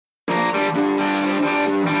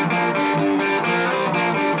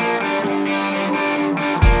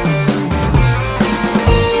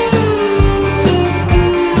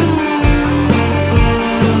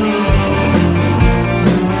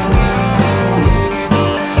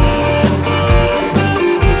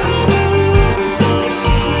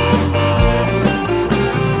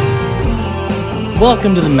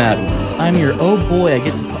Welcome to the Mad Ones. I'm your oh boy, I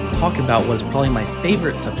get to talk about what is probably my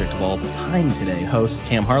favorite subject of all time today, host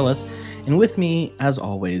Cam Harless. And with me, as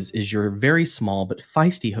always, is your very small but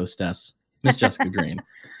feisty hostess, Miss Jessica Green.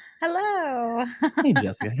 Hello. Hey,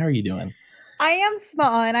 Jessica, how are you doing? I am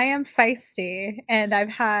small and I am feisty, and I've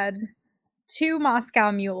had 2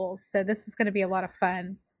 Moscow mules, so this is going to be a lot of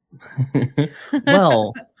fun.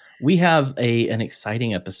 Well, we have an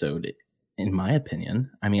exciting episode, in my opinion.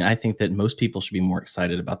 I mean, I think that most people should be more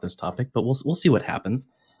excited about this topic, but we'll see what happens.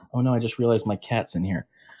 Oh no, I just realized my cat's in here.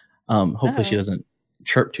 Hopefully she doesn't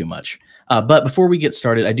chirp too much. But before we get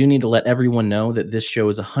started, I do need to let everyone know that this show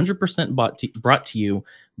is 100% brought to you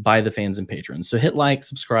by the fans and patrons. So hit like,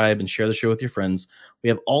 subscribe, and share the show with your friends. We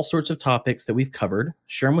have all sorts of topics that we've covered.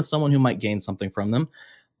 Share them with someone who might gain something from them.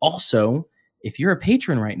 Also, if you're a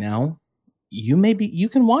patron right now, you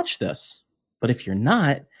can watch this. But if you're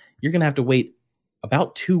not, you're going to have to wait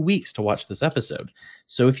about 2 weeks to watch this episode.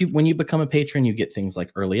 So when you become a patron, you get things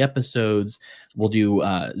like early episodes. We'll do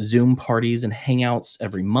Zoom parties and hangouts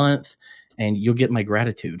every month, and you'll get my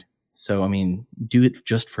gratitude. So, I mean, do it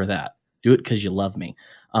just for that. Do it because you love me.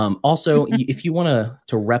 Also, if you want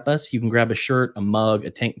to rep us, you can grab a shirt, a mug,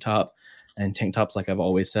 a tank top. And tank tops, like I've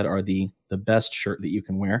always said, are the best shirt that you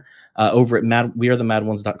can wear over at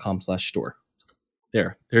wearethemadones.com/store.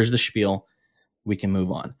 There's the spiel. We can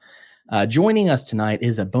move on. Joining us tonight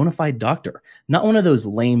is a bona fide doctor, not one of those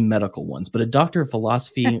lame medical ones, but a doctor of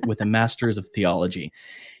philosophy with a master's of theology.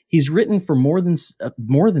 He's written for more than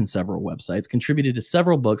several websites, contributed to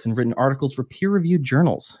several books, and written articles for peer-reviewed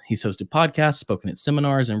journals. He's hosted podcasts, spoken at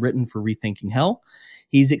seminars, and written for Rethinking Hell.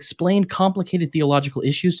 He's explained complicated theological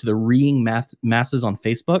issues to the reading masses on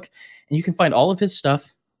Facebook, and you can find all of his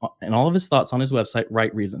stuff and all of his thoughts on his website,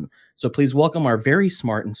 Right Reason. So please welcome our very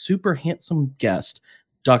smart and super handsome guest,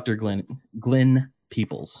 Dr. Glenn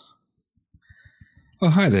Peoples. Oh,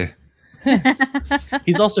 hi there.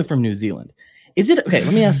 He's also from New Zealand. Okay,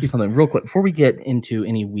 let me ask you something real quick before we get into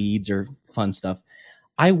any weeds or fun stuff.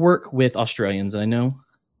 I work with Australians, and I know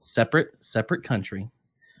separate country,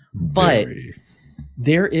 but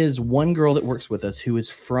there is one girl that works with us who is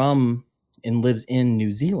from and lives in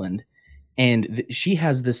New Zealand, and she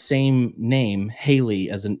has the same name, Haley,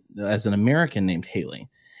 as an American named Haley.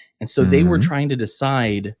 And so they were trying to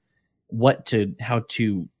decide how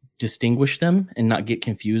to distinguish them and not get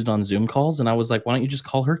confused on Zoom calls. And I was like, why don't you just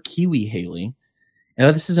call her Kiwi Haley?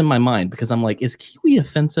 And this is in my mind because I'm like, is Kiwi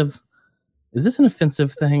offensive? Is this an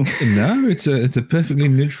offensive thing? No, it's a perfectly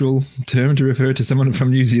neutral term to refer to someone from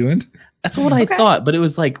New Zealand. That's what I thought, but it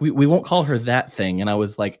was like, we won't call her that thing. And I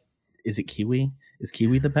was like, is it Kiwi? Is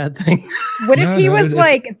Kiwi the bad thing? What if he was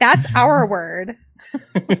like, that's our word?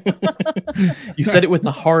 You said it with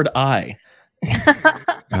the hard I.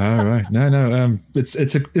 All right. No. It's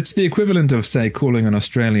the equivalent of, say, calling an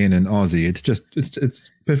Australian an Aussie.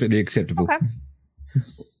 It's perfectly acceptable. Okay.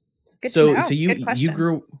 Good So to know. so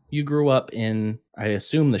you grew up in, I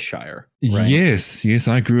assume, the Shire, right? Yes.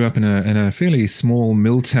 I grew up in a fairly small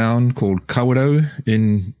mill town called Kawerau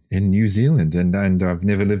in New Zealand, and I've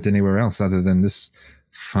never lived anywhere else other than this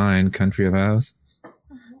fine country of ours.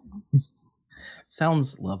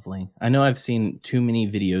 Sounds lovely. I know I've seen too many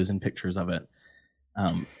videos and pictures of it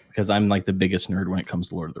because I'm like the biggest nerd when it comes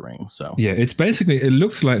to Lord of the Rings. So yeah, it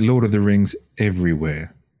looks like Lord of the Rings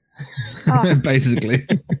everywhere. Oh. Basically.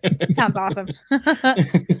 Sounds awesome.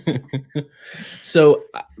 So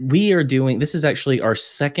this is actually our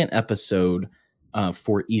second episode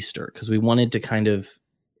for Easter, because we wanted to kind of,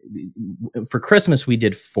 for Christmas we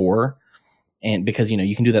did 4. And because,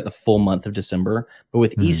 you can do that the full month of December. But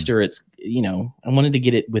with Easter, it's, I wanted to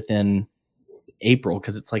get it within April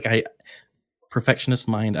because it's like perfectionist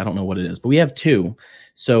mind. I don't know what it is, but we have 2.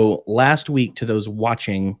 So last week, to those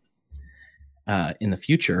watching in the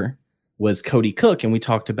future, was Cody Cook. And we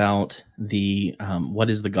talked about the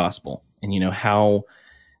what is the gospel, and, how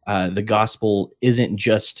the gospel isn't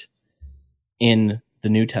just in the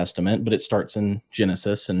New Testament, but it starts in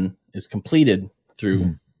Genesis and is completed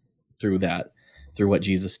through what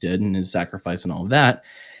Jesus did and his sacrifice and all of that.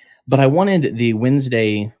 But I wanted the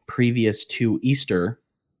Wednesday previous to Easter,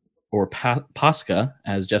 or Pascha,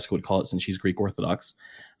 as Jessica would call it since she's Greek Orthodox,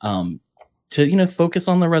 to focus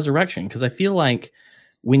on the resurrection, because I feel like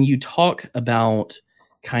when you talk about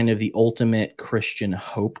kind of the ultimate Christian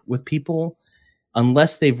hope with people,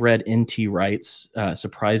 unless they've read N.T. Wright's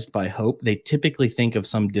Surprised by Hope, they typically think of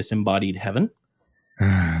some disembodied heaven.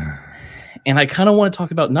 And I kind of want to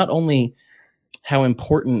talk about not only how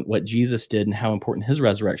important what Jesus did and how important his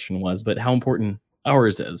resurrection was, but how important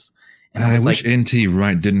ours is. And I wish N.T.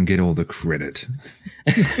 Wright didn't get all the credit.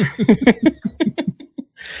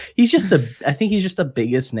 I think he's just the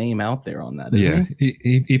biggest name out there on that, isn't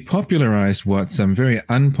he popularized what some very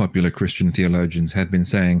unpopular Christian theologians had been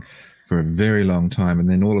saying for a very long time, and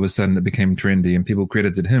then all of a sudden it became trendy, and people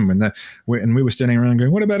credited him, and we were standing around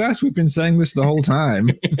going, "What about us? We've been saying this the whole time."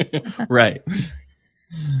 Right.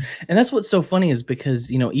 And that's what's so funny is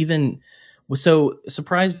because, even so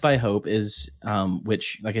surprised by hope is,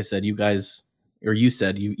 which, like I said, you guys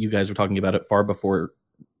were talking about it far before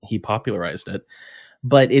he popularized it,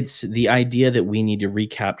 but it's the idea that we need to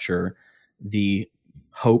recapture the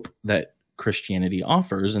hope that Christianity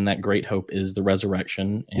offers. And that great hope is the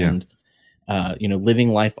resurrection and, living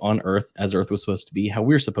life on earth as earth was supposed to be, how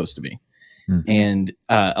we're supposed to be. Mm-hmm. And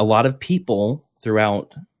a lot of people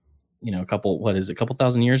throughout, a couple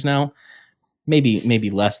thousand years now, maybe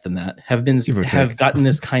less than that, have gotten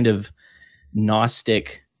this kind of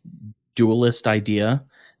Gnostic dualist idea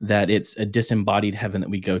that it's a disembodied heaven that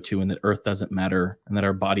we go to, and that earth doesn't matter, and that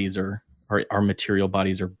our bodies our material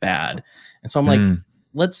bodies are bad. And so I'm like,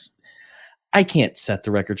 I can't set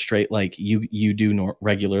the record straight like you do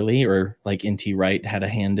regularly, or like N.T. Wright had a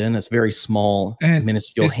hand in. It's very small,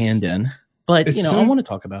 minuscule hand in. But I want to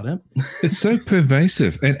talk about it. It's so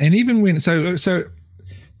pervasive, and even when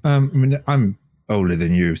I'm older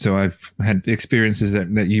than you, so I've had experiences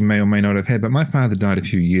that you may or may not have had. But my father died a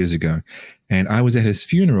few years ago, and I was at his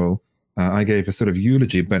funeral. I gave a sort of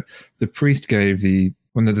eulogy, but the priest gave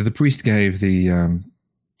what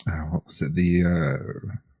was it?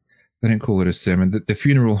 They don't call it a sermon. The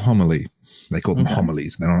funeral homily. They call them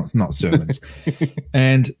homilies. They're not sermons.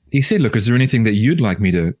 And he said, "Look, is there anything that you'd like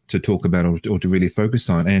me to talk about or to really focus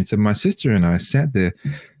on?" And so my sister and I sat there,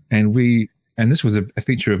 and this was a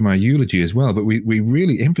feature of my eulogy as well, but we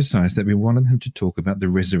really emphasized that we wanted him to talk about the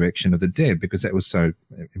resurrection of the dead, because that was so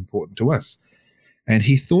important to us. And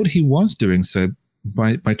he thought he was doing so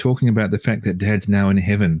by talking about the fact that Dad's now in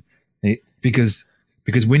heaven, because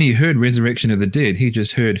when he heard resurrection of the dead, he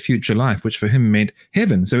just heard future life, which for him meant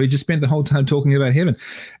heaven. So he just spent the whole time talking about heaven.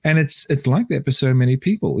 And it's like that for so many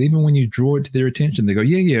people. Even when you draw it to their attention, they go,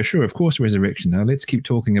 yeah, sure, of course, resurrection. Now let's keep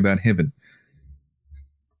talking about heaven.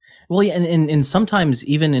 Well, yeah, and sometimes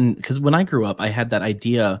even because when I grew up, I had that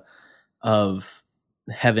idea of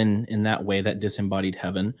heaven in that way, that disembodied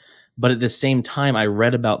heaven. But at the same time, I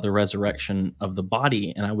read about the resurrection of the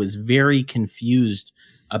body, and I was very confused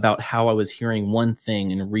about how I was hearing one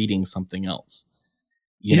thing and reading something else.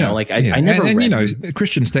 I never read.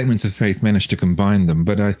 Christian statements of faith managed to combine them,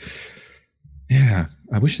 but I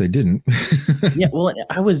wish they didn't. Yeah, well,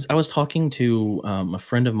 I was talking to a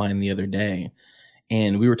friend of mine the other day,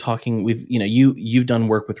 and we were talking. You've done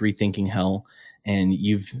work with Rethinking Hell, and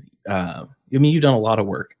you've done a lot of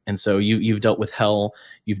work, and so you've dealt with hell,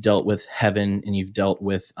 you've dealt with heaven, and you've dealt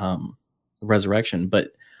with resurrection.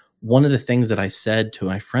 But one of the things that I said to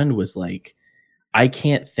my friend was like, I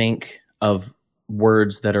can't think of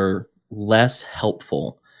words that are less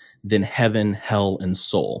helpful than heaven, hell, and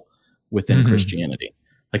soul within Christianity.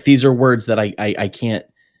 Like, these are words that I can't.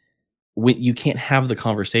 You can't have the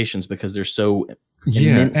conversations because they're so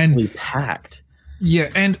immensely packed. Yeah,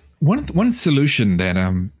 and one solution that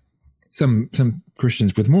some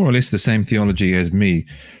Christians with more or less the same theology as me,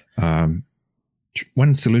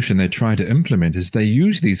 one solution they try to implement is they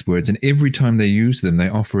use these words, and every time they use them, they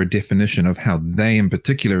offer a definition of how they in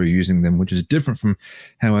particular are using them, which is different from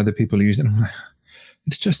how other people use them.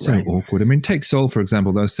 It's just so awkward. I mean, take soul, for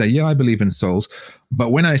example. They'll say, yeah, I believe in souls, but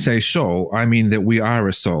when I say soul, I mean that we are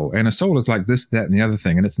a soul, and a soul is like this, that, and the other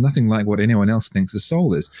thing, and it's nothing like what anyone else thinks a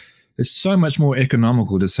soul is. It's so much more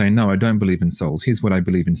economical to say, no, I don't believe in souls. Here's what I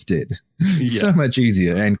believe instead. So much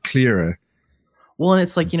easier and clearer. Well, and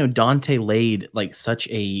it's like, Dante laid like such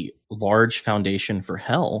a large foundation for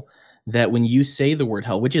hell that when you say the word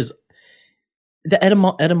hell, which is the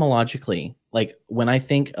etymologically, like when I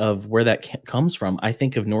think of where that comes from, I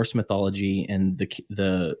think of Norse mythology and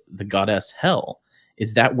the goddess Hel.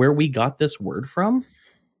 Is that where we got this word from?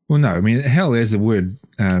 Well, no. I mean, hell is a word,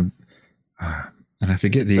 and I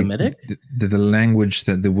forget the language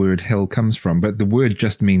that the word hell comes from, but the word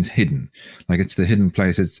just means hidden. Like, it's the hidden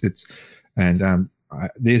place.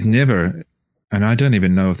 There's never, and I don't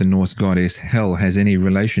even know if the Norse goddess Hel has any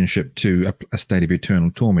relationship to a state of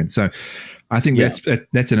eternal torment. So I think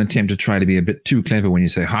that's an attempt to try to be a bit too clever when you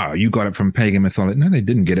say, you got it from pagan mythology. No, they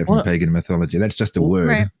didn't get it from pagan mythology. That's just a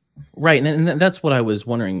word. Right. And that's what I was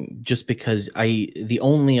wondering, just because the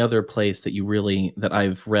only other place that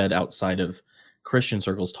I've read outside of Christian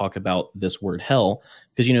circles talk about this word hell,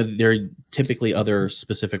 because, there are typically other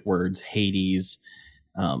specific words, Hades,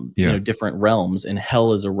 different realms, and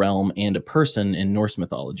hell is a realm and a person in Norse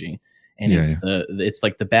mythology. and Yeah, it's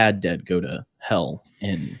like the bad dead go to hell,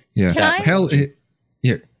 and yeah. Can I- Hell,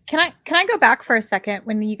 yeah. Can I go back for a second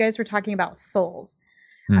when you guys were talking about souls?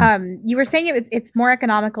 Hmm. You were saying it's more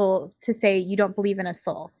economical to say you don't believe in a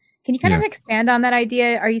soul. Can you kind of Yeah. expand on that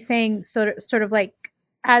idea? Are you saying sort of like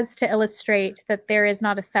as to illustrate that there is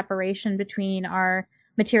not a separation between our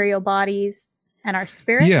material bodies and our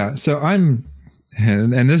spirits? Yeah, so and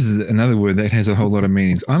this is another word that has a whole lot of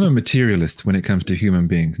meanings. I'm a materialist when it comes to human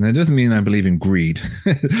beings. And that doesn't mean I believe in greed,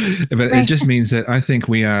 but it just means that I think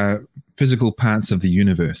we are physical parts of the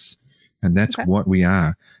universe, and that's what we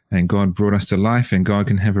are. And God brought us to life, and God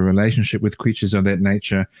can have a relationship with creatures of that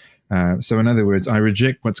nature. So in other words, I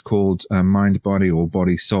reject what's called mind-body or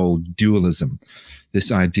body-soul dualism.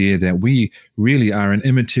 This idea that we really are an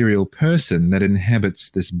immaterial person that inhabits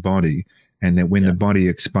this body, and that when the body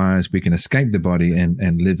expires, we can escape the body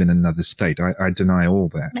and live in another state. I deny all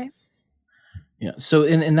that. Okay. Yeah. So,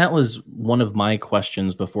 and that was one of my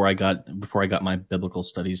questions before I got my biblical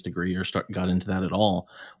studies degree or got into that at all.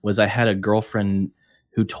 Was I had a girlfriend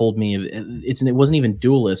who told me it wasn't even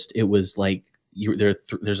dualist. It was like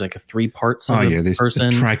there's like a 3 parts of there's person. a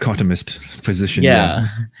trichotomist position. Yeah.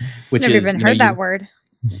 Which Never is even heard that word.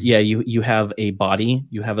 Yeah, you have a body,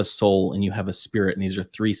 you have a soul, and you have a spirit, and these are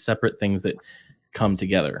 3 separate things that come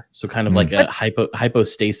together. So kind of like a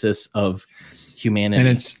hypostasis of humanity.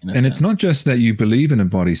 And it's not just that you believe in a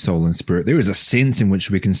body, soul, and spirit. There is a sense in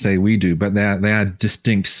which we can say we do, but they are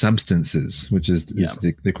distinct substances, which is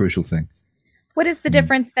the crucial thing. What is the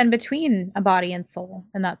difference then between a body and soul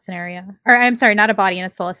in that scenario? Or I'm sorry, not a body and a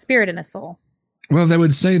soul, a spirit and a soul. Well, they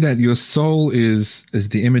would say that your soul is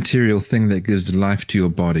the immaterial thing that gives life to your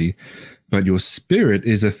body, but your spirit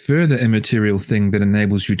is a further immaterial thing that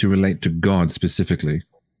enables you to relate to God specifically.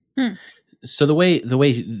 So the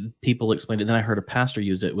way people explained it, then I heard a pastor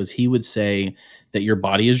use it, was he would say that your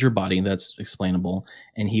body is your body, that's explainable,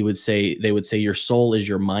 and they would say your soul is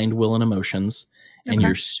your mind, will, and emotions, and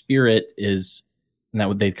your spirit is,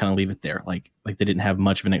 and they'd kind of leave it there, like they didn't have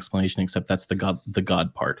much of an explanation except that's the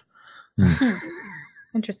God part.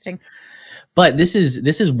 Interesting. But this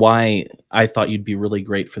is why I thought you'd be really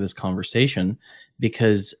great for this conversation,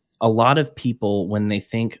 because a lot of people, when they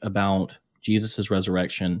think about Jesus's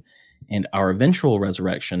resurrection and our eventual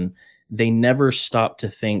resurrection, they never stop to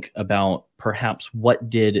think about perhaps what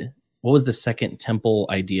was the second temple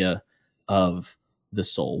idea of the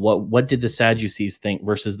soul? What did the Sadducees think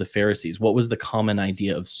versus the Pharisees? What was the common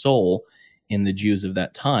idea of soul in the Jews of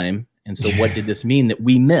that time? And so what did this mean that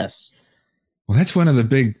we miss? Well, that's one of the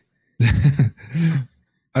big,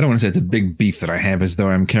 I don't want to say it's a big beef that I have as though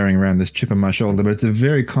I'm carrying around this chip on my shoulder, but it's a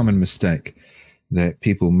very common mistake that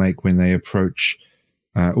people make when they approach,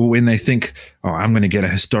 or when they think, I'm going to get a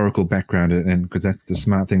historical background, and because that's the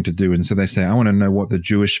smart thing to do. And so they say, I want to know what the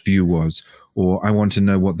Jewish view was, or I want to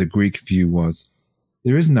know what the Greek view was.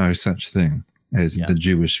 There is no such thing as the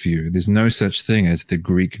Jewish view. There's no such thing as the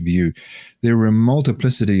Greek view. There are a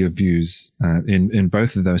multiplicity of views in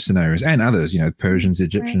both of those scenarios, and others, Persians,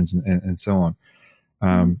 Egyptians, and so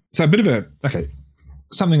on. So a bit of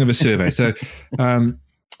something of a survey. So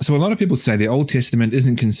a lot of people say the Old Testament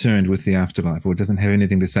isn't concerned with the afterlife, or doesn't have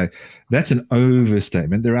anything to say. That's an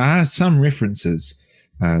overstatement. There are some references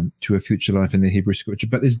to a future life in the Hebrew Scripture,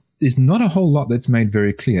 but there's not a whole lot that's made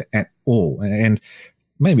very clear at all. And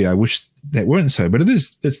maybe I wish that weren't so, but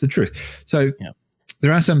it's the truth. So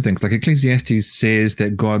there are some things, like Ecclesiastes says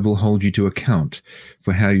that God will hold you to account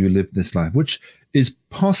for how you live this life, which is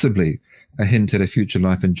possibly a hint at a future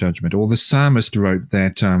life in judgment. Or the psalmist wrote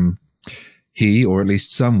that he, or at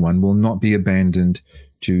least someone, will not be abandoned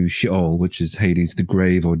to Sheol, which is Hades, the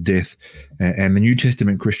grave, or death. And the New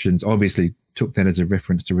Testament Christians obviously took that as a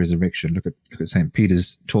reference to resurrection. Look at St.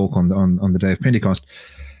 Peter's talk on the day of Pentecost.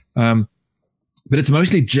 But it's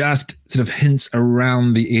mostly just sort of hints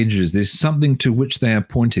around the edges. There's something to which they are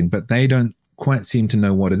pointing, but they don't quite seem to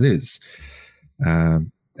know what it is.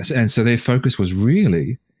 And so their focus was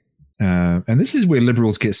really, and this is where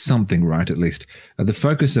liberals get something right, at least. The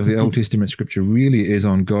focus of the Old Testament Scripture really is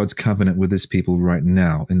on God's covenant with his people right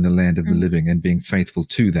now in the land of the living, and being faithful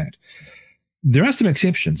to that. There are some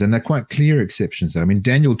exceptions, and they're quite clear exceptions, though. I mean,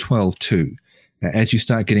 Daniel 12:2. As you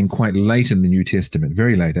start getting quite late in the New Testament,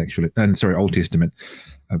 very late actually, Old Testament,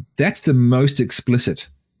 that's the most explicit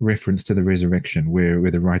reference to the resurrection, where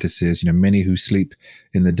the writer says, many who sleep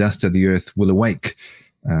in the dust of the earth will awake.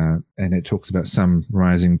 And it talks about some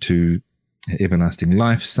rising to everlasting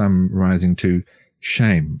life, some rising to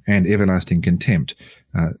shame and everlasting contempt.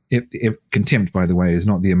 Contempt, by the way, is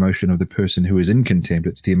not the emotion of the person who is in contempt.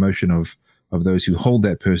 It's the emotion of those who hold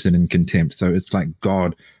that person in contempt. So it's like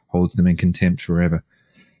God holds them in contempt forever.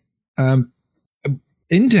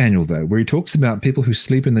 In Daniel, though, where he talks about people who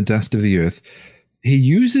sleep in the dust of the earth, he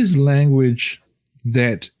uses language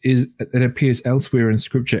that appears elsewhere in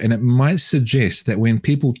Scripture, and it might suggest that when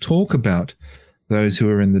people talk about those who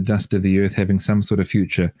are in the dust of the earth having some sort of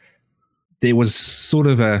future, there was sort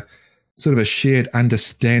of a shared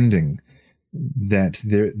understanding that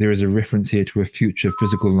there is a reference here to a future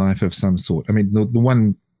physical life of some sort. I mean, the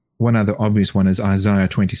one other obvious one is Isaiah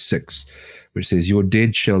 26, which says, "Your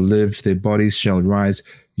dead shall live, their bodies shall rise.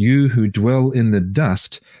 You who dwell in the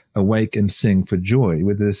dust, awake and sing for joy."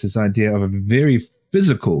 Where there's this idea of a very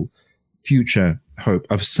physical future hope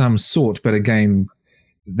of some sort, but again,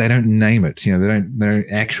 they don't name it. They don't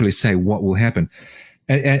actually say what will happen.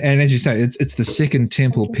 And as you say, it's the Second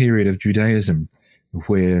Temple period of Judaism,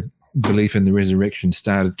 where belief in the resurrection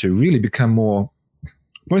started to really become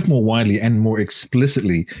both more widely and more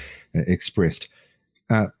explicitly expressed.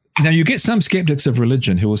 Now, you get some skeptics of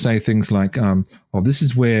religion who will say things like, this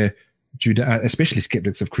is where especially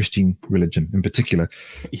skeptics of Christian religion in particular,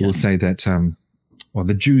 will say that,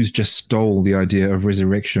 the Jews just stole the idea of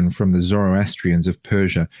resurrection from the Zoroastrians of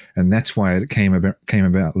Persia, and that's why it came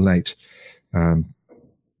about late.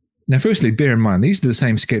 Now, firstly, bear in mind, these are the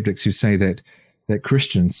same skeptics who say that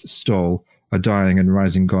Christians stole a dying and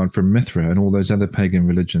rising God from Mithra and all those other pagan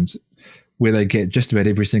religions, where they get just about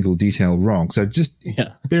every single detail wrong. So just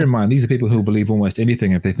bear in mind, these are people who will believe almost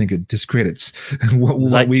anything if they think it discredits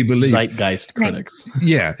what we believe. Zeitgeist critics.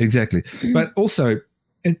 Yeah, exactly. But also,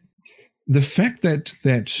 the fact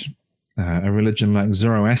that a religion like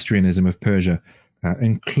Zoroastrianism of Persia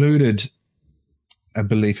included a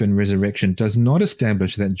belief in resurrection does not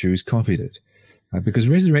establish that Jews copied it, because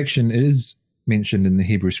resurrection is mentioned in the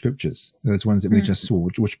Hebrew scriptures, those ones that we just saw,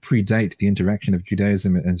 which predate the interaction of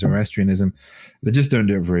Judaism and Zoroastrianism. They just don't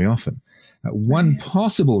do it very often. One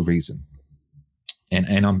possible reason,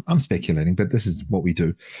 and I'm speculating, but this is what we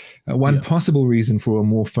do. One possible reason for a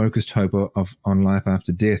more focused hope on life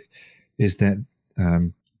after death is that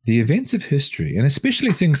the events of history, and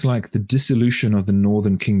especially things like the dissolution of the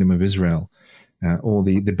northern kingdom of Israel, or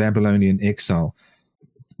the Babylonian exile,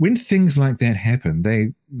 when things like that happen,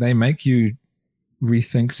 they make you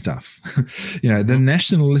rethink stuff. The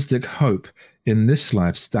nationalistic hope in this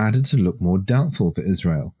life started to look more doubtful for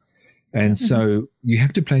Israel. And so you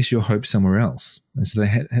have to place your hope somewhere else. And so they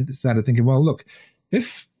had started thinking, well, look,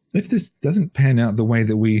 if this doesn't pan out the way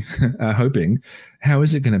that we are hoping, how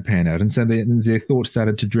is it going to pan out? And so their thoughts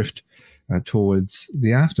started to drift towards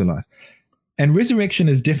the afterlife. And resurrection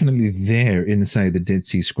is definitely there in, say, the Dead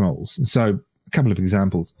Sea Scrolls. And so a couple of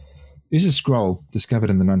examples. There's a scroll discovered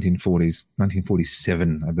in the 1940s,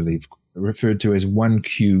 1947, I believe, referred to as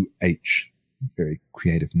 1QH, very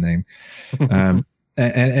creative name. And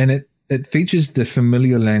it features the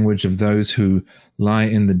familiar language of those who lie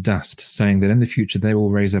in the dust, saying that in the future they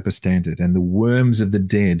will raise up a standard and the worms of the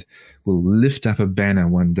dead will lift up a banner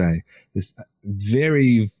one day. This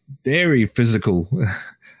very, very physical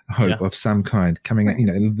hope of some kind coming out.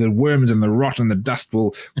 The worms and the rot and the dust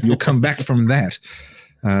you'll come back from that.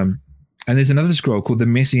 And there's another scroll called the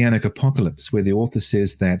Messianic Apocalypse, where the author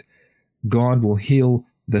says that God will heal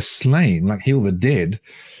the slain, like heal the dead,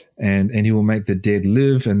 and he will make the dead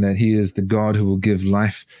live, and that he is the God who will give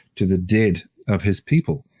life to the dead of his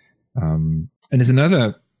people. And there's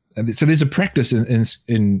another, so there's a practice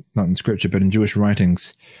in not in scripture, but in Jewish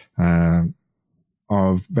writings,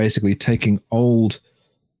 of basically taking old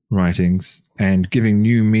writings and giving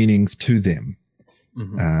new meanings to them.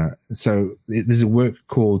 So there's a work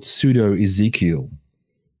called Pseudo-Ezekiel,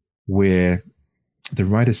 where the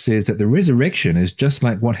writer says that the resurrection is just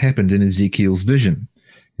like what happened in Ezekiel's vision,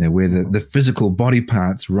 where the physical body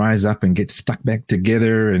parts rise up and get stuck back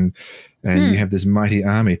together, and you have this mighty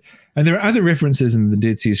army. And there are other references in the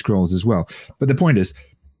Dead Sea Scrolls as well. But the point is,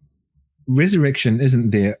 resurrection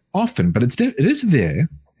isn't there often, but it is there,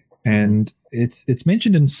 and it's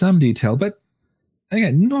mentioned in some detail, but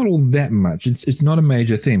again, not all that much. It's not a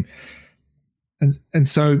major theme. And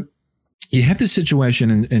so you have this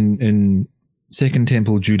situation in Second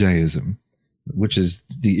Temple Judaism, which is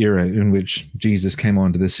the era in which Jesus came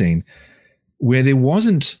onto the scene, where there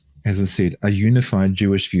wasn't, as I said, a unified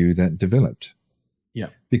Jewish view that developed. Yeah.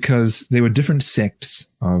 Because there were different sects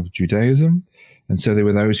of Judaism. And so there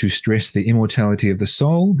were those who stressed the immortality of the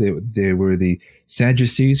soul. There were the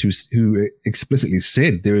Sadducees who explicitly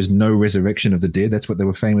said there is no resurrection of the dead. That's what they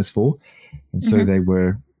were famous for. And so they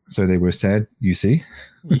were sad, you see.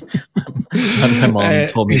 My mom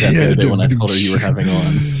told me that the other day when I told her you were having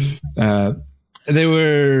on. There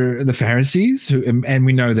were the Pharisees, and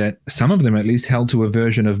we know that some of them at least held to a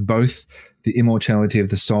version of both the immortality of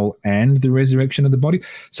the soul and the resurrection of the body.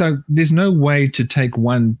 So there's no way to take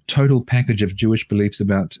one total package of Jewish beliefs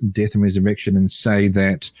about death and resurrection and say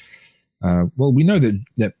that, well, we know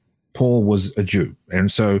that Paul was a Jew.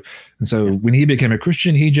 And so when he became a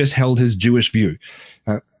Christian, he just held his Jewish view.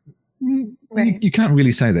 Right. You can't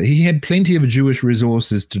really say that. He had plenty of Jewish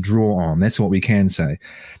resources to draw on. That's what we can say.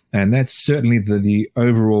 And that's certainly the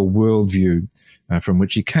overall worldview from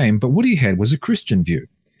which he came. But what he had was a Christian view.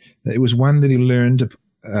 It was one that he learned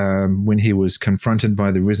when he was confronted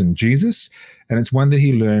by the risen Jesus. And it's one that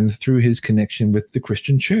he learned through his connection with the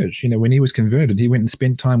Christian church. You know, when he was converted, he went and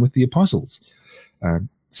spent time with the apostles.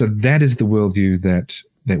 So that is the worldview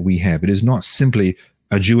that we have. It is not simply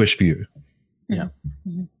a Jewish view. Yeah.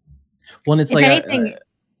 Mm-hmm. Well, and it's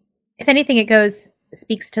if anything, it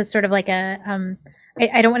speaks to sort of like a,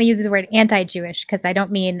 I don't want to use the word anti-Jewish because I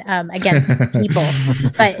don't mean against people,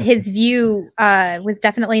 but his view was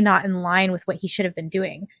definitely not in line with what he should have been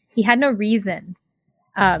doing. He had no reason.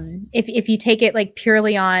 If you take it like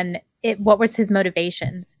purely on it, what was his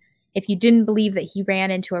motivations? If you didn't believe that he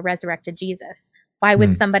ran into a resurrected Jesus, why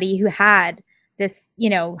would somebody who had this,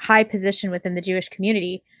 high position within the Jewish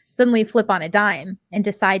community suddenly flip on a dime and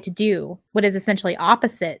decide to do what is essentially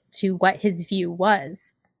opposite to what his view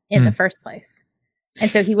was in the first place?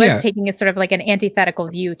 And so he was taking a sort of like an antithetical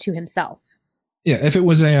view to himself. Yeah, if it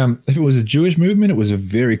was a Jewish movement, it was a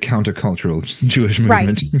very countercultural Jewish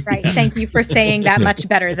movement. Right. Thank you for saying that much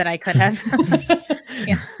better than I could have.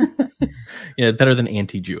 Yeah, better than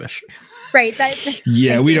anti-Jewish. Right.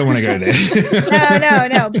 Yeah, we don't want to go there.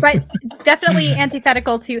 No. But definitely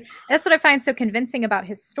antithetical to. That's what I find so convincing about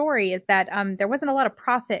his story is that there wasn't a lot of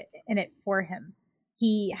profit in it for him.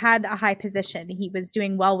 He had a high position. He was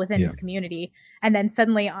doing well within his community, and then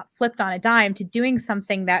suddenly flipped on a dime to doing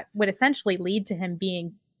something that would essentially lead to him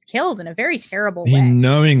being killed in a very terrible way. He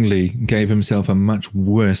knowingly gave himself a much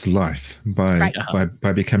worse life by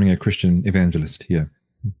becoming a Christian evangelist. Yeah.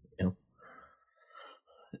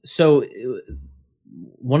 So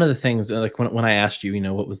one of the things, like when I asked you,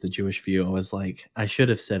 what was the Jewish view, I was like, I should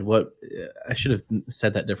have said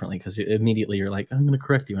that differently, because immediately you're like, I'm going to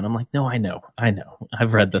correct you, and I'm like, no, I know,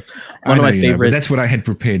 I've read this. One of my favorites. That's what I had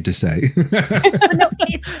prepared to say. No,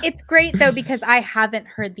 it's great though, because I haven't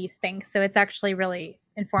heard these things, so it's actually really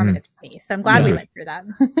informative to me. So I'm glad we went through that.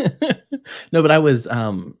 No, but I was I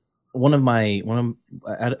don't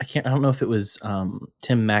know if it was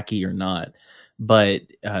Tim Mackey or not. But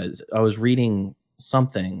I was reading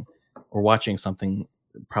something or watching something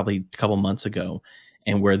probably a couple months ago,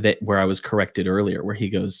 and where I was corrected earlier, where he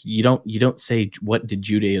goes, you don't say what did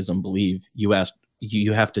Judaism believe. You have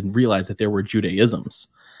to realize that there were Judaisms.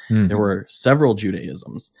 Mm-hmm. There were several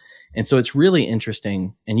Judaisms, and so it's really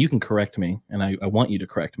interesting. And you can correct me, and I want you to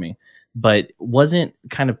correct me. But wasn't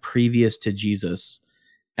kind of previous to Jesus?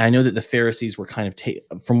 I know that the Pharisees were kind of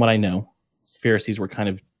from what I know, Pharisees were kind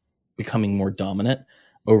of becoming more dominant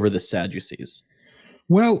over the Sadducees.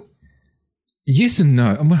 Well, yes and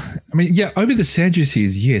no. I mean, yeah, over the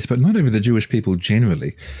Sadducees, yes, but not over the Jewish people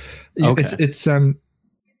generally. Okay. It's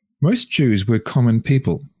most Jews were common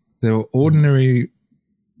people. They were ordinary.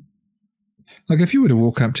 Like if you were to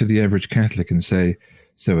walk up to the average Catholic and say,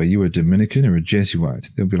 "So, are you a Dominican or a Jesuit?"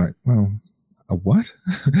 They'll be like, "Well, a what?"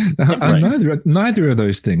 Right. Neither of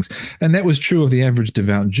those things. And that was true of the average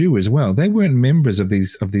devout Jew as well. They weren't members of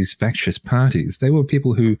these factious parties. They were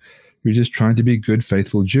people who were just trying to be good,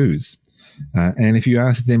 faithful Jews. And if you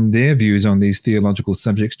asked them their views on these theological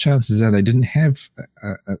subjects, chances are they didn't have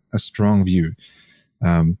a strong view.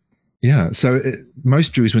 So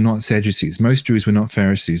most Jews were not Sadducees. Most Jews were not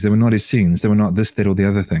Pharisees. They were not Essenes. They were not this, that, or the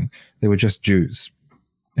other thing. They were just Jews.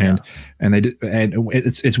 And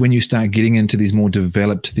it's when you start getting into these more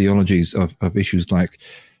developed theologies of issues like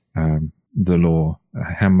the law,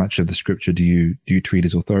 how much of the scripture do you treat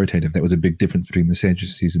as authoritative? That was a big difference between the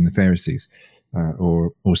Sadducees and the Pharisees,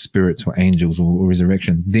 or spirits or angels or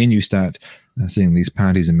resurrection. Then you start seeing these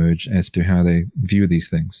parties emerge as to how they view these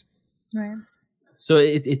things. Right. So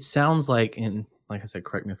it sounds like, and like I said,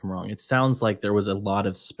 correct me if I'm wrong, it sounds like there was a lot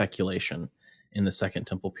of speculation in the Second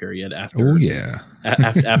Temple period after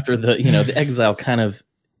after the the exile kind of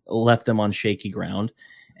left them on shaky ground.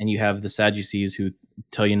 And you have the Sadducees who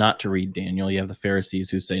tell you not to read Daniel. You have the Pharisees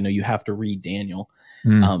who say, no, you have to read Daniel.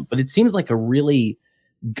 But it seems like a really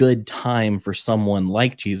good time for someone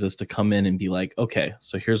like Jesus to come in and be like, okay,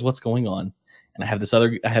 so here's what's going on. And I have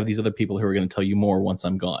these other people who are going to tell you more once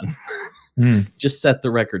I'm gone. Just set the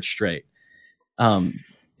record straight.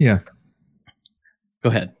 Yeah. Go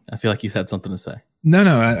ahead. I feel like you had something to say. No,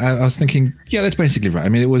 I was thinking, yeah, that's basically right. I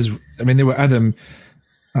mean, there were other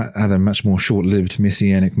much more short-lived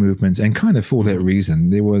messianic movements, and kind of for that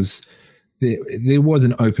reason, there was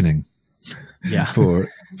an opening. Yeah. For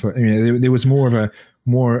there was more of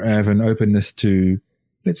an openness to,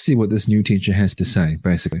 let's see what this new teacher has to say,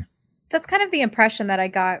 basically. That's kind of the impression that I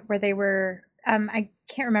got, where they were, I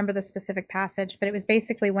can't remember the specific passage, but it was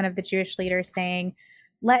basically one of the Jewish leaders saying,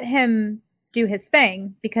 let him do his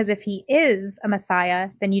thing, because if he is a Messiah,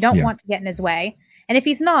 then you don't want to get in his way. And if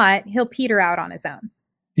he's not, he'll peter out on his own.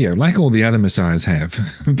 Yeah, like all the other messiahs have,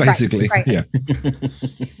 basically. Right. Yeah.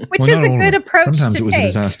 Which is a good approach Sometimes to it was take. a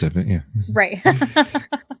disaster, but yeah. Right.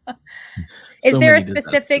 Is there a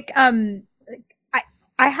specific, I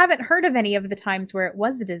haven't heard of any of the times where it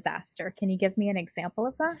was a disaster. Can you give me an example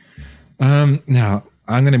of that? Now,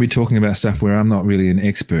 I'm going to be talking about stuff where I'm not really an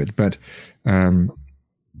expert, but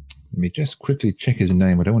let me just quickly check his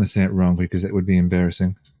name. I don't want to say it wrong because that would be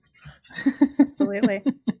embarrassing. Absolutely.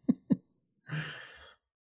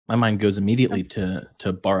 My mind goes immediately to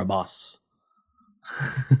Barabbas.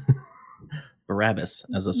 Barabbas,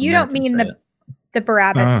 as us You don't Americans mean say the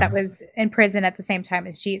Barabbas that was in prison at the same time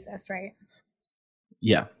as Jesus, right?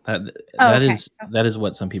 Yeah, that is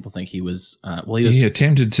what some people think he was. He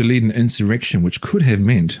attempted to lead an insurrection, which could have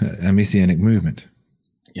meant a messianic movement.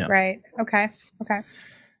 Yeah. Right. Okay.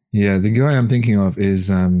 Yeah, the guy I'm thinking of is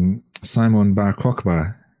Simon Bar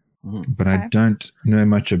Kokhba, but I don't know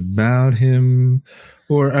much about him.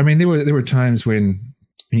 Or I mean, there were times when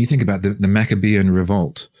you think about the Maccabean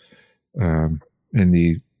revolt in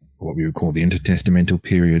the what we would call the intertestamental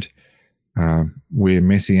period, where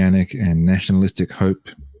messianic and nationalistic hope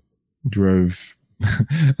drove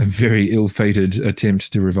a very ill-fated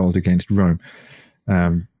attempt to revolt against Rome.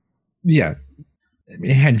 Had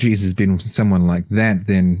Jesus been someone like that,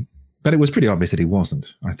 then, but it was pretty obvious that he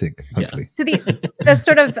wasn't, I think, hopefully. Yeah. So the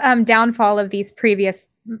sort of downfall of these previous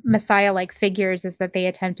Messiah-like figures is that they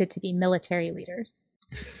attempted to be military leaders.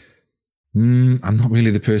 I'm not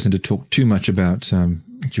really the person to talk too much about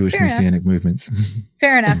Jewish messianic movements.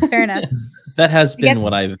 Fair enough. That has been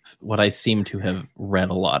what I seem to have read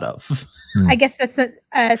a lot of. I guess that's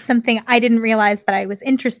something I didn't realize that I was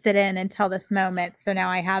interested in until this moment. So now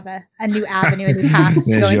I have a new avenue, a new path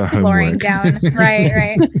to go exploring down.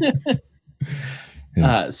 Right.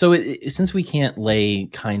 Yeah. Since we can't lay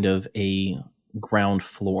kind of a ground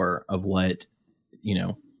floor of what,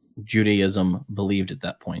 Judaism believed at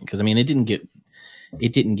that point, because I mean, it didn't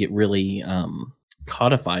get really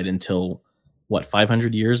codified until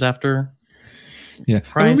 500 years after. Yeah,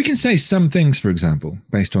 I mean, we can say some things, for example,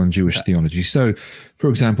 based on Jewish theology. So, for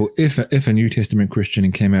example, if a New Testament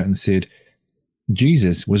Christian came out and said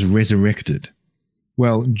Jesus was resurrected,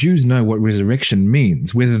 well, Jews know what resurrection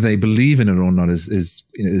means. Whether they believe in it or not is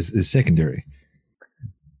secondary.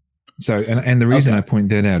 So, and the reason I point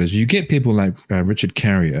that out is you get people like Richard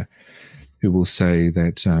Carrier, who will say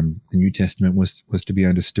that the New Testament was to be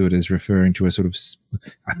understood as referring to a sort of,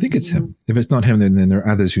 I think it's him. If it's not him, then there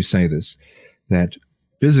are others who say this, that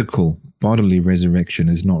physical bodily resurrection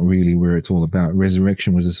is not really where it's all about.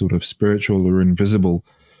 Resurrection was a sort of spiritual or invisible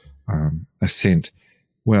ascent.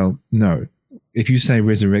 Well, no. If you say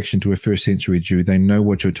resurrection to a first century Jew, they know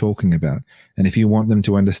what you're talking about. And if you want them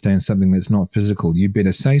to understand something that's not physical, you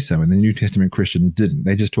better say so. And the New Testament Christian didn't.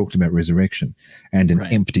 They just talked about resurrection and an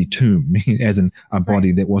empty tomb, as in a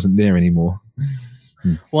body that wasn't there anymore.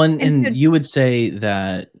 Well, and you would say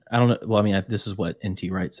that, I don't know, well, I mean, this is what N.T.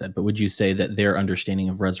 Wright said, but would you say that their understanding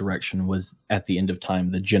of resurrection was at the end of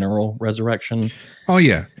time, the general resurrection? Oh,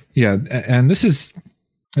 yeah. Yeah. And this is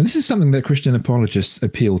something that Christian apologists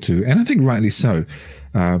appeal to, and I think rightly so.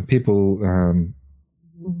 People,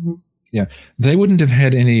 they wouldn't have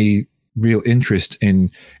had any real interest in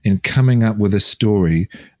coming up with a story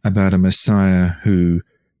about a Messiah who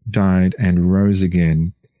died and rose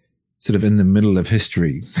again, sort of in the middle of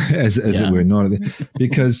history, as it were, not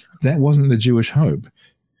because that wasn't the Jewish hope.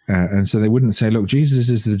 And so they wouldn't say, look, Jesus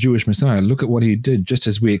is the Jewish Messiah. Look at what he did, just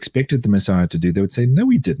as we expected the Messiah to do. They would say, no,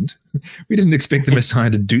 we didn't. We didn't expect the Messiah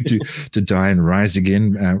to die and rise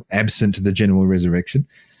again, absent the general resurrection.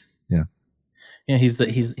 Yeah. Yeah, he's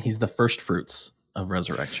the first fruits of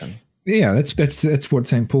resurrection. Yeah, that's what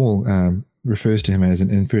St. Paul refers to him as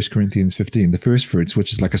in 1 Corinthians 15, the first fruits,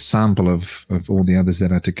 which is like a sample of all the others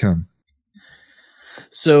that are to come.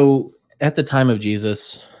 So at the time of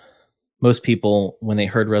Jesus, most people, when they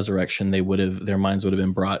heard resurrection, their minds would have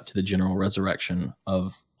been brought to the general resurrection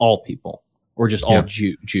of all people, or just all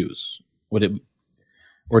Jews. Would it,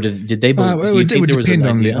 or did they believe? It would depend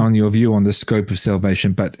on your view on the scope of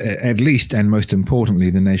salvation, but at least and most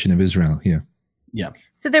importantly, the nation of Israel. Yeah. Yeah.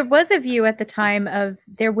 So there was a view at the time of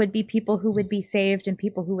there would be people who would be saved and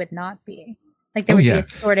people who would not be. Like there would be a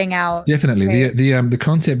sorting out. Definitely. Right? The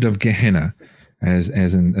concept of Gehenna as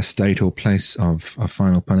a state or place of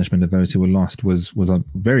final punishment of those who were lost was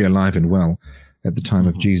very alive and well at the time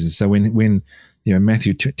of Jesus. So when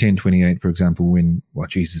Matthew 10:28, for example, when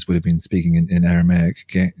Jesus would have been speaking in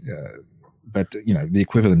Aramaic, but the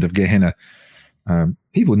equivalent of Gehenna,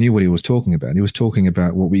 people knew what he was talking about. He was talking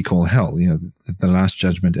about what we call hell, the last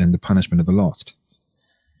judgment and the punishment of the lost.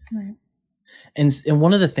 Right. And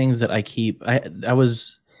one of the things that I keep, I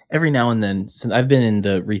was every now and then, since I've been in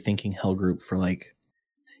the Rethinking Hell group for like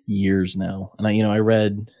years now, and I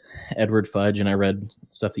read Edward Fudge, and I read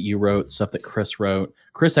stuff that you wrote, stuff that Chris wrote.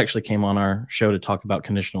 Chris actually came on our show to talk about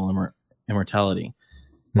conditional immortality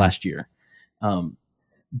last year.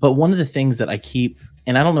 But one of the things that I keep,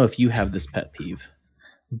 and I don't know if you have this pet peeve,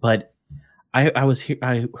 but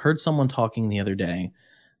I heard someone talking the other day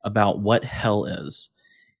about what hell is,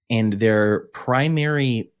 and their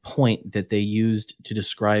primary point that they used to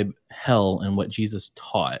describe hell and what Jesus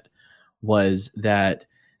taught was that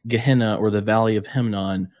Gehenna, or the Valley of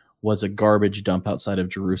Hinnom, was a garbage dump outside of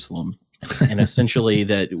Jerusalem. And essentially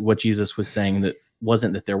that what Jesus was saying that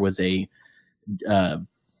wasn't that there was a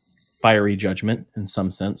fiery judgment in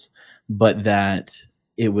some sense, but that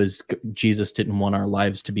it was Jesus didn't want our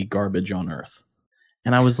lives to be garbage on earth.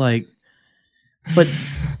 And I was like, but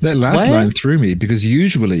that last line threw me, because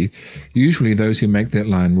usually those who make that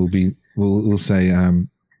line will say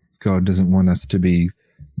God doesn't want us to be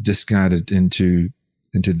discarded into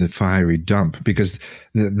the fiery dump, because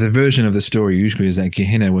the version of the story usually is that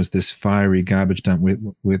Gehenna was this fiery garbage dump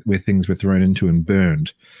where things were thrown into and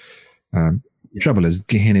burned. The trouble is,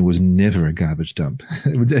 Gehenna was never a garbage dump.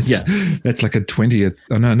 That's like a 20th.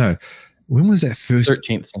 Oh no! When was that first?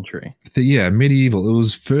 13th century. Medieval. It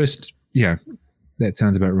was first. Yeah, that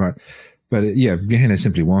sounds about right. But Gehenna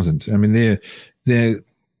simply wasn't. I mean, there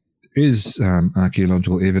is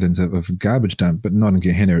archaeological evidence of a garbage dump, but not in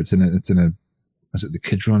Gehenna. It's in a was it the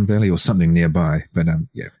Kidron Valley or something nearby? But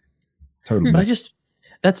totally. But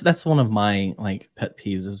that's one of my like pet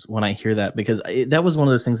peeves is when I hear that, because that was one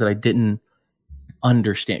of those things that I didn't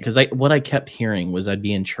understand, because what I kept hearing was I'd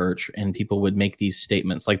be in church and people would make these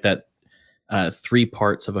statements like that, 3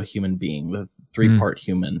 parts of a human being, the 3-part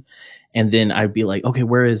human, and then I'd be like, okay,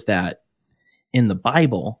 where is that in the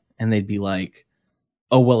Bible? And they'd be like,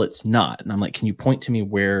 oh, well, it's not. And I'm like, can you point to me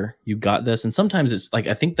where you got this? And sometimes it's like,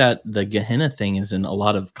 I think that the Gehenna thing is in a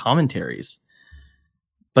lot of commentaries,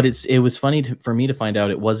 but it was funny for me to find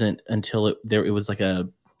out it wasn't until it was like a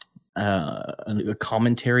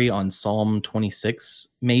commentary on Psalm 26,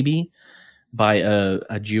 maybe, by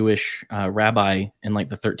a Jewish rabbi in like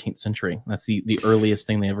the 13th century. That's the earliest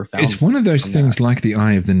thing they ever found. It's one of those things like the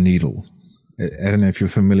eye of the needle. I don't know if you're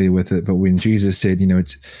familiar with it, but when Jesus said,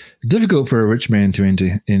 it's difficult for a rich man to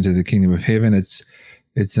enter into the kingdom of heaven, it's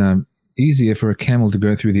easier for a camel to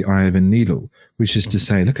go through the eye of a needle, which is to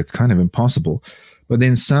say, look, it's kind of impossible. But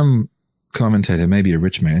then some commentator, maybe a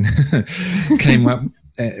rich man, came up,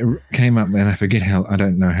 and I forget I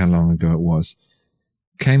don't know how long ago it was,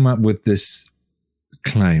 came up with this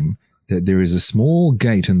claim that there is a small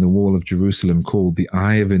gate in the wall of Jerusalem called the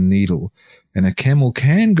Eye of a Needle, and a camel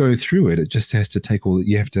can go through it. It just has to take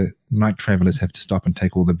night travelers have to stop and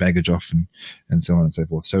take all the baggage off and so on and so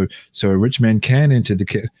forth. So a rich man can enter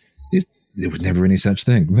there was never any such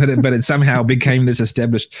thing, but it somehow became this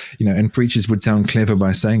established, and preachers would sound clever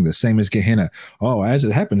by saying this, same as Gehenna. Oh, as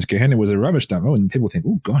it happens, Gehenna was a rubbish dump. Oh, and people think,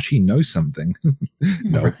 oh gosh, he knows something.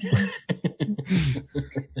 No.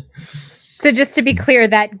 So just to be clear,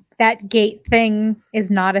 that gate thing is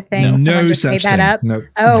not a thing. No, Someone just made that thing. up. No.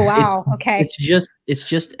 Oh wow. Okay. It's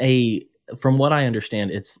just from what I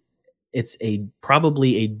understand, it's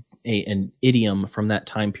probably an idiom from that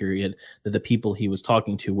time period that the people he was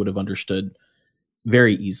talking to would have understood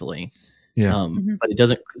very easily. Yeah. But it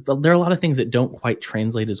doesn't. There are a lot of things that don't quite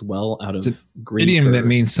translate as well out of Greek. Idiom that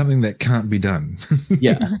means something that can't be done.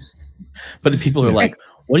 Yeah. But the people are like,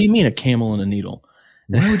 what do you mean a camel and a needle?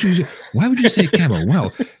 Why would you say camel?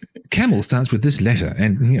 Well, camel starts with this letter,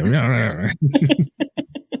 and yeah.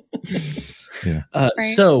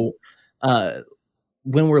 Right. So,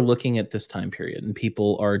 when we're looking at this time period and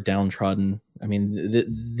people are downtrodden, I mean,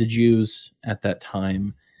 the Jews at that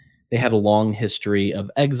time, they had a long history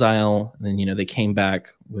of exile, and then they came back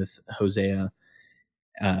with Hosea,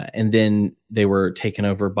 and then they were taken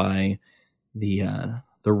over by the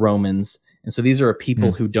Romans. And so these are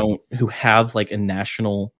people who have like a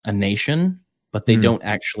nation, but they don't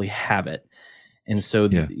actually have it. And so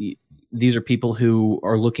these are people who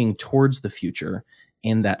are looking towards the future,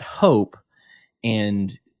 and that hope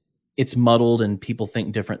and it's muddled and people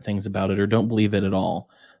think different things about it or don't believe it at all.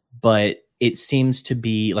 But it seems to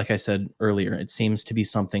be, like I said earlier, it seems to be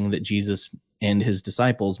something that Jesus and his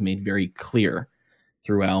disciples made very clear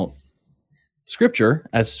throughout Scripture,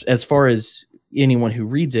 as far as anyone who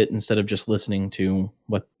reads it, instead of just listening to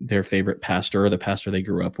what their favorite pastor or the pastor they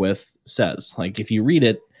grew up with says. Like, if you read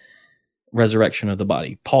it, resurrection of the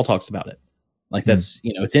body, Paul talks about it. Like, that's,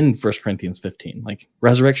 it's in 1 Corinthians 15. Like,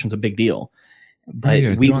 resurrection's a big deal.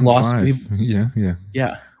 But we've lost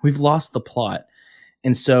we've lost the plot.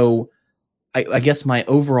 And so I guess my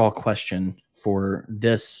overall question for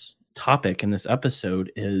this topic in this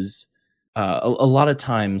episode is a lot of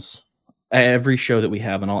times, every show that we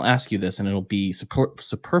have, and I'll ask you this, and it'll be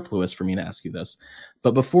superfluous for me to ask you this,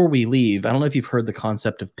 but before we leave, I don't know if you've heard the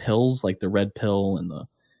concept of pills, like the red pill and the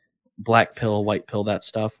black pill, white pill, that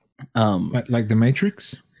stuff. Like the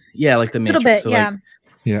Matrix? Yeah, like the Matrix. A little bit, so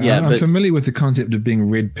yeah. I'm familiar with the concept of being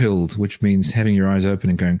red-pilled, which means having your eyes open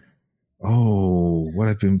and going, oh, what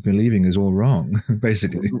I've been believing is all wrong,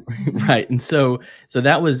 basically. Right. And so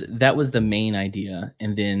that was the main idea.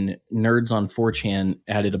 And then nerds on 4chan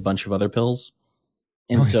added a bunch of other pills.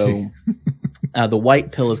 And the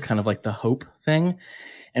white pill is kind of like the hope thing.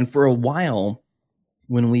 And for a while,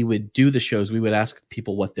 when we would do the shows, we would ask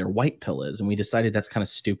people what their white pill is. And we decided that's kind of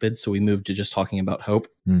stupid. So we moved to just talking about hope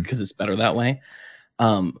because it's better that way.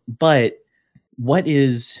 But what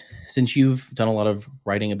is, since you've done a lot of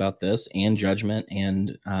writing about this and judgment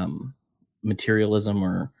and materialism,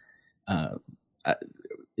 or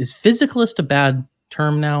is physicalist a bad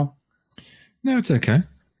term now? No, it's okay.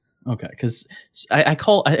 Okay, because I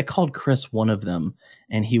called Chris one of them,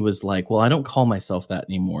 and he was like, "Well, I don't call myself that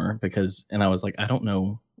anymore because," and I was like, "I don't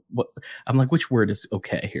know what." I'm like, "Which word is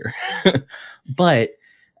okay here?" But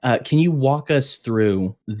can you walk us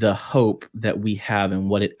through the hope that we have and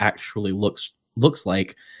what it actually looks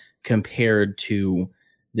like compared to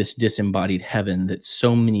this disembodied heaven that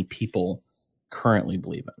so many people currently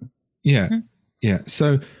believe in? Yeah.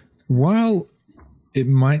 So while it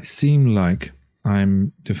might seem like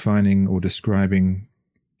I'm defining or describing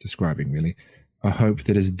really a hope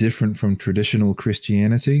that is different from traditional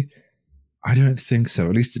Christianity, I don't think so.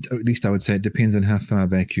 At least I would say it depends on how far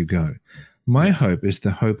back you go. My hope is the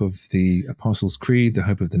hope of the Apostles' Creed, the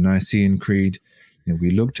hope of the Nicene Creed. We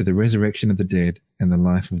look to the resurrection of the dead and the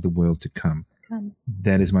life of the world to come.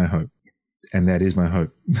 That is my hope. And that is my hope.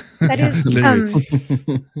 That is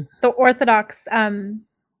the Orthodox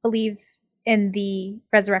believe in the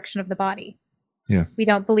resurrection of the body. Yeah. We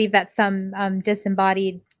don't believe that some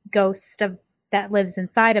disembodied ghost that lives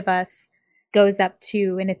inside of us goes up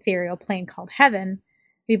to an ethereal plane called heaven.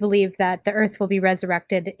 We believe that the earth will be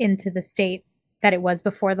resurrected into the state that it was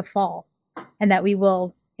before the fall, and that we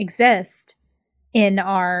will exist in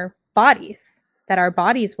our bodies, that our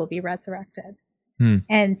bodies will be resurrected.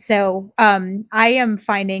 And so I am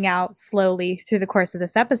finding out slowly through the course of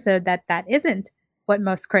this episode that isn't what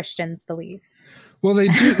most Christians believe. Well, they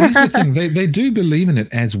do. That's the thing. They do believe in it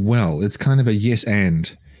as well. It's kind of a yes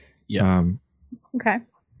and. Yeah. Okay.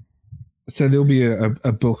 So there'll be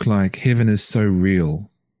a book like Heaven is So Real.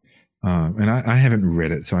 And I haven't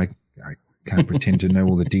read it, so I can't pretend to know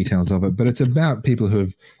all the details of it. But it's about people who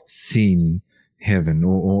have seen heaven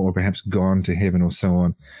or perhaps gone to heaven or so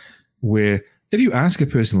on, where if you ask a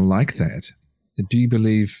person like that, do you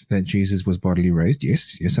believe that Jesus was bodily raised?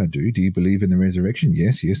 Yes, I do. Do you believe in the resurrection?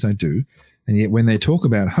 Yes, I do. And yet when they talk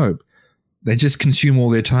about hope, they just consume all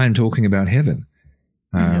their time talking about heaven.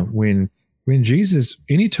 When Jesus,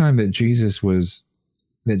 any time that Jesus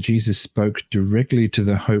spoke directly to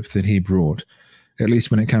the hope that he brought, at least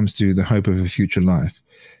when it comes to the hope of a future life,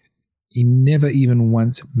 he never even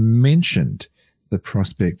once mentioned the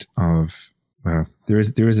prospect of, well, there is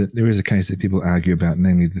a case that people argue about,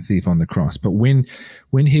 namely the thief on the cross. But when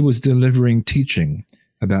he was delivering teaching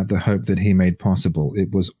about the hope that he made possible,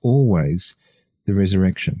 it was always the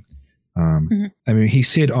resurrection. I mean, he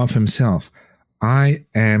said of himself, "I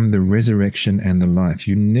am the resurrection and the life."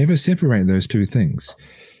 You never separate those two things.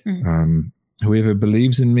 Whoever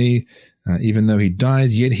believes in me, even though he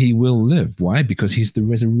dies, yet he will live. Why? Because he's the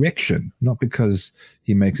resurrection, not because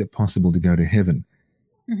he makes it possible to go to heaven.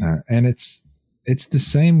 And it's the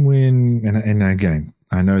same when, and again,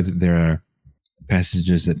 I know that there are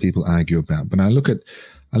passages that people argue about, but I look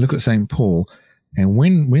at St. Paul, and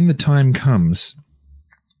when the time comes,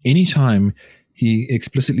 anytime he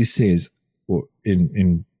explicitly says, or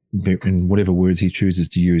in whatever words he chooses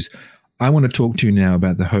to use, "I want to talk to you now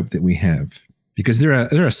about the hope that we have," because there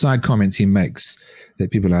are side comments he makes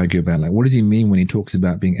that people argue about, like, what does he mean when he talks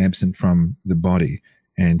about being absent from the body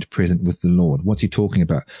and present with the Lord. What's he talking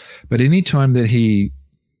about? But any time that he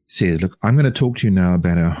says, look, I'm going to talk to you now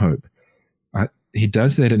about our hope, he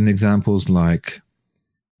does that in examples like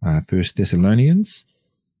 1 Thessalonians,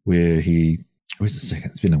 where where's the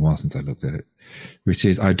second? It's been a while since I looked at it. Where he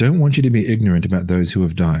says, I don't want you to be ignorant about those who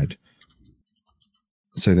have died,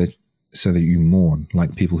 so that you mourn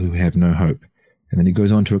like people who have no hope. And then he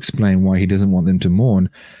goes on to explain why he doesn't want them to mourn.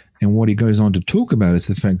 And what he goes on to talk about is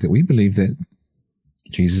the fact that we believe that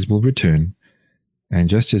Jesus will return. And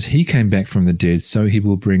just as he came back from the dead, so he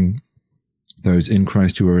will bring those in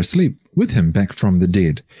Christ who are asleep with him back from the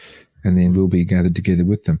dead. And then we'll be gathered together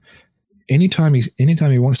with them. Anytime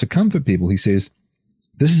he wants to comfort people, he says,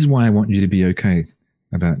 this is why I want you to be okay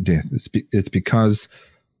about death. It's because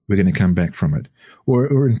we're going to come back from it.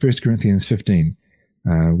 Or in 1 Corinthians 15,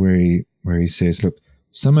 where he says, look,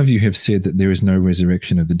 some of you have said that there is no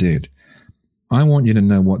resurrection of the dead. I want you to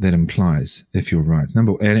know what that implies, if you're right.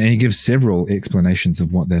 And he gives several explanations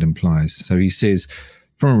of what that implies. So he says,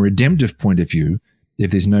 from a redemptive point of view,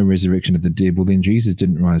 if there's no resurrection of the dead, well, then Jesus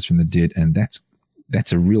didn't rise from the dead, and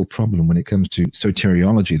that's a real problem when it comes to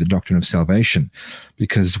soteriology, the doctrine of salvation,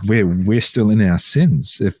 because we're still in our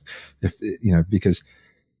sins. Because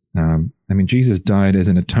Jesus died as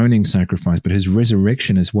an atoning sacrifice, but his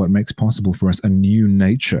resurrection is what makes possible for us a new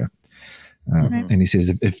nature. And he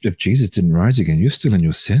says, if Jesus didn't rise again, you're still in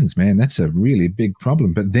your sins, man. That's a really big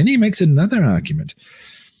problem. But then he makes another argument.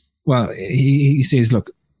 Well, he says, look,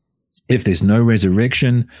 if there's no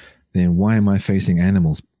resurrection, then why am I facing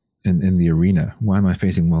animals in the arena? Why am I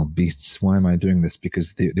facing wild beasts? Why am I doing this?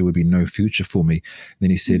 Because there would be no future for me. Then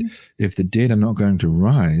he said, if the dead are not going to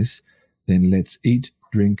rise, then let's eat,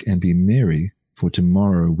 drink, and be merry, for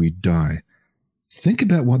tomorrow we die. Think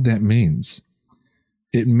about what that means.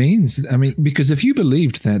 It means, because if you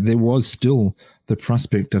believed that there was still the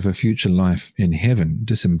prospect of a future life in heaven,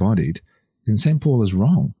 disembodied, then St. Paul is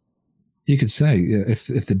wrong. You could say, if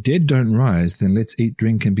the dead don't rise, then let's eat,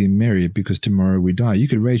 drink, and be merry, because tomorrow we die. You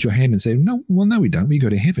could raise your hand and say, no, we don't. We go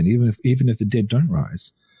to heaven, even if the dead don't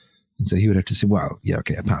rise. And so he would have to say, well, yeah,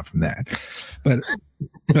 okay, apart from that.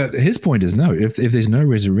 But his point is, no, if there's no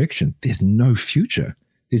resurrection, there's no future.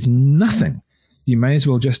 There's nothing. You may as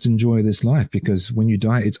well just enjoy this life, because when you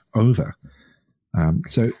die, it's over.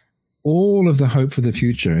 So all of the hope for the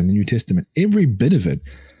future in the New Testament, every bit of it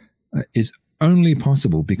is only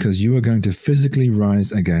possible because you are going to physically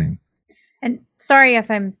rise again. And sorry if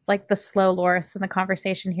I'm like the slow Loris in the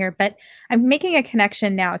conversation here, but I'm making a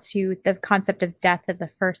connection now to the concept of death in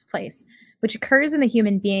the first place, which occurs in the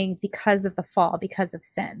human being because of the fall, because of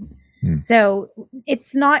sin. So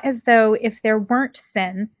it's not as though if there weren't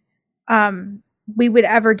sin, we would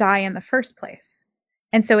ever die in the first place.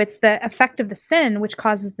 And so it's the effect of the sin which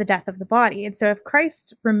causes the death of the body. And so if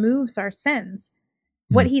Christ removes our sins,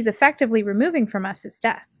 what he's effectively removing from us is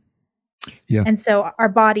death. Yeah. And so our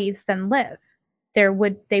bodies then live. They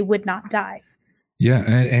would not die. Yeah,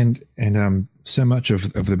 and so much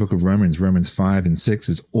of the book of Romans 5 and 6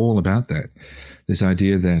 is all about that. This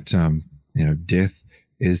idea that death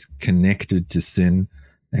is connected to sin,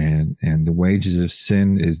 and the wages of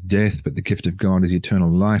sin is death, but the gift of God is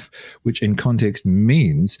eternal life, which in context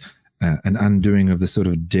means an undoing of the sort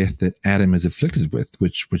of death that Adam is afflicted with,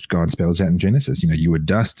 which God spells out in Genesis. You are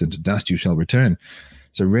dust, and to dust you shall return.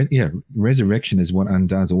 So resurrection is what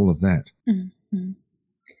undoes all of that. Mm-hmm.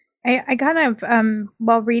 I kind of,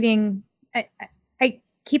 while reading, I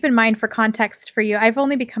keep in mind for context for you, I've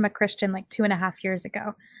only become a Christian like 2.5 years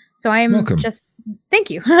ago. So I'm Welcome.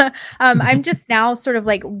 Thank you. I'm just now sort of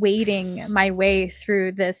like wading my way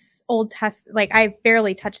through this Old Testament. Like I've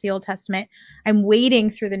barely touched the Old Testament. I'm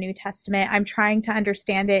wading through the New Testament. I'm trying to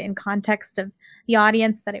understand it in context of the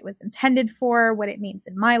audience that it was intended for, what it means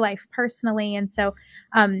in my life personally. And so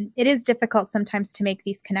it is difficult sometimes to make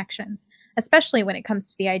these connections, especially when it comes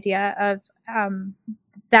to the idea of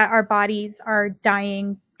that our bodies are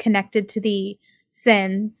dying connected to the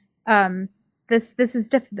sins. This is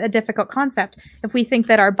a difficult concept. If we think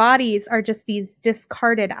that our bodies are just these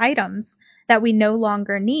discarded items that we no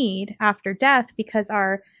longer need after death because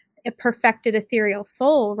our perfected ethereal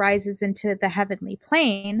soul rises into the heavenly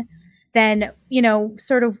plane, then,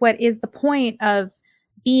 sort of what is the point of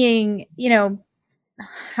being,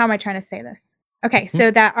 how am I trying to say this? Okay,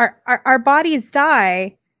 so that our bodies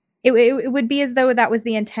die, it would be as though that was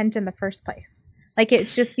the intent in the first place. Like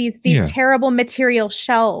it's just these terrible material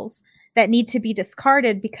shells that need to be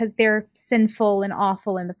discarded because they're sinful and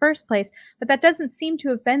awful in the first place. But that doesn't seem to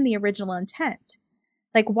have been the original intent.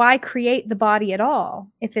 Like, why create the body at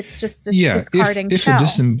all if it's just this discarding shell?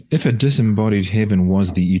 If a disembodied heaven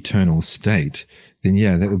was the eternal state, then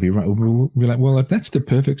yeah, that would be right. We'll be like, well, if that's the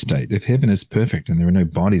perfect state, if heaven is perfect and there are no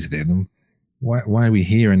bodies there, then why are we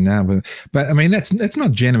here and now? But I mean, that's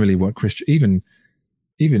not generally what even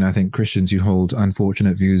I think Christians who hold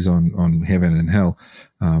unfortunate views on heaven and hell,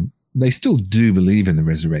 they still do believe in the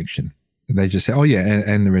resurrection. They just say, "Oh yeah,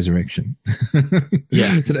 and the resurrection."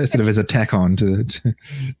 Yeah, sort of as a tack on to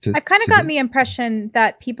I've kind of gotten the impression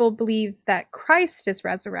that people believe that Christ is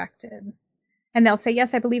resurrected, and they'll say,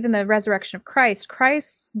 "Yes, I believe in the resurrection of Christ.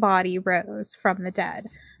 Christ's body rose from the dead,"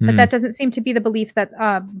 but that doesn't seem to be the belief that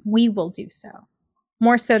we will do so.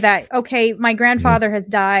 More so that, okay, my grandfather has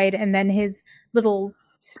died, and then his little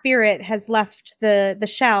spirit has left the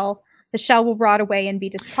shell. The shell will rot away and be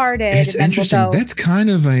discarded. It's and then interesting. We'll go, that's kind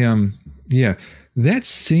of a that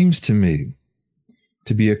seems to me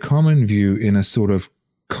to be a common view in a sort of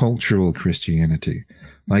cultural Christianity,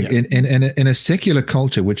 like in a secular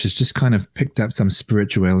culture, which has just kind of picked up some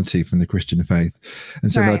spirituality from the Christian faith,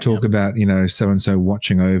 and so they'll talk about so and so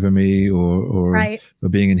watching over me, or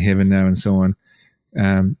being in heaven now, and so on.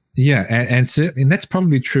 And that's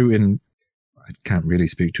probably true in. I can't really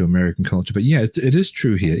speak to American culture, but yeah, it is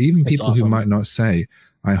true here. Even people who might not say,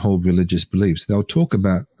 I hold religious beliefs, they'll talk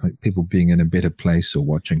about people being in a better place or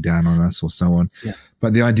watching down on us or so on. Yeah.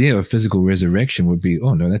 But the idea of physical resurrection would be,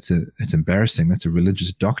 oh no, it's embarrassing. That's a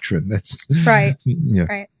religious doctrine. That's right.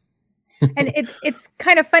 Right. And it's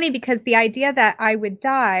kind of funny because the idea that I would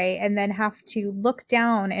die and then have to look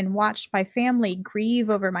down and watch my family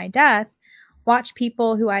grieve over my death, watch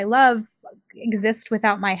people who I love exist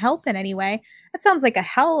without my help in any way, that sounds like a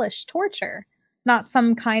hellish torture, not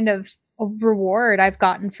some kind of reward I've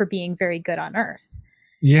gotten for being very good on earth.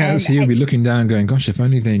 Yeah, so you'll be looking down going, gosh, if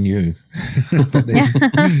only they knew.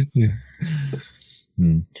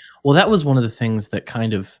 Well, that was one of the things that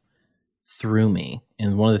kind of threw me,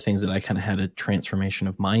 and one of the things that I kind of had a transformation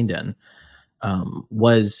of mind in,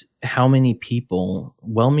 was how many people,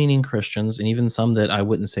 well-meaning Christians, and even some that I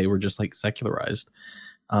wouldn't say were just like secularized,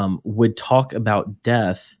 would talk about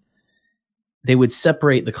death. They would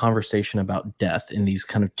separate the conversation about death in these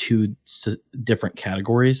kind of two different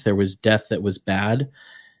categories. There was death that was bad,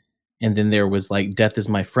 and then there was like, death is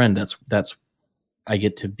my friend. That's I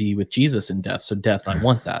get to be with Jesus in death. So death, I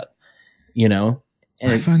want that, And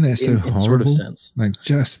I find that so horrible. Sort of sense. Like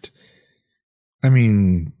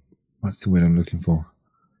what's the word I'm looking for?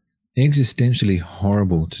 Existentially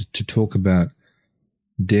horrible to talk about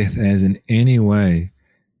death as in any way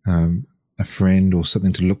a friend or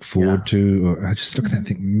something to look forward to. Or I just look at that and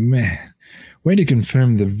think, man, way to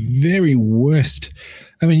confirm the very worst.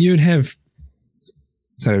 I mean, you'd have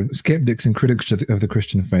skeptics and critics of the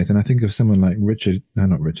Christian faith, and I think of someone like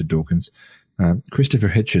Christopher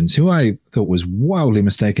Hitchens, who I thought was wildly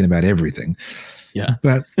mistaken about everything. Yeah.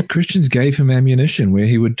 But Christians gave him ammunition where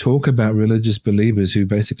he would talk about religious believers who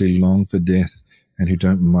basically long for death and who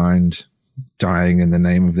don't mind dying in the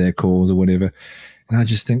name of their cause or whatever. And I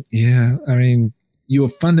just think, you're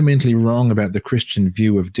fundamentally wrong about the Christian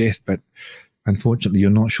view of death, but unfortunately you're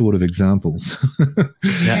not short of examples.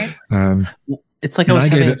 Yeah. It's like I was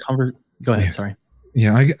having a conversation. Go ahead, sorry.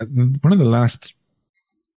 Yeah, one of the last,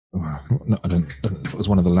 I don't know if it was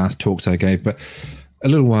one of the last talks I gave, but a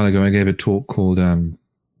little while ago I gave a talk called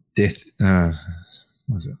Death, what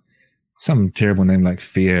was it? Some terrible name like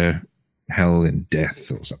Fear, Hell, and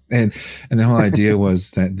Death or something. And the whole idea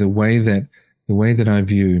was that the way that I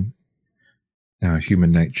view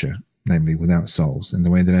human nature, namely without souls, and the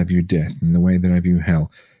way that I view death and the way that I view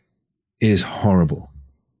hell is horrible.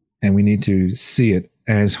 And we need to see it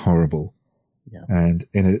as horrible. Yeah. And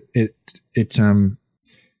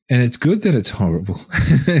it's good that it's horrible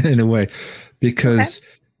in a way, because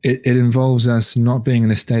it involves us not being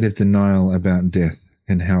in a state of denial about death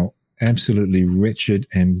and how absolutely wretched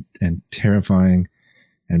and terrifying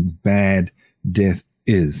and bad death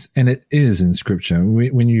is. And it is in Scripture.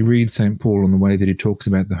 When you read St. Paul and the way that he talks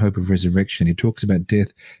about the hope of resurrection, he talks about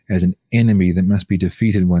death as an enemy that must be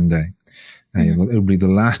defeated one day. It will be the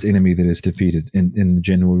last enemy that is defeated in the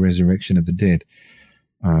general resurrection of the dead.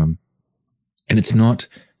 And it's not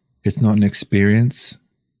an experience.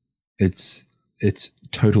 It's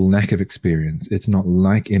total lack of experience. It's not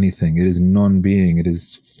like anything. It is non-being. It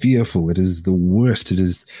is fearful. It is the worst.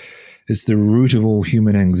 It's the root of all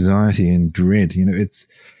human anxiety and dread.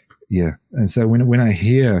 And so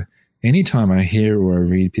anytime I hear or I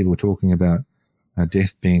read people talking about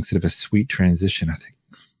death being sort of a sweet transition, I think,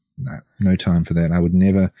 no time for that. I would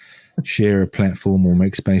never share a platform or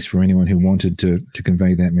make space for anyone who wanted to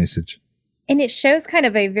convey that message. And it shows kind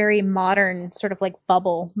of a very modern sort of like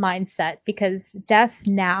bubble mindset, because death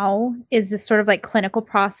now is this sort of like clinical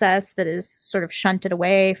process that is sort of shunted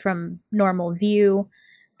away from normal view.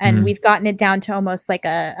 And we've gotten it down to almost like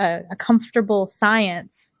a comfortable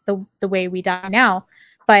science, the way we die now.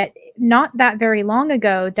 But not that very long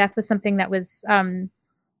ago, death was something that was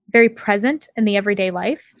very present in the everyday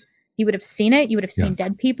life. You would have seen it. You would have seen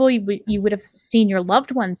dead people. You would have seen your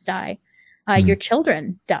loved ones die, your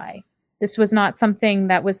children die. This was not something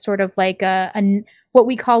that was sort of like what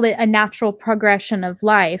we call it, a natural progression of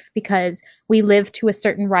life, because we live to a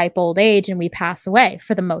certain ripe old age and we pass away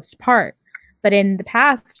for the most part. But in the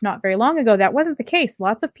past, not very long ago, that wasn't the case.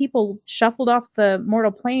 Lots of people shuffled off the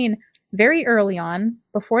mortal plane very early on,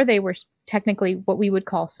 before they were technically what we would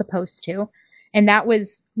call supposed to. And that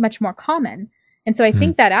was much more common. And so I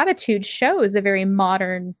think that attitude shows a very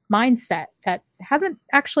modern mindset that hasn't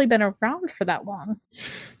actually been around for that long.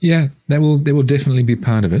 Yeah, that will definitely be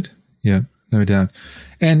part of it. Yeah, no doubt.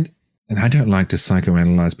 And I don't like to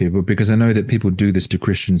psychoanalyze people, because I know that people do this to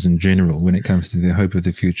Christians in general when it comes to the hope of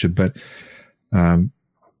the future. But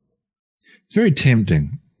it's very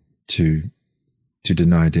tempting to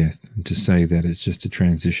deny death and to say that it's just a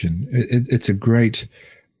transition. It's a great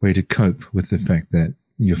way to cope with the fact that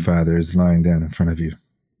your father is lying down in front of you,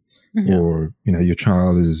 or your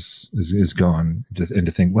child is gone, and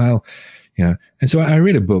to think, well, And so I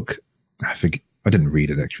read a book. I didn't read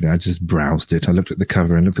it actually. I just browsed it. I looked at the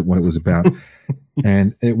cover and looked at what it was about,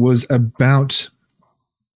 and it was about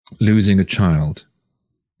losing a child.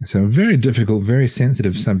 So a very difficult, very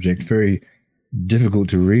sensitive subject, very difficult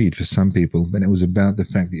to read for some people. But it was about the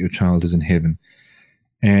fact that your child is in heaven.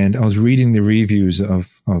 And I was reading the reviews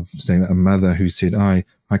of say, a mother who said, I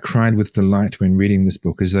cried with delight when reading this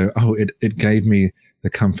book, as though, it gave me the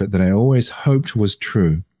comfort that I always hoped was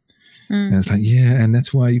true. And it's like, yeah, and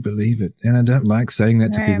that's why you believe it. And I don't like saying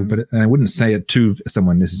that to people, and I wouldn't say it to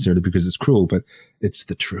someone necessarily because it's cruel, but it's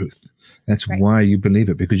the truth. That's why you believe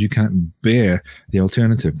it, because you can't bear the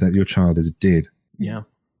alternative that your child is dead. Yeah.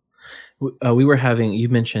 You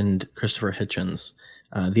mentioned Christopher Hitchens.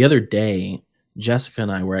 The other day, Jessica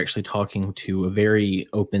and I were actually talking to a very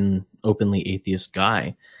openly atheist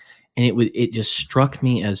guy, and it just struck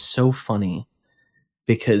me as so funny,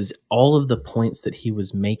 because all of the points that he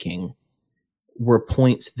was making were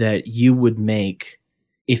points that you would make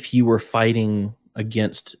if you were fighting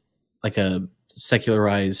against like a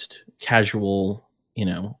secularized, casual,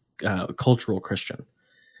 cultural Christian.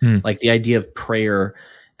 Like the idea of prayer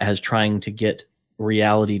as trying to get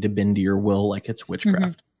reality to bend to your will, like it's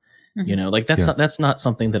witchcraft. Like that's not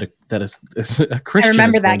something that a Christian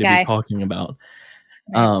is going to be talking about.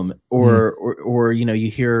 Or you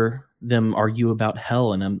hear them argue about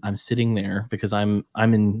hell, and I'm sitting there, because I'm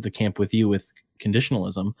in the camp with you with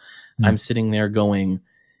conditionalism. I'm sitting there going,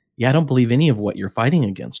 yeah, I don't believe any of what you're fighting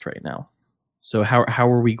against right now. So how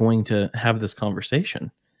are we going to have this conversation?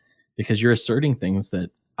 Because you're asserting things that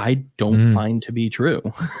I don't find to be true.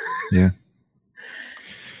 Yeah.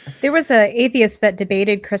 There was an atheist that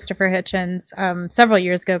debated Christopher Hitchens several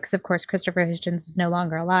years ago, because of course Christopher Hitchens is no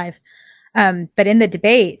longer alive. But in the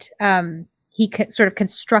debate, he sort of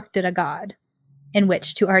constructed a God in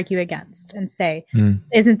which to argue against and say,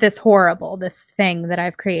 isn't this horrible, this thing that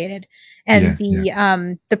I've created? And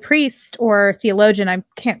the priest or theologian, I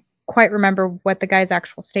can't quite remember what the guy's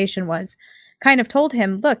actual station was, kind of told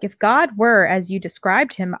him, look, if God were as you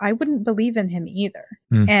described him, I wouldn't believe in him either.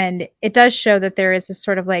 And it does show that there is this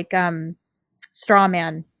sort of like straw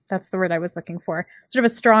man. That's the word I was looking for. Sort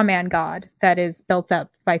of a straw man God that is built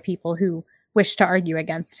up by people who wish to argue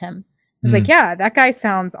against him. It's like, yeah, that guy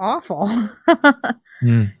sounds awful.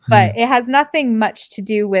 But it has nothing much to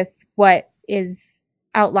do with what is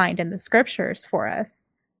outlined in the scriptures for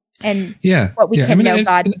us and what we can know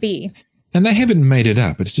God to be. And they haven't made it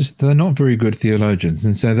up. It's just they're not very good theologians.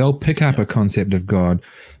 And so they'll pick up a concept of God,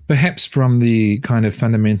 perhaps from the kind of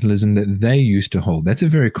fundamentalism that they used to hold. That's a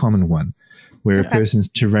very common one, where a person's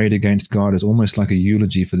tirade against God is almost like a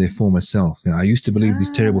eulogy for their former self. I used to believe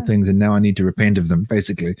these terrible things, and now I need to repent of them,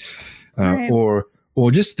 basically.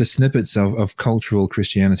 Or just the snippets of cultural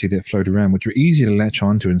Christianity that float around, which are easy to latch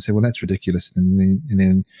onto and say, well, that's ridiculous. And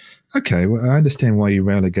then okay, well, I understand why you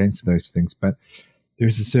rail against those things, but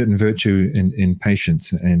there's a certain virtue in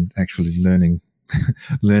patience and actually learning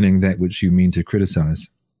that which you mean to criticize.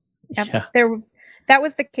 Yeah. That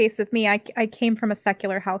was the case with me. I came from a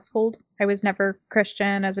secular household. I was never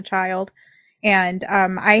Christian as a child. And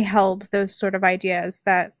I held those sort of ideas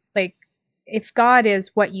that, like, if God is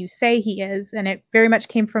what you say he is, and it very much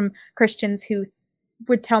came from Christians who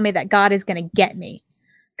would tell me that God is going to get me.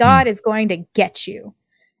 God is going to get you.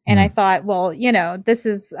 And I thought, well, this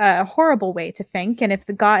is a horrible way to think. And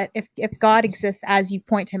if God exists as you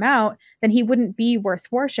point him out, then he wouldn't be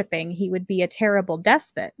worth worshiping. He would be a terrible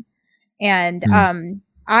despot. And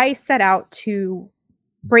I set out to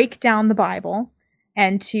break down the Bible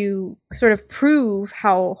and to sort of prove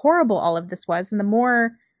how horrible all of this was. And the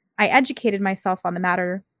more I educated myself on the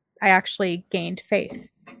matter, I actually gained faith.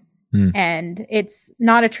 And it's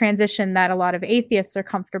not a transition that a lot of atheists are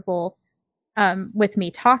comfortable with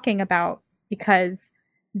me talking about, because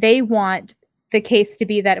they want the case to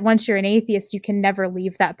be that once you're an atheist, you can never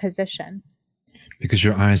leave that position. Because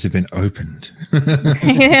your eyes have been opened.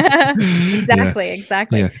 Yeah,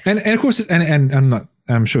 exactly. Yeah. And of course, and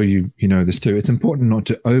I'm sure you know this too, it's important not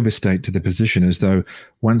to overstate to the position as though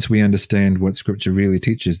once we understand what Scripture really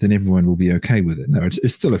teaches, then everyone will be okay with it. No,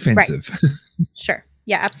 it's still offensive. Right. Sure.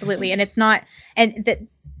 Yeah, absolutely. And it's not, and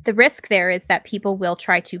the risk there is that people will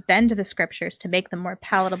try to bend the Scriptures to make them more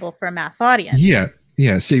palatable for a mass audience.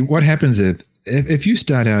 Yeah. See, what happens if you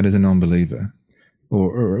start out as a non-believer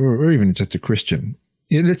or even just a Christian,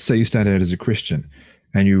 let's say you start out as a Christian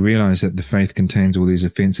and you realize that the faith contains all these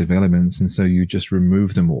offensive elements, and so you just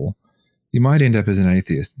remove them all, you might end up as an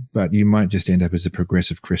atheist, but you might just end up as a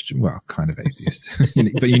progressive Christian. Well, kind of atheist,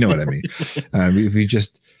 but you know what I mean. If you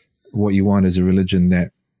just, what you want is a religion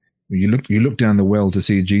that you look down the well to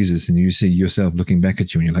see Jesus, and you see yourself looking back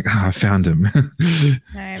at you, and you're like, I found him.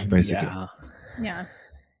 Basically. Yeah.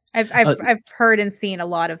 I've heard and seen a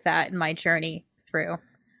lot of that in my journey through.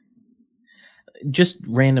 Just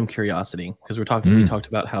random curiosity, because we talked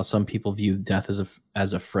about how some people view death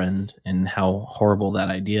as a friend and how horrible that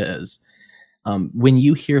idea is. When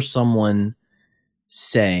you hear someone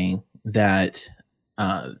say that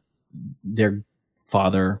their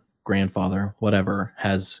father, grandfather, whatever,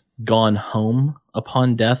 has gone home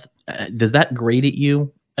upon death, does that grate at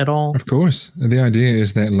you at all? Of course. The idea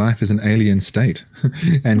is that life is an alien state,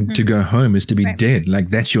 and to go home is to be dead. Like,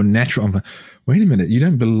 that's your natural. Wait a minute, you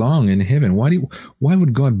don't belong in heaven. Why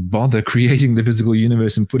would God bother creating the physical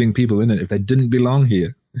universe and putting people in it if they didn't belong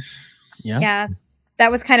here? Yeah.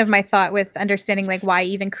 That was kind of my thought with understanding, like, why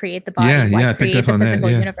even create the body? Why create the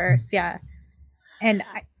physical universe? Yeah. And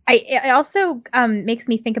it also makes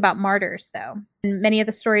me think about martyrs, though. And many of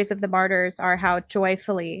the stories of the martyrs are how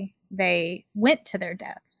joyfully they went to their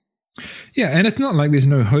deaths. Yeah, and it's not like there's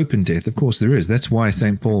no hope in death. Of course there is. That's why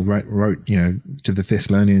St. Paul wrote, to the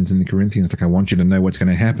Thessalonians and the Corinthians, like, I want you to know what's going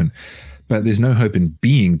to happen. But there's no hope in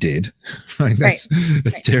being dead. Right?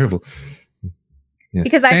 That's terrible. Yeah.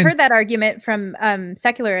 Because I've heard that argument from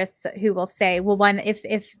secularists who will say, well,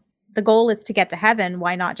 if the goal is to get to heaven,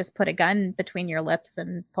 why not just put a gun between your lips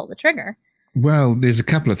and pull the trigger? Well, there's a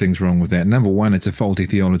couple of things wrong with that. Number one, it's a faulty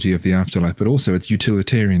theology of the afterlife, but also it's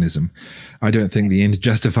utilitarianism. I don't think the end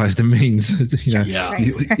justifies the means.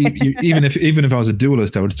 Even if I was a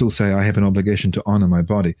dualist, I would still say I have an obligation to honor my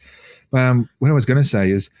body. But what I was going to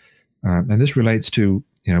say is, and this relates to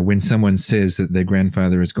when someone says that their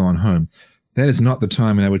grandfather has gone home, that is not the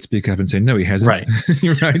time when I would speak up and say, no, he hasn't. Right.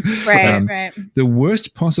 Right. The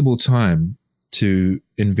worst possible time to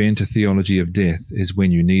invent a theology of death is when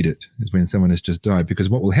you need it, is when someone has just died. Because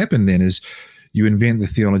what will happen then is you invent the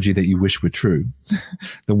theology that you wish were true,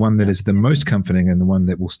 the one that is the most comforting and the one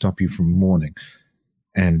that will stop you from mourning.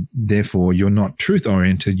 And therefore, you're not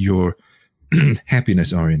truth-oriented, you're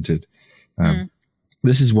happiness-oriented.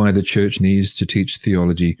 This is why the church needs to teach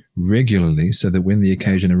theology regularly, so that when the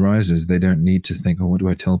occasion arises, they don't need to think, what do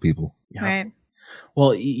I tell people? Yeah. Right.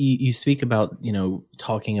 Well, you speak about,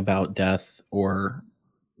 talking about death or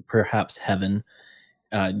perhaps heaven,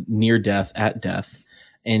 near death, at death.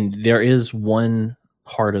 And there is one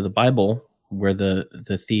part of the Bible where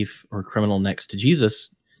the thief or criminal next to Jesus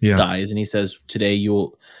dies. And he says, today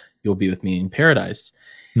you'll be with me in paradise.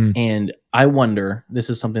 And I wonder, this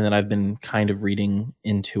is something that I've been kind of reading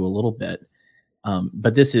into a little bit.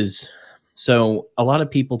 But this is, so a lot of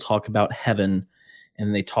people talk about heaven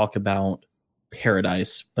and they talk about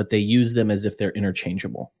paradise, but they use them as if they're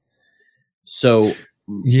interchangeable. So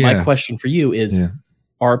my question for you is,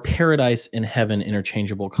 are paradise and heaven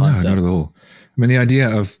interchangeable concepts? No, not at all. I mean, the idea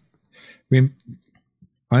of,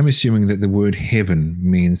 I'm assuming that the word heaven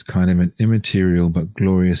means kind of an immaterial but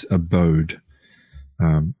glorious abode.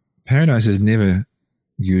 Paradise is never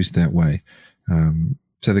used that way.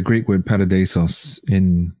 So the Greek word paradisos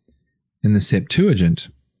in the Septuagint,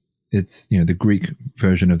 it's the Greek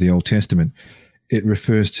version of the Old Testament. It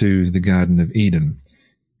refers to the Garden of Eden.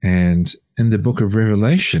 And in the book of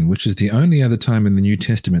Revelation, which is the only other time in the New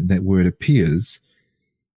Testament that word appears,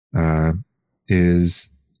 is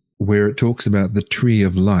where it talks about the tree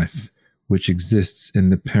of life, which exists in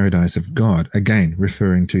the paradise of God. Again,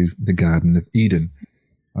 referring to the Garden of Eden.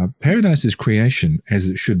 Paradise is creation as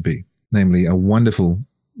it should be, namely a wonderful,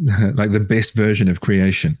 like the best version of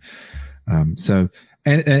creation.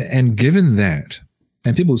 And given that,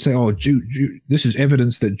 and people say, "Oh, this is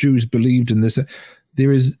evidence that Jews believed in this."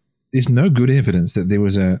 There's no good evidence that there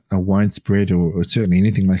was a widespread or certainly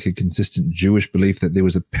anything like a consistent Jewish belief that there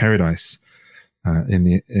was a paradise in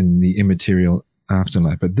the immaterial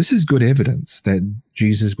afterlife. But this is good evidence that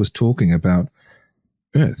Jesus was talking about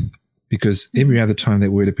earth, because every other time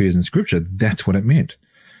that word appears in Scripture, that's what it meant.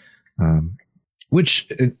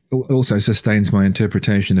 Which also sustains my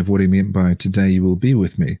interpretation of what he meant by "today you will be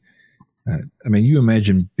with me." I mean, you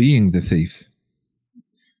imagine being the thief.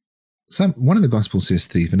 One of the Gospels says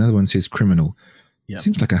thief, another one says criminal. Yeah.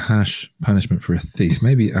 Seems like a harsh punishment for a thief.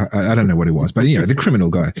 Maybe, I don't know what it was, but the criminal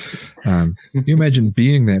guy. You imagine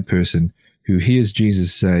being that person who hears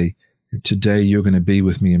Jesus say, "Today you're going to be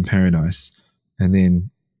with me in paradise," and then,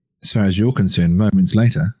 as far as you're concerned, moments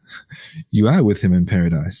later, you are with him in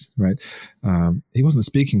paradise, right? He wasn't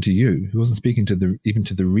speaking to you. He wasn't speaking even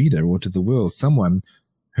to the reader or to the world. Someone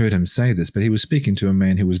heard him say this, but he was speaking to a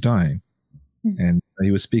man who was dying. And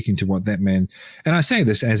he was speaking to what that man, and I say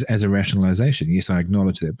this as a rationalization. Yes, I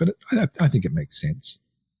acknowledge that, but I think it makes sense.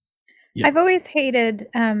 Yeah. I've always hated,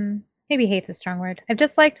 maybe hate's a strong word. I've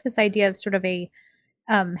just liked this idea of sort of a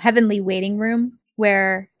heavenly waiting room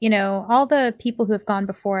where, all the people who have gone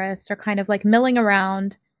before us are kind of like milling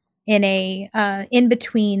around in a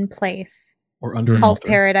in-between place. Or under an called altar.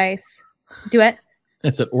 Paradise. Do it?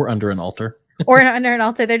 It's or under an altar. Or under an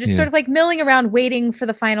altar. They're just sort of like milling around waiting for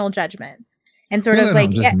the final judgment. And sort of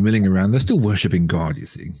like just milling around. They're still worshiping God, you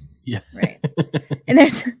see. Yeah. Right. And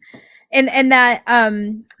there's and that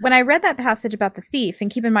when I read that passage about the thief, and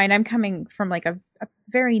keep in mind I'm coming from like a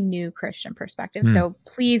very new Christian perspective. So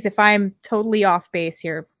please, if I'm totally off base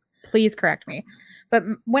here, please correct me. But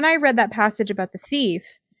when I read that passage about the thief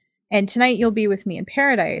and "tonight you'll be with me in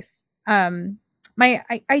paradise," my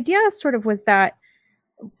idea sort of was that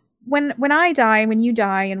when I die, when you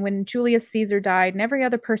die, and when Julius Caesar died, and every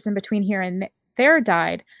other person between here and there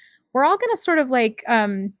died, we're all going to sort of like,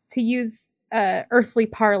 to use earthly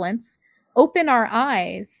parlance, open our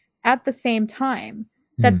eyes at the same time.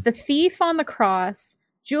 That the thief on the cross,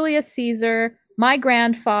 Julius Caesar, my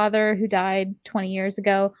grandfather who died 20 years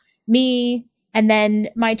ago, me, and then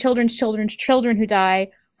my children's children who die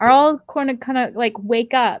are all going to kind of like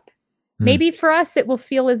wake up. Maybe for us, it will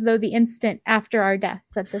feel as though the instant after our death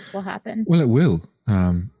that this will happen. Well, it will.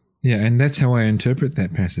 And that's how I interpret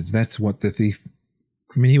that passage. That's what the thief,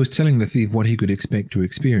 he was telling the thief what he could expect to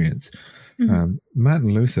experience.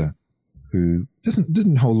 Martin Luther, who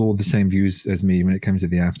doesn't hold all the same views as me when it comes to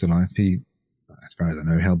the afterlife, he, as far as I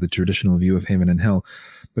know, held the traditional view of heaven and hell.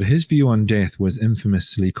 But his view on death was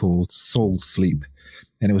infamously called soul sleep.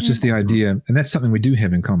 And it was just the idea, and that's something we do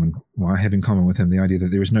have in common. Well, I have in common with him the idea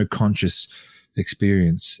that there is no conscious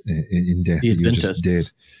experience in death. That you're just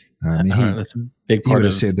dead. That's a big part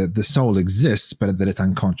of said that the soul exists, but that it's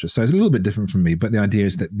unconscious. So it's a little bit different from me, but the idea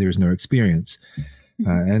is that there is no experience.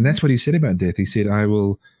 And that's what he said about death. He said, I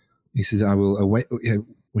will await,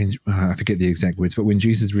 when I forget the exact words, but when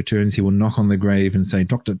Jesus returns, he will knock on the grave and say,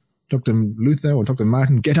 Dr. Luther or Dr.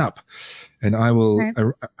 Martin, get up. And I will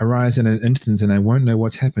arise in an instant, and I won't know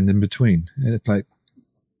what's happened in between. And it's like,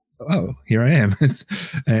 oh, here I am.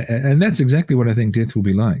 And that's exactly what I think death will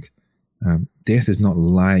be like. Death is not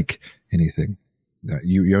like anything.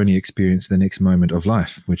 You only experience the next moment of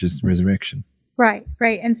life, which is resurrection. Right.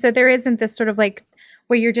 And so there isn't this sort of like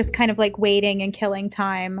where you're just kind of like waiting and killing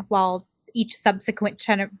time while each subsequent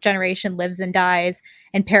generation lives and dies,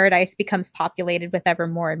 and paradise becomes populated with ever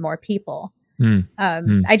more and more people.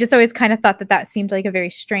 I just always kind of thought that seemed like a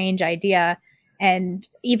very strange idea, and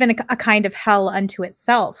even a kind of hell unto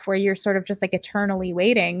itself, where you're sort of just like eternally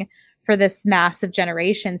waiting for this mass of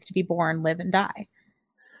generations to be born, live, and die.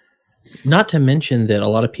 Not to mention that a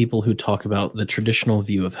lot of people who talk about the traditional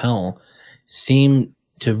view of hell seem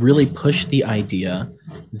to really push the idea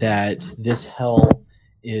that this hell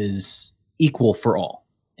is equal for all.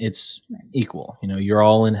 It's equal. You're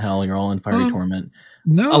all in hell. You're all in fiery torment.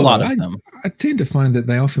 No, a lot of them. I tend to find that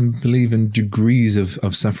they often believe in degrees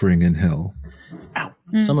of suffering in hell.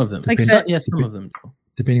 Some of them. Some of them do.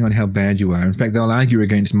 Depending on how bad you are. In fact, they'll argue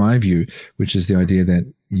against my view, which is the idea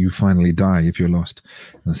that you finally die if you're lost.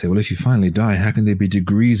 And I'll say, well, if you finally die, how can there be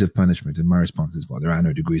degrees of punishment? And my response is, well, there are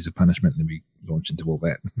no degrees of punishment. And then we launch into all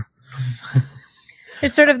that.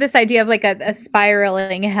 There's sort of this idea of like a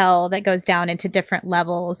spiraling hell that goes down into different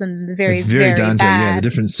levels, and it's very Dante, bad. The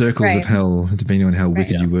different circles of hell, depending on how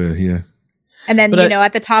wicked you were. Yeah. And then, But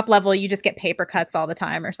at the top level, you just get paper cuts all the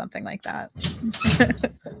time or something like that.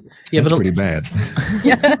 Yeah, That's but pretty bad.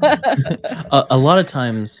 a lot of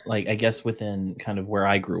times, like, I guess within kind of where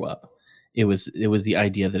I grew up, it was the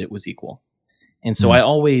idea that it was equal. And so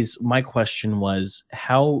my question was,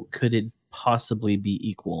 how could it possibly be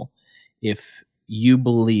equal if you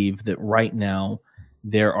believe that right now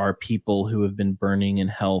there are people who have been burning in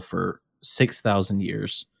hell for 6,000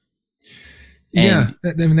 years? Yeah,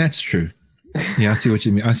 I mean, that's true. Yeah, I see what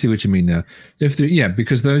you mean. I see what you mean now.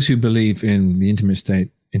 Because those who believe in the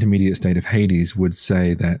intermediate state of Hades would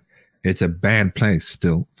say that it's a bad place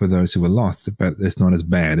still for those who are lost, but it's not as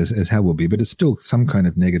bad as hell will be. But it's still some kind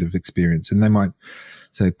of negative experience, and they might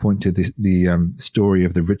say point to the story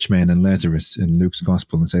of the rich man and Lazarus in Luke's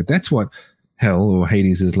gospel and say that's what hell or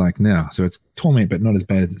Hades is like now. So it's torment, but not as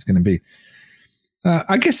bad as it's going to be.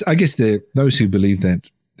 I guess those who believe that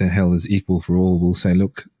hell is equal for all will say,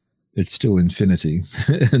 look, it's still infinity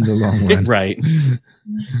in the long run. Right.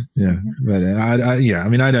 Yeah. But I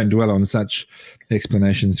mean, I don't dwell on such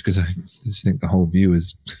explanations because I just think the whole view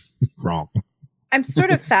is wrong. I'm sort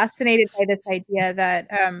of fascinated by this idea that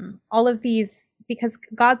all of these, because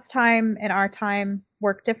God's time and our time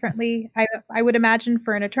work differently, I would imagine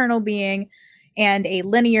for an eternal being and a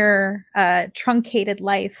linear, truncated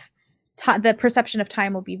life, the perception of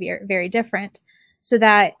time will be very, very different. So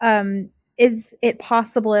that is it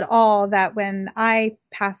possible at all that when I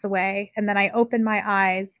pass away and then I open my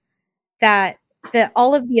eyes, that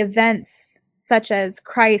all of the events, such as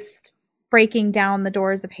Christ breaking down the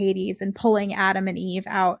doors of Hades and pulling Adam and Eve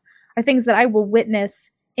out, are things that I will witness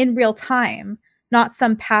in real time, not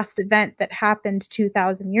some past event that happened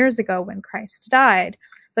 2,000 years ago when Christ died,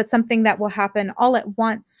 but something that will happen all at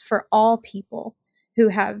once for all people who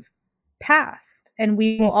have passed, and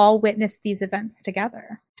we will all witness these events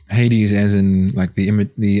together. Hades, as in like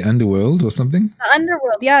the underworld or something? The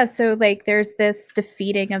underworld, yeah. So like there's this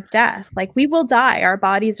defeating of death. Like we will die. Our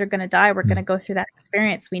bodies are going to die. We're going to go through that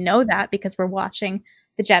experience. We know that because we're watching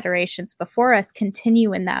the generations before us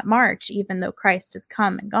continue in that march, even though Christ has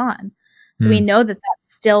come and gone. So we know that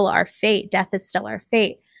that's still our fate. Death is still our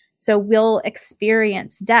fate. So we'll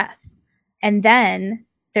experience death. And then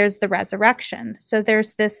there's the resurrection. So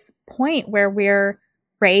there's this point where we're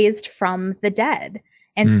raised from the dead.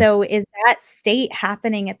 And so is that state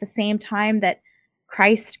happening at the same time that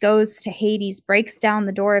Christ goes to Hades, breaks down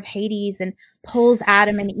the door of Hades and pulls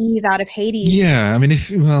Adam and Eve out of Hades? Yeah, I mean,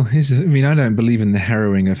 I don't believe in the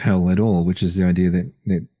harrowing of hell at all, which is the idea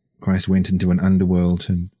that Christ went into an underworld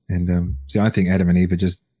and so I think Adam and Eve are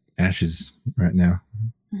just ashes right now.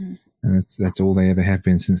 And that's all they ever have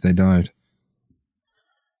been since they died.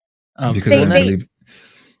 Because I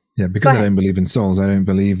don't believe in souls. I don't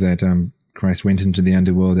believe that Christ went into the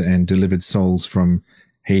underworld and delivered souls from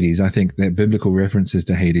Hades. I think that biblical references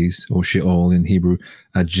to Hades or Sheol in Hebrew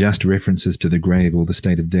are just references to the grave or the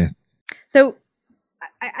state of death. So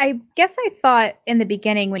I guess I thought in the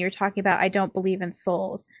beginning when you were talking about I don't believe in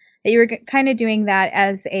souls, that you were kind of doing that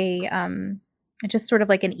as a just sort of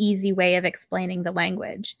like an easy way of explaining the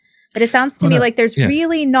language. But it sounds to me like there's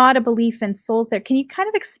really not a belief in souls there. Can you kind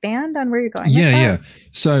of expand on where you're going? Yeah.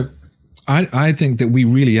 So I think that we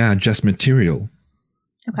really are just material.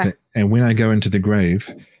 Okay. And when I go into the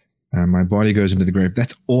grave, my body goes into the grave.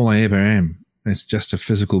 That's all I ever am. It's just a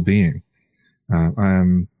physical being.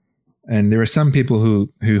 And there are some people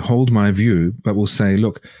who hold my view, but will say,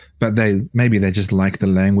 look, but they just like the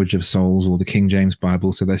language of souls or the King James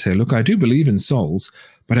Bible. So they say, look, I do believe in souls,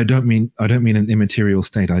 but I don't mean an immaterial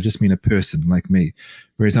state. I just mean a person like me.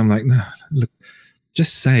 Whereas I'm like, no, look,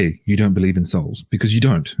 just say you don't believe in souls because you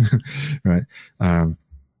don't, right?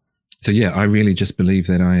 So yeah, I really just believe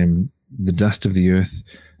that I am the dust of the earth,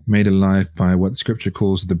 made alive by what Scripture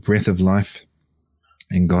calls the breath of life,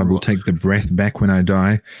 and God will take the breath back when I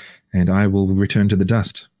die, and I will return to the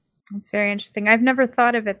dust. That's very interesting. I've never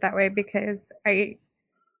thought of it that way because I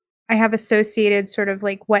have associated sort of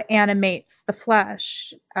like what animates the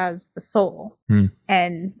flesh as the soul.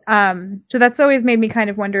 And so that's always made me kind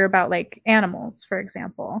of wonder about like animals, for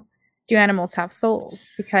example. Do animals have souls?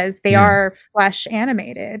 Because they are flesh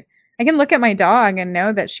animated. I can look at my dog and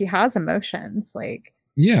know that she has emotions. Like,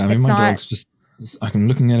 yeah, I mean, my dog's just, I'm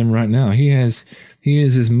looking at him right now. He is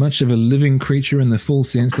as much of a living creature in the full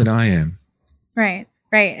sense that I am. Right.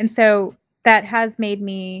 And so that has given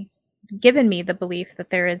me the belief that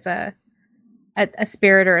there is a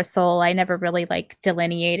spirit or a soul. I never really like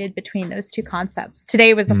delineated between those two concepts.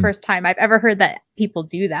 Today was the first time I've ever heard that people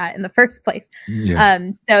do that in the first place.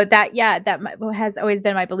 So that has always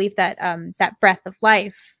been my belief that that breath of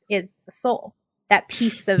life is the soul, that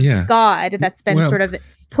piece of God that's been sort of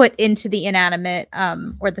put into the inanimate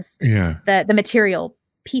or the material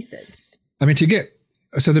pieces. I mean,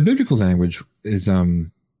 so the biblical language is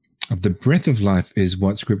of the breath of life is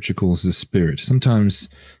what Scripture calls the spirit. Sometimes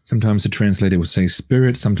the translator will say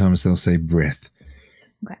spirit, sometimes they'll say breath.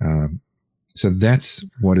 Okay. So that's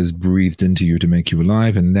what is breathed into you to make you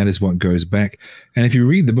alive, and that is what goes back. And if you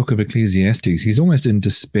read the book of Ecclesiastes, he's almost in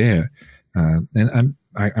despair, and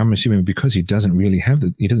I'm assuming because he doesn't have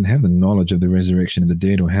the knowledge of the resurrection of the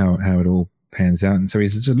dead or how it all pans out, and so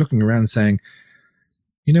he's just looking around saying,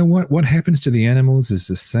 you know what? What happens to the animals is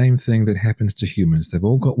the same thing that happens to humans. They've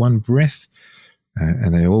all got one breath,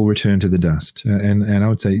 and they all return to the dust. And I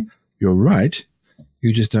would say you're right.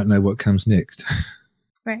 You just don't know what comes next.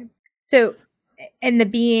 Right. So, and the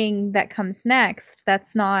being that comes next,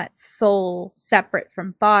 that's not soul separate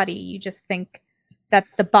from body. You just think that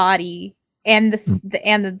the body and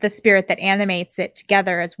the spirit that animates it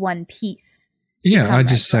together as one piece. Yeah, I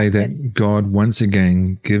just say that God once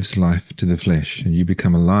again gives life to the flesh, and you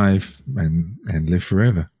become alive and live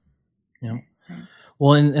forever. Yeah.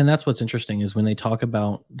 Well, and that's what's interesting is when they talk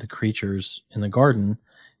about the creatures in the garden,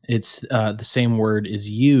 it's the same word is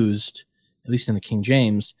used, at least in the King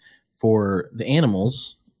James, for the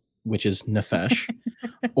animals, which is nephesh,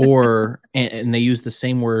 and they use the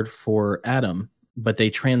same word for Adam, but they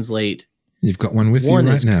translate. You've got one with you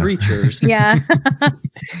right now. Creatures. Yeah.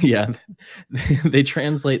 Yeah. They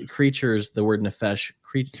translate creatures, the word nephesh,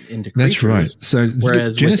 into creatures. That's right. So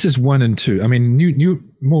whereas Genesis 1 and 2, I mean, new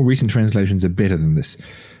more recent translations are better than this.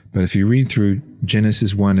 But if you read through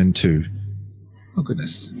Genesis 1 and 2, oh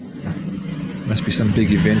goodness, must be some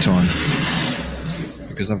big event on.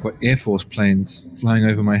 Because I've got Air Force planes flying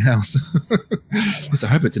over my house. At least I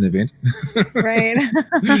hope it's an event. Right.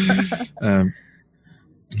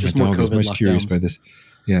 Just more COVID most curious by this.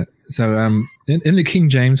 Yeah. So in the King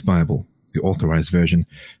James Bible, the authorized version,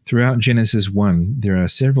 throughout Genesis 1, there are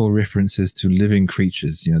several references to living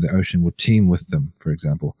creatures. You know, the ocean will teem with them, for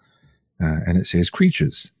example. And it says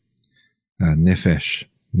creatures. Nefesh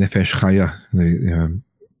chaya, the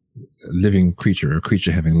living creature, or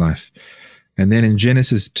creature having life. And then in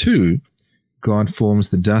Genesis 2, God forms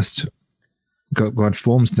the dust. God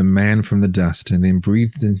forms the man from the dust and then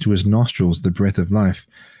breathed into his nostrils the breath of life.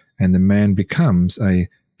 And the man becomes a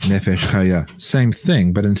nefesh chaya. Same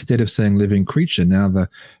thing, but instead of saying living creature, now the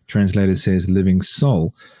translator says living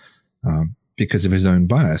soul. Because of his own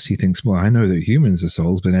bias, he thinks, well, I know that humans are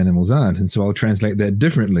souls, but animals aren't. And so I'll translate that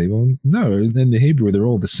differently. Well, no, in the Hebrew, they're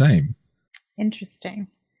all the same. Interesting.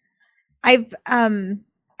 I've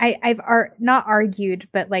not argued,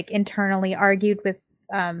 but like internally argued with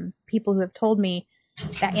people who have told me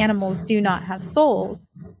that animals do not have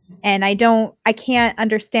souls, and I can't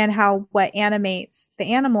understand how what animates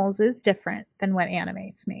the animals is different than what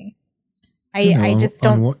animates me. I just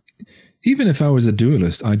don't. Even if I was a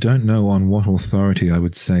dualist, I don't know on what authority I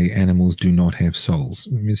would say animals do not have souls.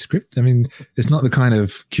 I mean, it's not the kind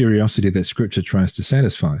of curiosity that Scripture tries to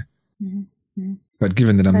satisfy. Mm-hmm. But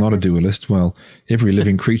given that I'm not a dualist, well, every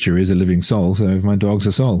living creature is a living soul, so my dog's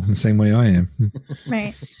a soul, in the same way I am.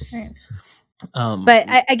 Right. But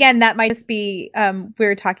again, that might just be, we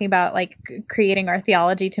were talking about like creating our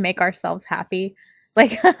theology to make ourselves happy.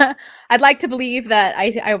 Like, I'd like to believe that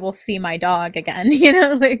I will see my dog again, you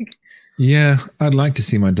know? Like. Yeah, I'd like to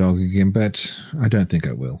see my dog again, but I don't think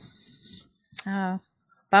I will. Oh,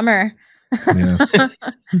 bummer. Yeah.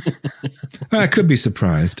 I could be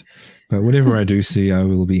surprised. But whatever I do see, I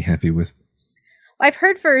will be happy with. I've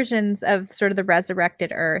heard versions of sort of the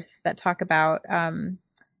resurrected earth that talk about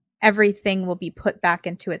everything will be put back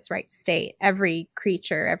into its right state. Every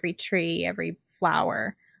creature, every tree, every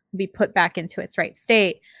flower will be put back into its right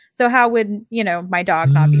state. So how would, my dog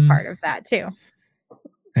not be part of that too?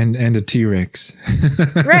 And a T-Rex.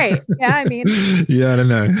 Right. Yeah, I mean. Yeah, I don't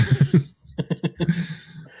know.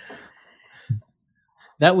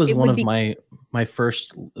 That was one of my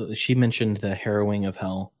first. She mentioned the harrowing of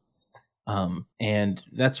hell, and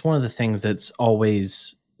that's one of the things that's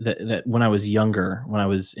always that when I was younger, when I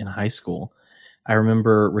was in high school, I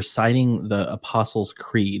remember reciting the Apostles'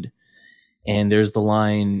 Creed, and there's the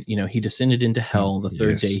line, he descended into hell the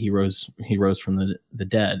third day he rose from the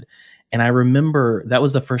dead, and I remember that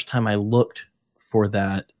was the first time I looked for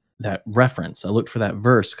that reference. I looked for that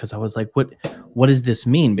verse because I was like, what does this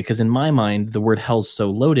mean? Because in my mind, the word hell's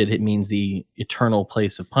so loaded, it means the eternal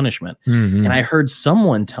place of punishment. Mm-hmm. And I heard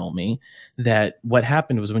someone tell me that what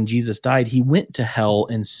happened was when Jesus died, he went to hell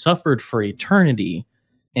and suffered for eternity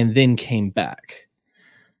and then came back.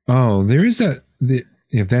 Oh, there is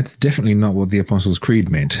Yeah, that's definitely not what the Apostles' Creed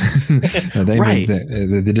meant. They Right.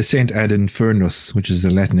 meant the descent ad infernus, which is the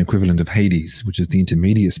Latin equivalent of Hades, which is the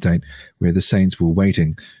intermediate state where the saints were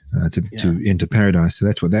waiting to enter paradise. So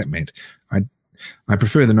that's what that meant. I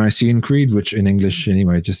prefer the Nicene Creed, which in English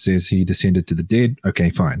anyway just says he descended to the dead. Okay,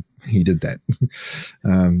 fine, he did that.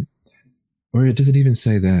 Or does it even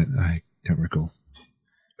say that? I don't recall.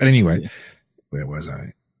 But anyway, where was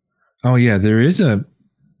I? Oh yeah, there is a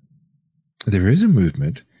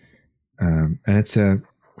movement, and it's a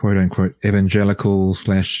quote unquote evangelical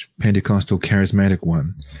 / Pentecostal charismatic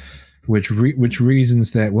one, which reasons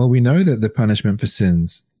that, well, we know that the punishment for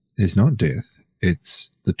sins is not death, it's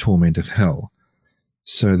the torment of hell.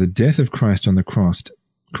 So the death of Christ on the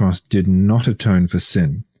cross did not atone for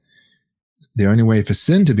sin. The only way for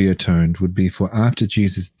sin to be atoned would be for after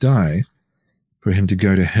Jesus died, for him to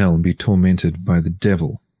go to hell and be tormented by the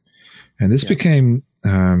devil. And this became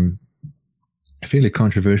a fairly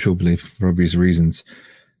controversial belief for obvious reasons,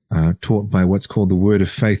 taught by what's called the Word of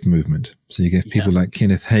Faith movement. So you get people like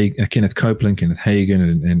Kenneth Copeland, Kenneth Hagin,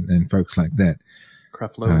 and folks like that.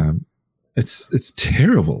 It's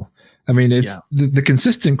terrible. I mean, it's the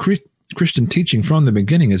consistent Christian teaching from the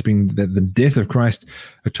beginning has been that the death of Christ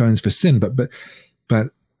atones for sin, but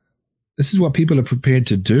this is what people are prepared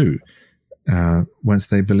to do once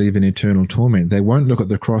they believe in eternal torment. They won't look at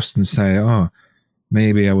the cross and say, "Oh,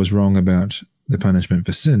 maybe I was wrong about the punishment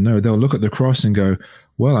for sin." No, they'll look at the cross and go,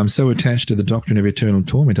 "Well, I'm so attached to the doctrine of eternal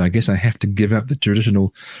torment, I guess I have to give up the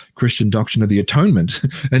traditional Christian doctrine of the atonement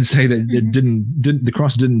and say that the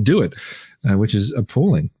cross didn't do it," which is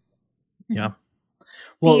appalling. Yeah.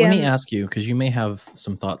 Well, let me ask you, because you may have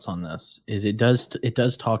some thoughts on this. Is it does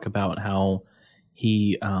talk about how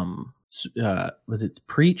he was it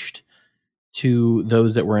preached to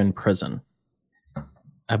those that were in prison?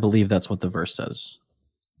 I believe that's what the verse says.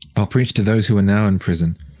 I'll preach to those who are now in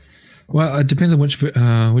prison. Well, it depends on which verse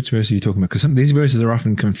are you talking about, because some of these verses are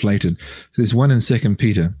often conflated. So there's one in 2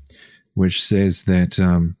 Peter, which says that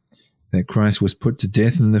that Christ was put to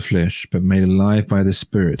death in the flesh, but made alive by the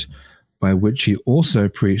Spirit, by which he also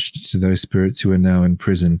preached to those spirits who are now in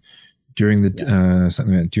prison during the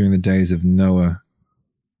during the days of Noah,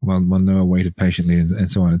 while Noah waited patiently,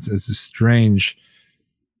 and so on. It's a strange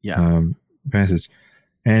passage,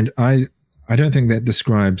 and I don't think that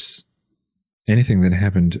describes anything that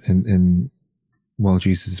happened in while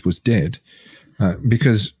Jesus was dead,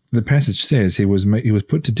 because the passage says he was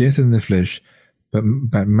put to death in the flesh, but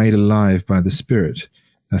made alive by the Spirit.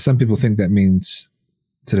 Now, some people think that means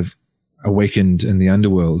sort of awakened in the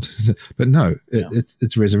underworld, but no,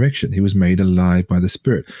 it's resurrection. He was made alive by the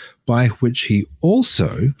Spirit, by which he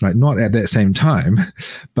also, not at that same time,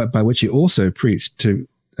 but by which he also preached to.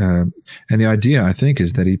 And the idea, I think,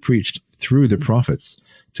 is that he preached through the prophets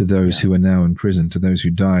to those who are now in prison, to those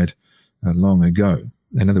who died long ago.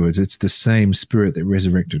 In other words, it's the same Spirit that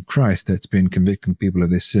resurrected Christ that's been convicting people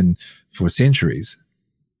of their sin for centuries.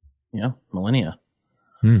 Yeah, millennia.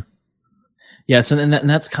 Yeah, so and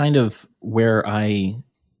that's kind of where I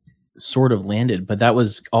sort of landed, but that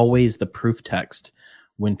was always the proof text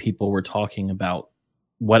when people were talking about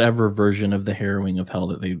whatever version of the harrowing of hell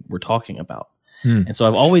that they were talking about. And so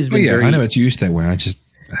I've always been I know it's used that way.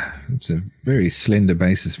 It's a very slender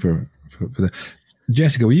basis for the.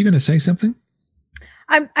 Jessica, were you going to say something?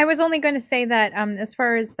 I was only going to say that as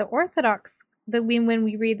far as the Orthodox, when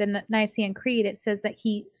we read the Nicene Creed, it says that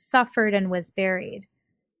he suffered and was buried.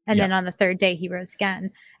 And then on the third day, he rose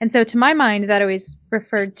again. And so to my mind, that always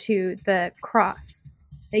referred to the cross,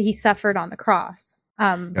 that he suffered on the cross,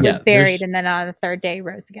 was buried, and then on the third day,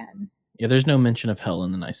 rose again. Yeah, there's no mention of hell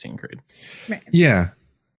in the Nicene Creed. Right. Yeah.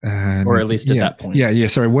 Or at least at that point. Yeah.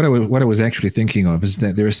 Sorry, what I was actually thinking of is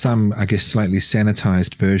that there are some, I guess, slightly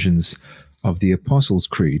sanitized versions of the Apostles'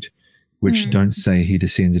 Creed, which don't say he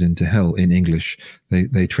descended into hell in English.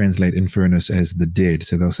 They translate infernus as the dead.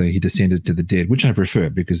 So they'll say he descended to the dead, which I prefer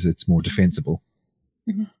because it's more defensible.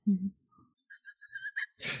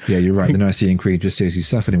 Yeah, you're right. The Nicene Creed just says he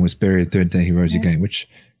suffered and was buried. Third day he rose again, which,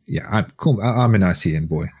 I'm a Nicene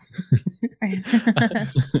boy.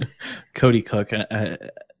 Cody Cook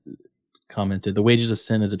commented, "The wages of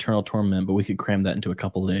sin is eternal torment, but we could cram that into a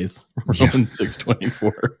couple of days." Romans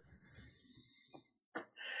 6:24.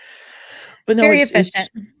 But no, very efficient.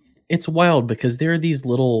 It's wild because there are these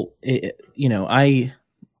little, I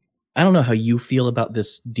don't know how you feel about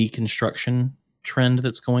this deconstruction trend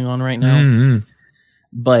that's going on right now,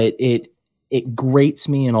 but it grates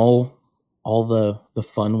me in all the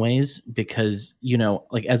fun ways because,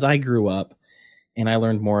 as I grew up and I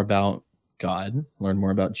learned more about God, learned more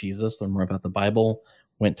about Jesus, learned more about the Bible,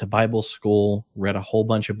 went to Bible school, read a whole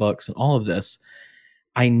bunch of books and all of this,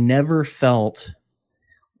 I never felt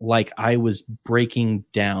like I was breaking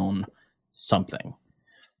down something,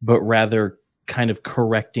 but rather kind of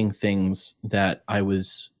correcting things that I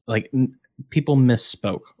was like, people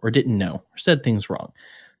misspoke or didn't know or said things wrong.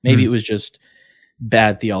 Maybe it was just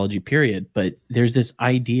bad theology, period. But there's this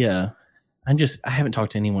idea. I haven't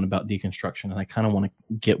talked to anyone about deconstruction, and I kind of want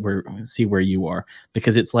to see where you are,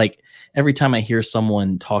 because it's like every time I hear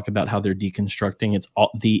someone talk about how they're deconstructing,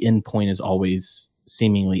 the end point is always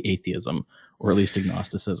seemingly atheism, or at least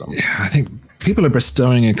agnosticism. Yeah, I think people are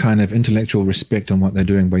bestowing a kind of intellectual respect on what they're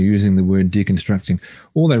doing by using the word deconstructing.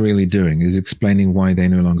 All they're really doing is explaining why they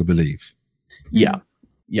no longer believe. Yeah.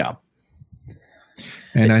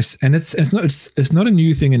 And it's not a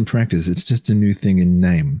new thing in practice. It's just a new thing in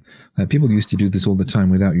name. People used to do this all the time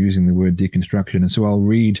without using the word deconstruction. And so I'll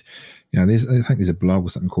read, I think there's a blog or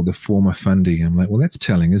something called the Forma Fundi. I'm like, well, that's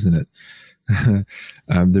telling, isn't it?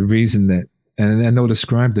 The reason that, and they'll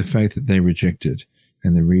describe the faith that they rejected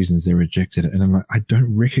and the reasons they rejected it. And I'm like, I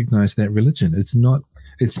don't recognize that religion. It's not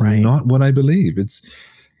what I believe. It's,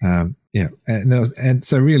 and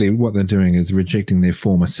so really what they're doing is rejecting their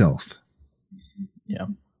former self. Yeah.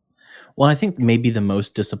 Well, I think maybe the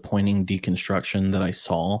most disappointing deconstruction that I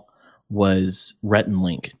saw was Rhett and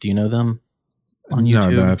Link. Do you know them on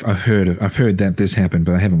YouTube? No, but I've heard that this happened,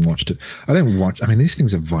 but I haven't watched it. I mean, these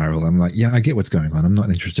things are viral. I'm like, I get what's going on. I'm not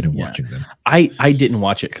interested in watching them. I didn't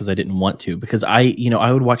watch it because I didn't want to, because I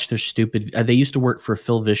would watch their stupid, they used to work for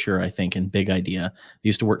Phil Vischer, I think, in Big Idea. They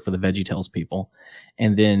used to work for the VeggieTales people.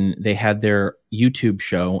 And then they had their YouTube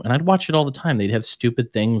show, and I'd watch it all the time. They'd have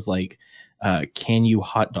stupid things like, can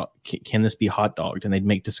this be hot dogged? And they'd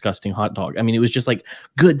make disgusting hot dog. I mean, it was just like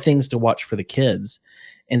good things to watch for the kids.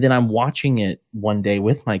 And then I'm watching it one day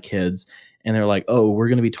with my kids, and they're like, oh, we're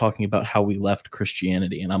going to be talking about how we left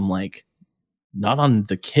Christianity. And I'm like, not on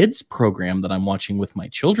the kids program that I'm watching with my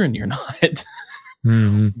children. You're not.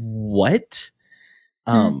 What?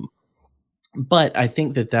 But I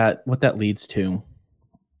think that what that leads to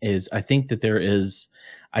is, I think that there is,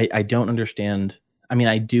 I don't understand. I mean,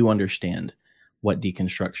 I do understand what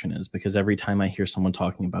deconstruction is, because every time I hear someone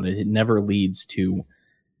talking about it, it never leads to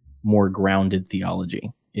more grounded theology.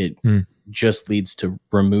 It just leads to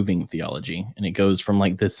removing theology. And it goes from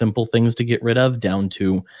like the simple things to get rid of down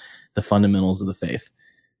to the fundamentals of the faith,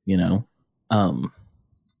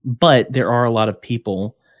 But there are a lot of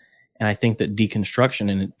people, and I think that deconstruction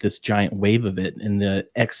and this giant wave of it and the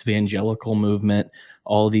ex-evangelical movement,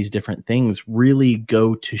 all of these different things really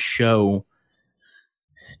go to show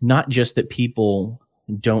not just that people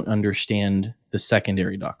don't understand the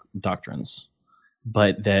secondary doctrines,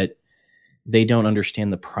 but that they don't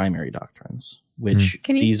understand the primary doctrines, which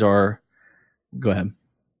these are. Go ahead.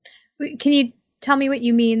 Can you tell me what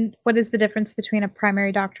you mean? What is the difference between a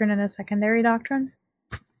primary doctrine and a secondary doctrine?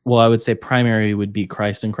 Well, I would say primary would be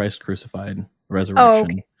Christ and Christ crucified, resurrection. Oh,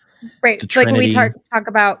 okay. Right. Like when we talk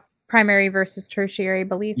about primary versus tertiary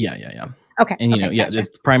beliefs. Yeah. Okay. And gotcha. There's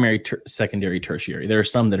primary, secondary, tertiary. There are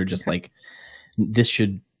some that are just like, this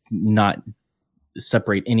should not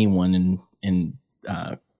separate anyone in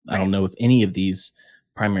I don't know if any of these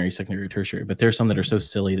primary, secondary, tertiary, but there's some that are so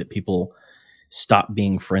silly that people stop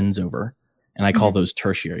being friends over. And I call those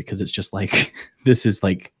tertiary, because it's just like, this is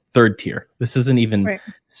like third tier. This isn't even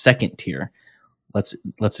second tier. Let's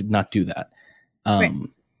not do that.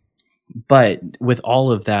 But with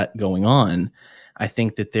all of that going on, I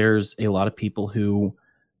think that there's a lot of people who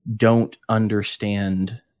don't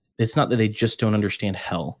understand. It's not that they just don't understand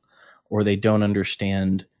hell, or they don't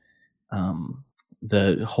understand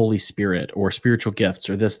the Holy Spirit or spiritual gifts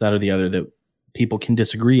or this, that, or the other, that people can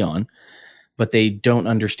disagree on, but they don't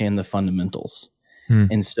understand the fundamentals.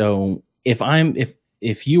 And so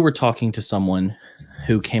if you were talking to someone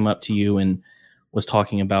who came up to you and was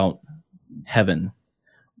talking about heaven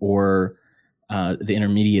or the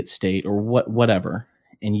intermediate state or whatever,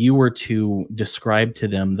 and you were to describe to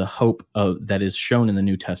them the hope that is shown in the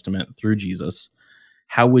New Testament through Jesus,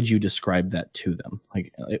 how would you describe that to them?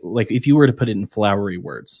 Like if you were to put it in flowery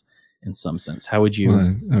words, in some sense, how would you?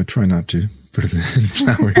 Well, I would try not to put it in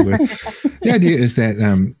flowery words. The idea is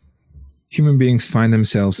that human beings find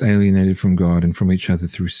themselves alienated from God and from each other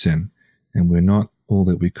through sin, and we're not all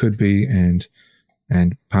that we could be, and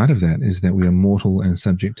part of that is that we are mortal and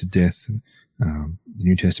subject to death. The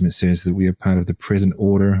New Testament says that we are part of the present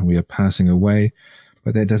order and we are passing away,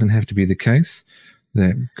 but that doesn't have to be the case.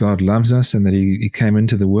 That God loves us and that He came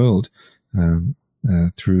into the world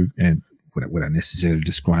through, and would I necessarily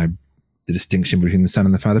describe the distinction between the Son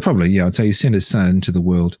and the Father? Probably, yeah. I'd say He sent His Son into the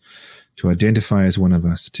world to identify as one of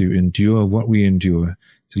us, to endure what we endure,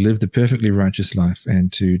 to live the perfectly righteous life,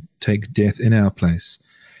 and to take death in our place,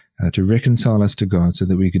 to reconcile us to God so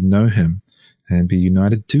that we could know him and be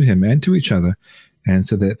united to him and to each other, and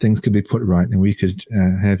so that things could be put right and we could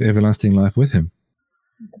have everlasting life with him.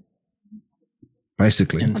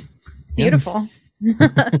 Basically. It's beautiful.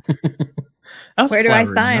 Where do I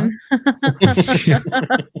sign?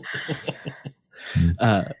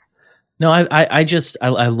 No,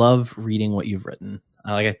 I love reading what you've written.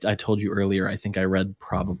 Like I told you earlier, I think I read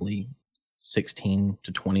probably 16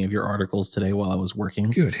 to 20 of your articles today while I was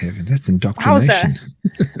working. Good heaven, that's indoctrination.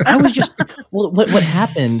 I was just, well, what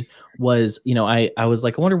happened was, I was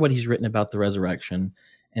like, I wonder what he's written about the resurrection.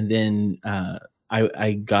 And then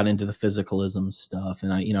I got into the physicalism stuff,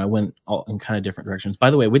 and I went all in kind of different directions. By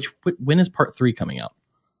the way, when is part 3 coming out?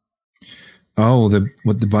 Oh,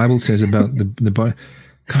 what the Bible says about the Bible.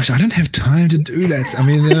 Gosh, I don't have time to do that. I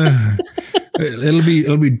mean,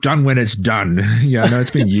 it'll be done when it's done. Yeah, I know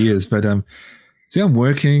it's been years, but see, I'm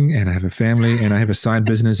working and I have a family and I have a side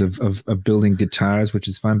business of building guitars, which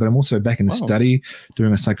is fun. But I'm also back in study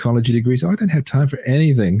doing a psychology degree, so I don't have time for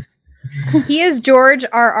anything. He is George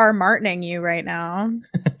R.R. Martining you right now.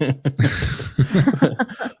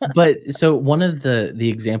 But so one of the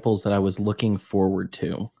examples that I was looking forward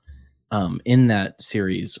to in that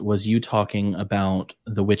series was you talking about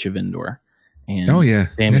the Witch of Endor. And oh yeah,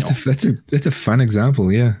 Samuel. That's a fun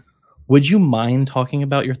example. Yeah. Would you mind talking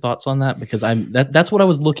about your thoughts on that? Because that's what I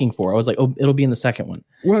was looking for. I was like, oh, it'll be in the second one.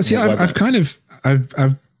 Well, see, I've kind of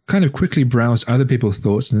quickly browsed other people's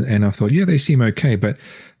thoughts, and I've thought, yeah, they seem okay, but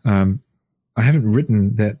I haven't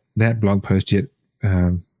written that blog post yet,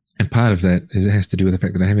 and part of that has to do with the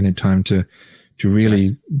fact that I haven't had time to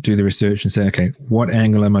really do the research and say, okay, what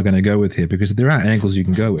angle am I going to go with here? Because there are angles you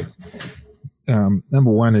can go with. Number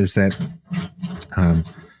one is that,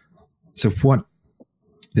 so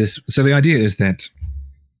the idea is that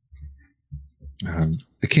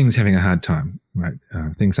the king's having a hard time, right?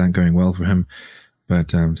 Things aren't going well for him, but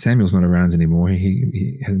Samuel's not around anymore.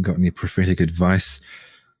 He hasn't got any prophetic advice.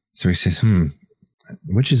 So he says,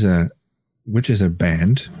 which is a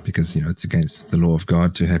band, because it's against the law of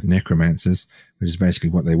God to have necromancers, which is basically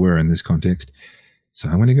what they were in this context. So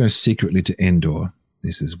I'm going to go secretly to Endor.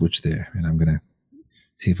 This is witch there, and I'm going to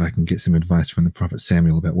see if I can get some advice from the prophet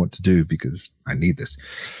Samuel about what to do, because I need this.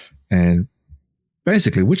 And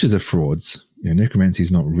basically, witches are frauds. Necromancy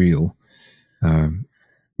is not real.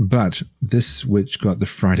 But this witch got the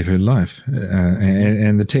fright of her life,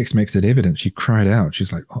 and the text makes it evident. She cried out.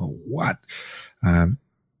 She's like, "Oh, what?" And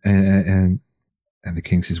the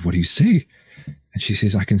king says, "What do you see?" And she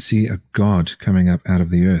says, "I can see a god coming up out of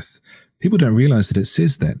the earth." People don't realize that it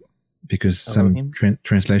says that, because some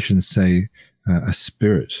translations say a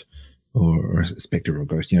spirit or a specter or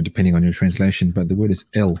ghost, depending on your translation. But the word is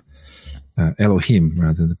Elohim,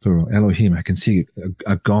 rather than the plural. Elohim, I can see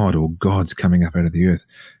a god or gods coming up out of the earth.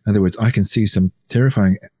 In other words, I can see some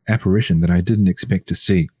terrifying apparition that I didn't expect to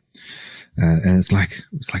see. And it's like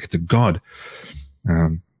it's a god.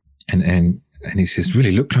 And he says,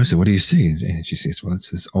 "Really, look closer. What do you see?" And she says, "Well,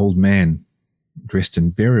 it's this old man dressed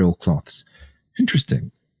in burial cloths."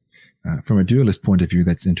 Interesting. From a dualist point of view,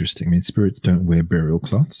 that's interesting. I mean, spirits don't wear burial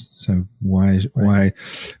cloths, so why? I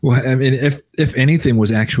mean, if anything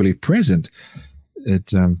was actually present,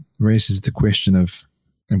 it raises the question of,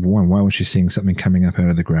 number one, why was she seeing something coming up out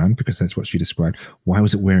of the ground? Because that's what she described. Why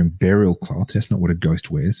was it wearing burial cloth? That's not what a ghost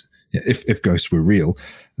wears. If ghosts were real,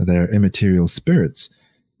 they're immaterial spirits.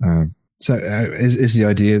 So is the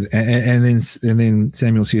idea, and then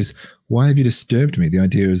Samuel says, "Why have you disturbed me?" The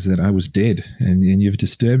idea is that I was dead, and you've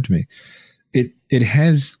disturbed me. It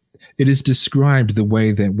is described the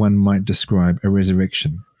way that one might describe a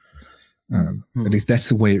resurrection. At least that's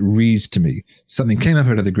the way it reads to me. Something came up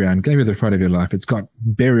out of the ground, gave you the fright of your life. It's got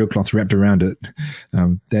burial cloth wrapped around it.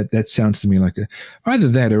 That sounds to me like either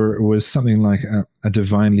that, or it was something like a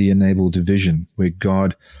divinely enabled vision where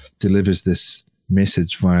God delivers this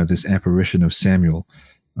message via this apparition of Samuel.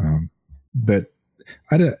 But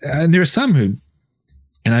and there are some who,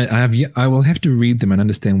 and I will have to read them and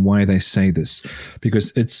understand why they say this,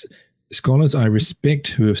 because it's scholars I respect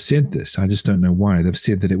who have said this. I just don't know why. They've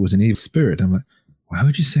said that it was an evil spirit. I'm like, why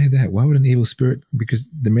would you say that? Why would an evil spirit? Because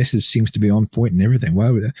the message seems to be on point and everything. Why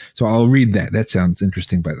would? So I'll read that. That sounds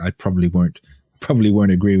interesting, but I probably won't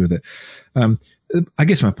agree with it. I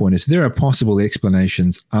guess my point is there are possible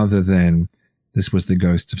explanations other than this was the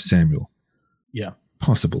ghost of Samuel. Yeah.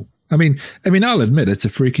 Possible. I mean, I'll admit it's a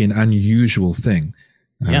freaking unusual thing.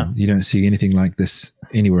 You don't see anything like this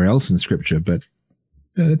anywhere else in Scripture, but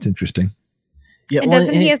that's interesting. Yeah. And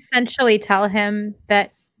doesn't he essentially tell him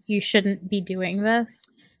that, you shouldn't be doing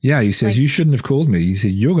this. Yeah, he says, you shouldn't have called me. He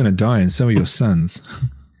said, you're going to die and so are your sons.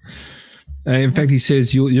 In fact, he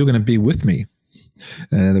says, you're going to be with me.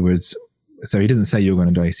 In other words, so he doesn't say you're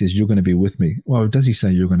going to die. He says, you're going to be with me. Well, does he say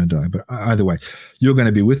you're going to die? But either way, you're going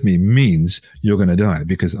to be with me means you're going to die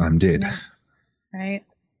because I'm dead. Right.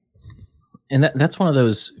 And that's one of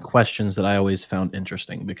those questions that I always found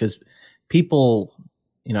interesting, because people,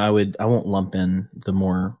 I won't lump in the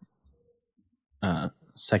more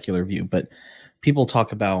secular view, but people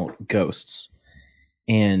talk about ghosts.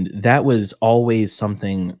 And that was always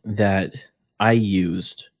something that I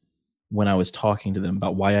used when I was talking to them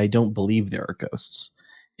about why I don't believe there are ghosts,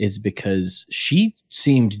 is because she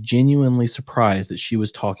seemed genuinely surprised that she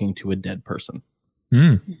was talking to a dead person.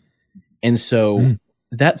 And so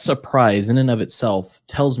that surprise in and of itself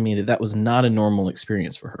tells me that that was not a normal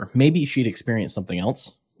experience for her. Maybe she'd experienced something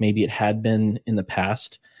else. Maybe it had been in the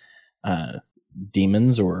past,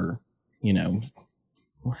 demons, or,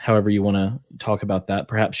 however you want to talk about that.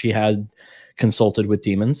 Perhaps she had consulted with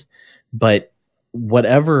demons, but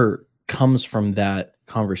whatever comes from that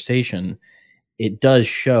conversation, it does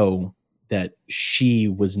show that she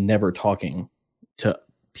was never talking to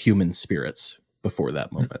human spirits before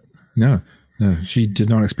that moment. No, she did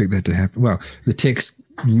not expect that to happen. Well, the text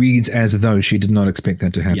reads as though she did not expect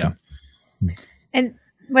that to happen. Yeah. And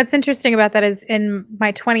what's interesting about that is in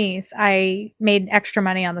my 20s, I made extra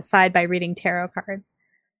money on the side by reading tarot cards.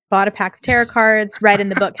 Bought a pack of tarot cards, read in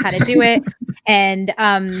the book how to do it, and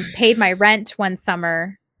paid my rent one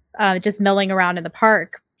summer just milling around in the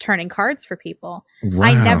park, turning cards for people.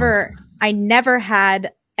 Wow. I never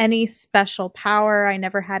had any special power. I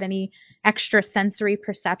never had any extra sensory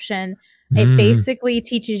perception. It basically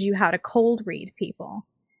teaches you how to cold read people.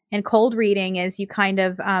 And cold reading is you kind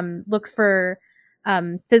of look for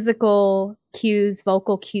physical cues,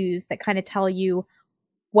 vocal cues that kind of tell you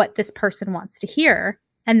what this person wants to hear.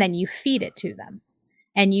 And then you feed it to them.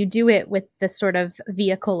 And you do it with the sort of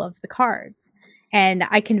vehicle of the cards. And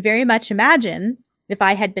I can very much imagine if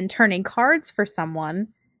I had been turning cards for someone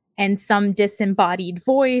and some disembodied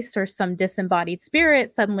voice or some disembodied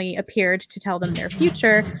spirit suddenly appeared to tell them their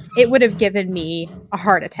future, it would have given me a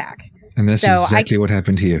heart attack. And that's exactly what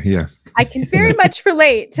happened here. Yeah. I can very much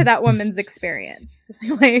relate to that woman's experience.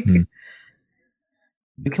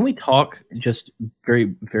 Can we talk just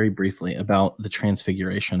very, very briefly about the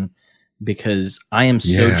Transfiguration? Because I am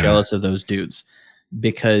so jealous of those dudes.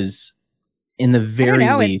 Because in the very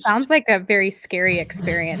least, it sounds like a very scary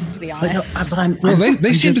experience, to be honest.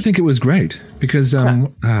 They seem to think it was great because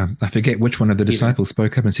I forget which one of the disciples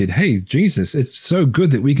spoke up and said, "Hey, Jesus, it's so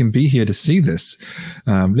good that we can be here to see this.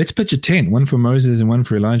 Let's pitch a tent, one for Moses and one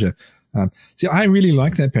for Elijah." See, I really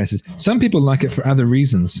like that passage. Some people like it for other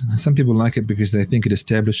reasons. Some people like it because they think it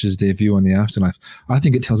establishes their view on the afterlife. I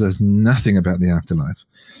think it tells us nothing about the afterlife.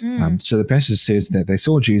 So the passage says that they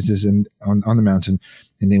saw Jesus on the mountain,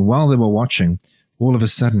 and then while they were watching, all of a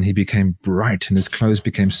sudden he became bright and his clothes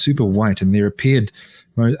became super white, and there appeared,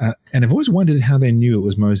 and I've always wondered how they knew it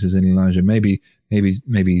was Moses and Elijah. Maybe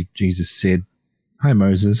Jesus said, "Hi,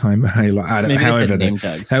 Moses. Hi, I don't know. However,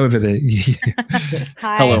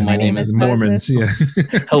 hello, my name is Mormons. Yeah.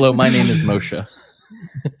 Hello, my name is Moshe.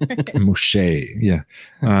 Moshe. Yeah.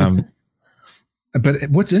 But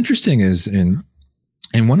what's interesting is in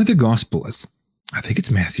one of the Gospels, I think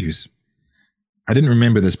it's Matthew's. I didn't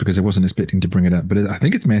remember this because I wasn't expecting to bring it up, but I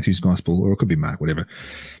think it's Matthew's Gospel, or it could be Mark, whatever.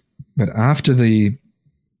 But after they're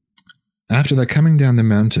coming down the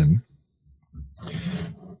mountain,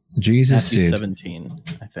 Jesus Matthew said, 17,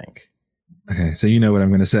 I think. Okay, so you know what I'm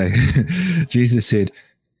going to say. Jesus said,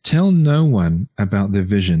 "Tell no one about the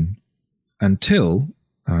vision until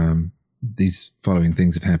these following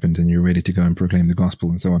things have happened and you're ready to go and proclaim the gospel,"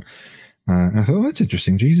 and so on. And I thought, oh, that's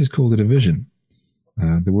interesting. Jesus called it a vision.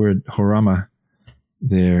 The word horama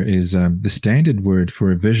there is the standard word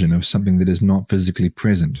for a vision of something that is not physically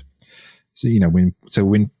present. So,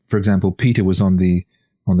 when, for example, Peter was on the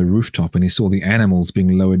rooftop and he saw the animals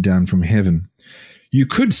being lowered down from heaven, you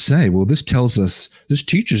could say, well, this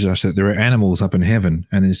teaches us that there are animals up in heaven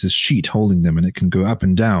and there's this sheet holding them and it can go up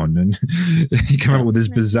and down. And you come up with this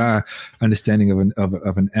bizarre understanding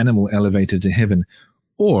of an animal elevated to heaven.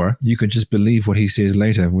 Or you could just believe what he says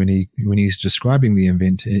later when he's describing the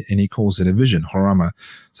event, and he calls it a vision, horama,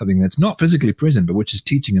 something that's not physically present, but which is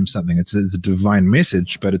teaching him something. It's a divine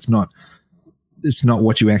message, but it's not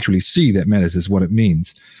what you actually see that matters, is what it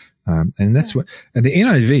means. And that's what, and the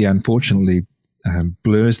NIV, unfortunately,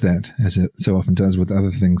 blurs that, as it so often does with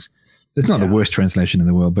other things. It's not the worst translation in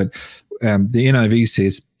the world, but the NIV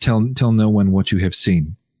says, tell no one what you have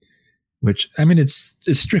seen, which, I mean, it's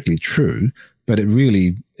strictly true, but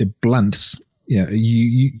it blunts.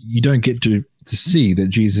 You don't get to see that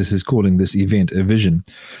Jesus is calling this event a vision.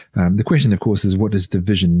 The question, of course, is what does the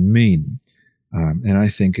vision mean? And I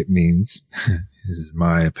think it means, this is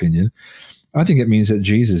my opinion, I think it means that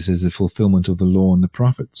Jesus is the fulfillment of the law and the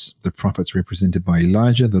prophets represented by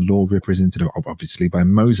Elijah, the law represented obviously by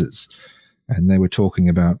Moses. And they were talking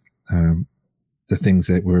about the things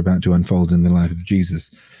that were about to unfold in the life of Jesus.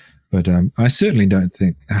 But I certainly don't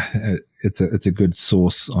think it's a good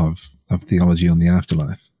source of theology on the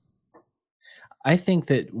afterlife. I think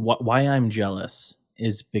that why I'm jealous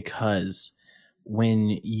is because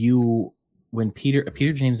when Peter,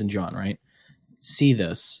 James, and John, right, see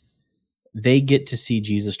this, they get to see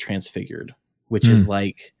Jesus transfigured, which is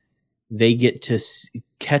like they get to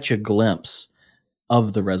catch a glimpse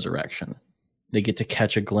of the resurrection. They get to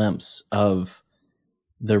catch a glimpse of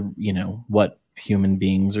what human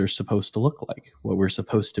beings are supposed to look like, what we're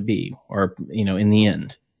supposed to be, or, in the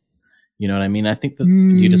end. You know what I mean? I think that, do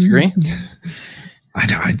you disagree? I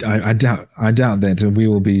doubt that we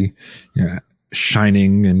will be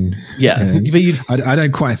shining and but I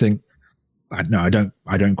don't quite think. I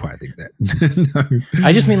don't quite think that. No.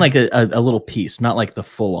 I just mean like a little piece, not like the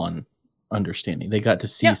full on understanding. They got to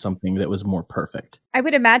see something that was more perfect. I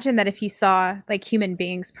would imagine that if you saw, like, human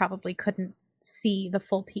beings probably couldn't see the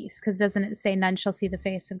full piece, because doesn't it say none shall see the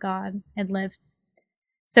face of God and live?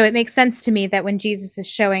 So it makes sense to me that when Jesus is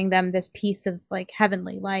showing them this piece of, like,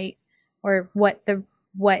 heavenly light, or what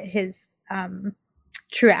his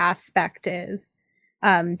true aspect is,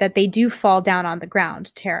 that they do fall down on the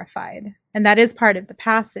ground terrified. And that is part of the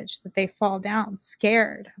passage, that they fall down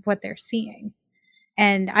scared of what they're seeing.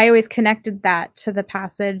 And I always connected that to the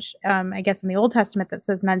passage, I guess in the Old Testament, that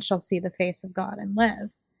says none shall see the face of God and live.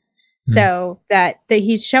 So that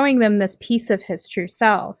he's showing them this piece of his true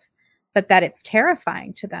self, but that it's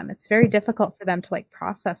terrifying to them. It's very difficult for them to, like,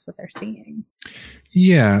 process what they're seing.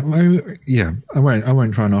 Yeah. I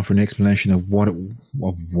won't try and offer an explanation of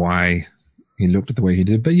why he looked at the way he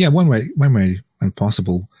did. But yeah, one way and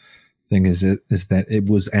possible thing is that it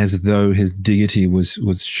was as though his deity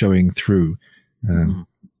was showing through.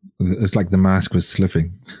 It's like the mask was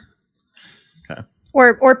slipping. Okay.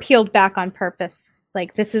 Or peeled back on purpose.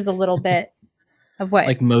 Like, this is a little bit of what,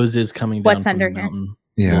 like Moses coming down from the mountain.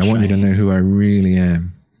 Yeah, I want you to know who I really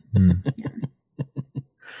am.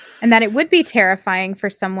 And that it would be terrifying for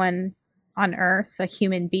someone on Earth, a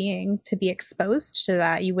human being, to be exposed to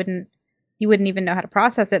that. You wouldn't even know how to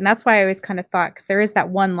process it. And that's why I always kind of thought, because there is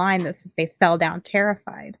that one line that says they fell down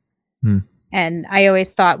terrified. And I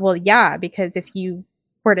always thought, well, yeah, because if you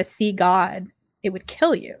were to see God, it would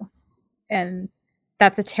kill you. And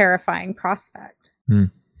that's a terrifying prospect.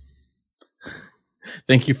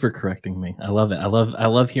 Thank you for correcting me. I love it. I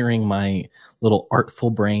love hearing my little artful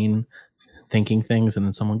brain thinking things, and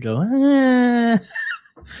then someone go,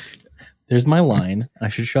 there's my line. I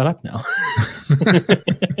should shut up now.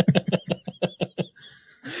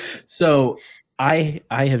 So I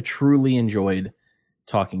have truly enjoyed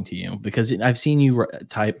talking to you, because I've seen you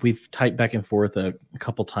type. We've typed back and forth a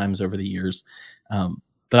couple times over the years.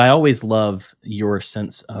 But I always love your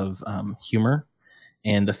sense of humor,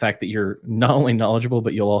 and the fact that you're not only knowledgeable,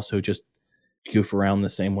 but you'll also just goof around the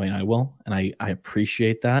same way I will. And I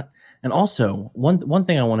appreciate that. And also, one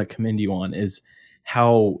thing I want to commend you on is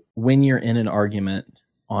how, when you're in an argument,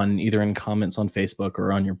 on either in comments on Facebook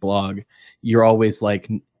or on your blog, you're always like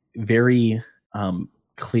very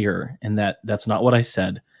clear, and that's not what I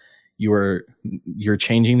said. You're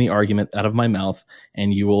changing the argument out of my mouth,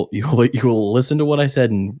 and you will listen to what I said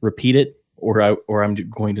and repeat it, or I'm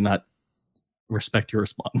going to not respect your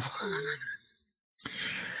response.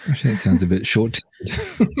 Actually, that sounds a bit short.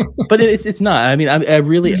 But it's not. I mean, I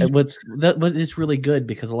really what is really good,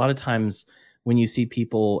 because a lot of times when you see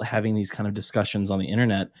people having these kind of discussions on the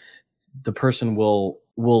internet, the person will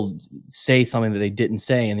say something that they didn't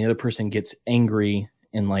say, and the other person gets angry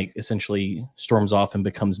and, like, essentially storms off and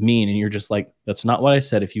becomes mean. And you're just like, that's not what I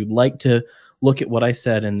said. If you'd like to look at what I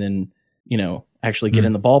said and then, actually get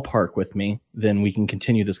in the ballpark with me, then we can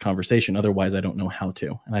continue this conversation. Otherwise, I don't know how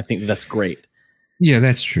to. And I think that's great. Yeah,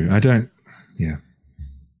 that's true. I don't. Yeah.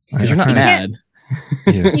 Because you're not mad.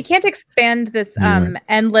 You can't expand this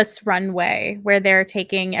endless runway where they're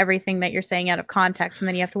taking everything that you're saying out of context, and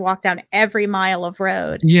then you have to walk down every mile of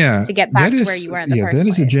road to get back to where you were in the first place. That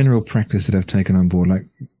is a general practice that I've taken on board. Like,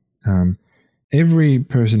 every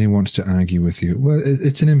person who wants to argue with you, well,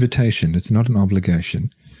 it's an invitation. It's not an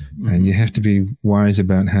obligation. And you have to be wise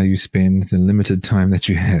about how you spend the limited time that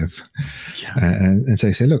you have. And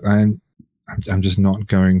say, look, I'm just not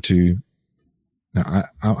going to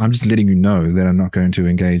I'm just letting you know that I'm not going to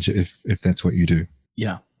engage if that's what you do.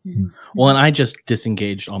 Yeah. Well, and I just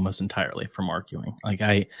disengaged almost entirely from arguing. Like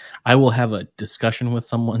I will have a discussion with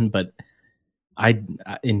someone, but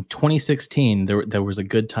in 2016 there was a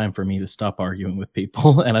good time for me to stop arguing with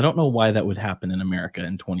people, and I don't know why that would happen in America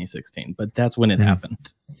in 2016, but that's when it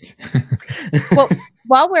happened. Well,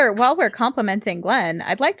 while we're complimenting Glenn,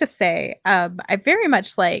 I'd like to say I very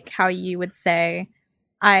much like how you would say,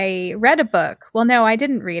 I read a book. Well, no, I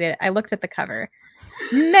didn't read it. I looked at the cover.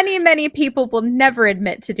 Many people will never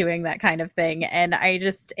admit to doing that kind of thing, and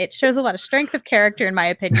it shows a lot of strength of character, in my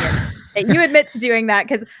opinion, that you admit to doing that,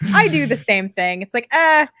 because I do the same thing. It's like,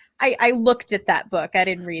 I looked at that book, I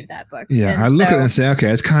didn't read that book. Yeah, and I look at it and say, okay,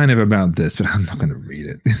 it's kind of about this, but I'm not going to read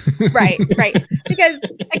it. right, because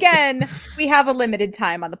again, we have a limited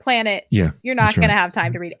time on the planet. Yeah, you're not going to have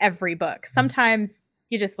time to read every book. Sometimes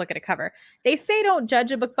you just look at a cover. They say don't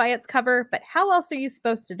judge a book by its cover, but how else are you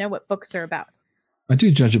supposed to know what books are about? I do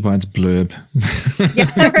judge it by its blurb.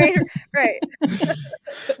 Yeah, right.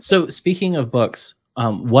 So speaking of books,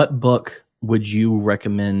 what book would you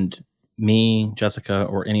recommend me, Jessica,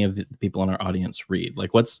 or any of the people in our audience read?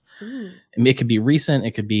 Like it could be recent,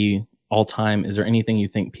 it could be all time. Is there anything you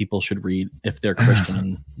think people should read if they're Christian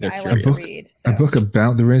and they're curious? A book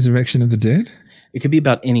about the resurrection of the dead? It could be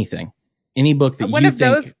about anything. Any book that you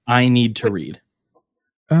think I need to read.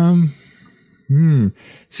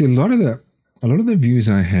 See, a lot of the views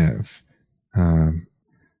I have,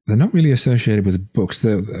 they're not really associated with books.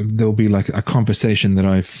 There'll be like a conversation that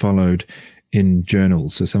I've followed in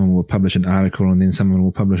journals. So someone will publish an article, and then someone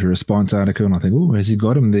will publish a response article, and I think, oh, has he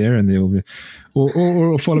got him there? And they'll be,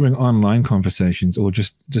 or following online conversations, or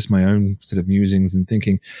just my own sort of musings and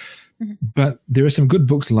thinking. Mm-hmm. But there are some good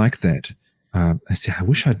books like that. I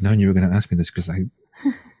wish I'd known you were going to ask me this, because I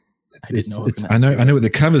know what the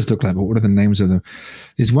covers look like, but what are the names of them?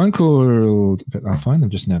 There's one called, but I'll find them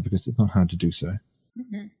just now because it's not hard to do so.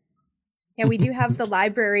 Mm-hmm. Yeah, we do have the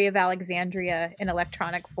Library of Alexandria in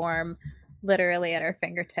electronic form, literally at our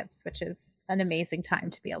fingertips, which is an amazing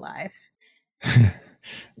time to be alive.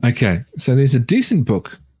 Okay, so there's a decent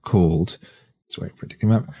book called, let's wait for it to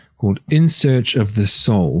come up, called In Search of the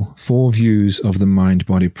Soul, 4 Views of the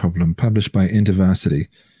Mind-Body Problem, published by InterVarsity.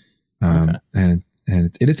 And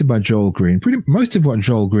it's edited by Joel Green. Most of what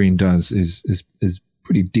Joel Green does is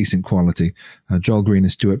pretty decent quality. Joel Green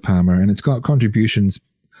and Stuart Palmer, and it's got contributions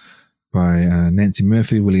by Nancy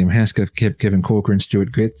Murphy, William Haskell, Kevin Corker, and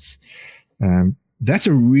Stuart Getz. That's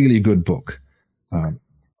a really good book.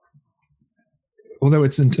 Although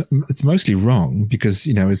it's mostly wrong, because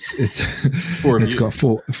it's got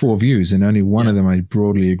four views, and only one of them I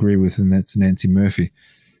broadly agree with, and that's Nancy Murphy.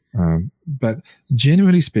 But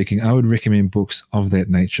generally speaking, I would recommend books of that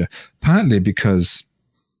nature, partly because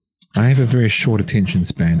I have a very short attention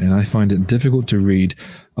span, and I find it difficult to read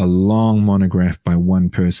a long monograph by one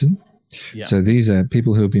person. Yeah. So these are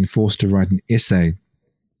people who have been forced to write an essay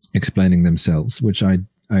explaining themselves, which I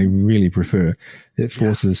really prefer. It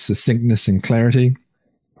forces succinctness and clarity.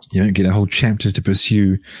 You don't get a whole chapter to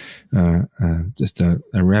pursue just a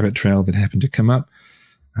rabbit trail that happened to come up.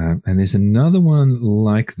 And there's another one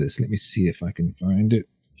like this. Let me see if I can find it.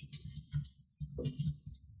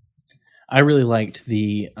 I really liked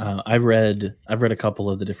I've read a couple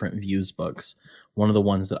of the different views books. One of the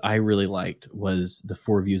ones that I really liked was the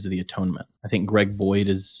 4 Views of the Atonement. I think Greg Boyd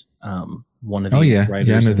is one of the writers.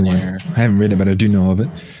 Yeah, I know the one. I haven't read it, but I do know of it.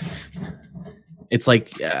 It's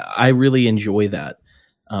like I really enjoy that.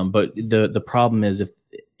 But the problem is if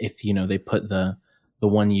they put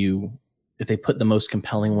if they put the most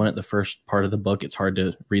compelling one at the first part of the book, it's hard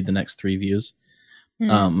to read the next 3 views.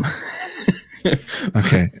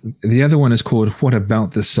 Okay. The other one is called What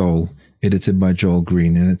About the Soul, edited by Joel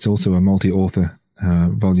Green, and it's also a multi-author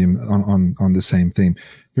volume on the same theme.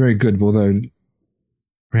 Very good, although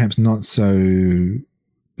perhaps not so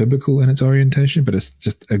biblical in its orientation, but it's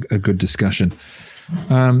just a good discussion.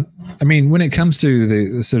 I mean, when it comes to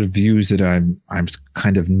the sort of views that I'm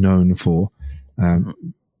kind of known for,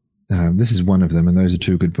 this is one of them, and those are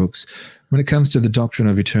 2 good books. When it comes to the doctrine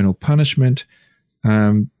of eternal punishment,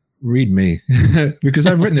 read me, because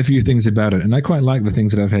I've written a few things about it, and I quite like the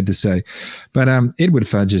things that I've had to say. But Edward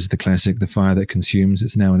Fudge is the classic, The Fire That Consumes.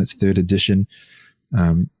 It's now in its 3rd edition.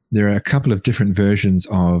 There are a couple of different versions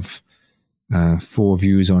of 4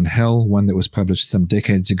 Views on Hell, one that was published some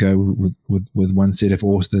decades ago with one set of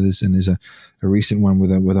authors, and there's a recent one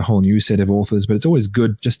with a whole new set of authors. But it's always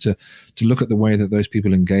good just to look at the way that those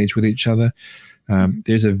people engage with each other.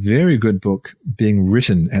 There's a very good book being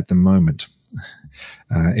written at the moment,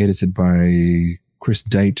 edited by Chris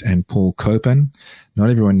Date and Paul Copan. Not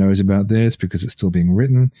everyone knows about theirs because it's still being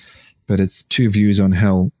written, but it's two views on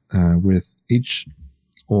hell with each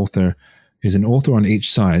author. There's an author on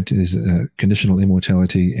each side. There's conditional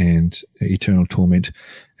immortality and eternal torment,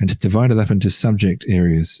 and it's divided up into subject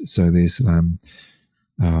areas. So there's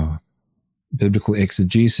biblical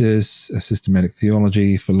exegesis, systematic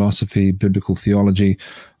theology, philosophy, biblical theology.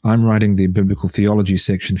 I'm writing the biblical theology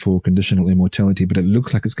section for conditional immortality, but it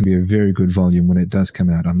looks like it's going to be a very good volume when it does come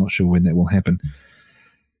out. I'm not sure when that will happen.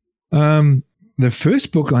 The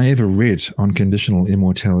first book I ever read on conditional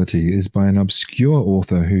immortality is by an obscure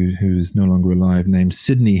author who's no longer alive named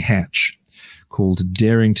Sidney Hatch, called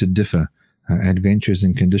Daring to Differ, Adventures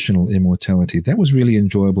in Conditional Immortality. That was really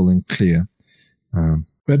enjoyable and clear.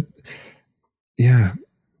 But yeah,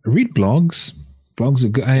 read blogs. Blogs are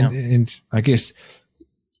good. And I guess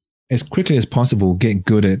as quickly as possible, get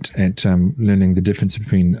good at learning the difference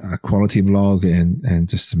between a quality blog and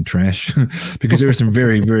just some trash, because there are some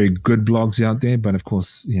very, very good blogs out there. But of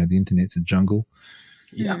course, the internet's a jungle.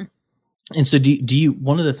 Yeah. And so do you,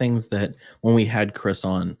 one of the things that when we had Chris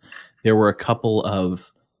on, there were a couple of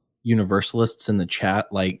universalists in the chat,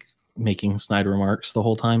 like making snide remarks the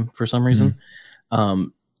whole time for some reason. Mm-hmm.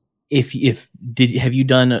 Have you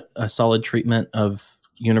done a solid treatment of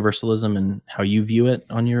universalism and how you view it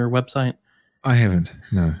on your website? I haven't,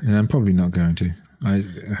 no, and I'm probably not going to.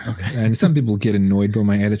 Okay. And some people get annoyed by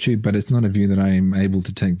my attitude, but it's not a view that I am able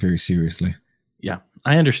to take very seriously. Yeah,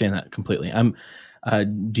 I understand that completely.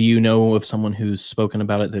 Do you know of someone who's spoken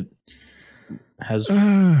about it that has? Do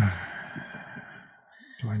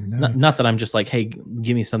I know? Not that I'm just like, hey,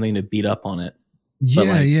 give me something to beat up on it.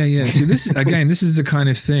 Yeah. See, this is the kind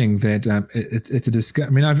of thing that it's a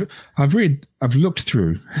discussion. I mean, I've looked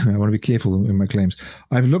through. I want to be careful in my claims.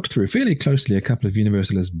 I've looked through fairly closely a couple of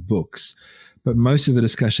universalist books, but most of the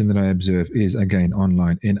discussion that I observe is again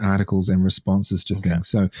online in articles and responses to things.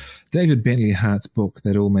 So, David Bentley Hart's book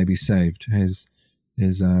 "That All May Be Saved" has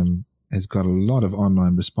got a lot of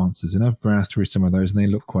online responses, and I've browsed through some of those, and they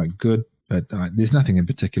look quite good. But there's nothing in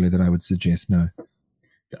particular that I would suggest. No.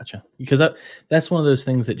 Gotcha. Because that's one of those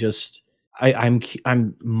things that just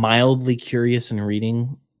I'm mildly curious in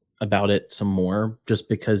reading about it some more, just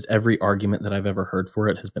because every argument that I've ever heard for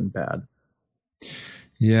it has been bad.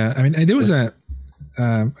 Yeah, I mean, there was a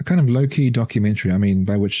kind of low-key documentary. I mean,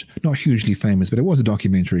 by which not hugely famous, but it was a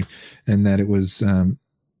documentary, in that it was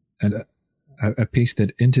a piece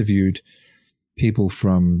that interviewed people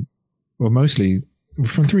from, well, mostly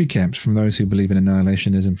from three camps: from those who believe in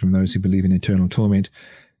annihilationism, from those who believe in eternal torment,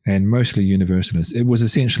 and mostly universalists. It was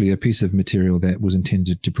essentially a piece of material that was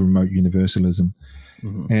intended to promote universalism.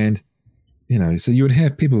 Mm-hmm. And, so you would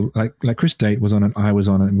have people like Chris Date was on it, I was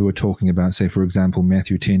on it, and we were talking about, say, for example,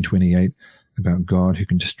 Matthew 10:28, about God who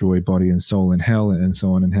can destroy body and soul in hell and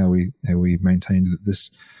so on, and how we maintained that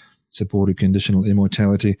this supported conditional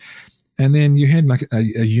immortality. And then you had like a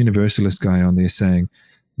universalist guy on there saying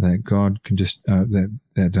that God can just that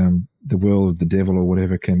the world, the devil, or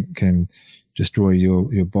whatever can destroy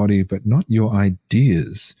your body, but not your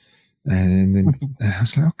ideas. And then I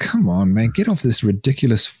was like, oh, come on, man, get off this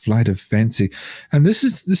ridiculous flight of fancy. And this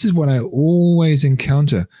is what I always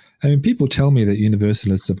encounter. I mean, people tell me that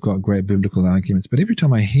universalists have got great biblical arguments, but every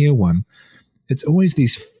time I hear one, it's always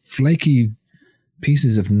these flaky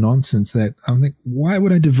pieces of nonsense that I'm like, why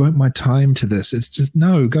would I devote my time to this? It's just,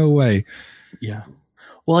 no, go away. Yeah.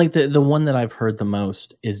 Well, like the one that I've heard the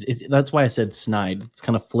most is that's why I said snide. It's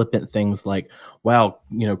kind of flippant things like, wow,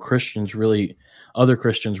 other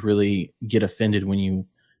Christians really get offended when you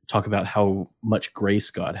talk about how much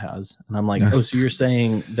grace God has. And I'm like, oh, so you're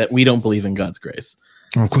saying that we don't believe in God's grace?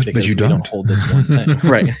 Oh, of course, but you don't hold this one thing.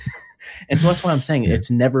 Right. And so that's why I'm saying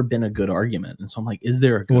it's never been a good argument. And so I'm like, is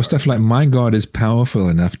there a good stuff like, my God is powerful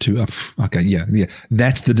enough to, okay, yeah.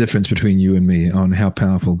 That's the difference between you and me on how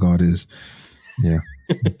powerful God is. Yeah.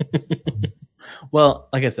 Well,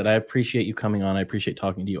 like I said, I appreciate you coming on. I appreciate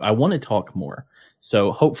talking to you. I want to talk more.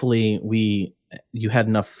 So hopefully you had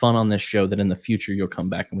enough fun on this show that in the future you'll come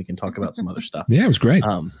back and we can talk about some other stuff. Yeah, it was great.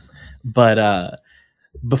 But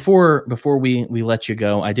before we let you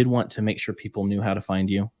go, I did want to make sure people knew how to find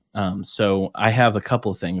you. So I have a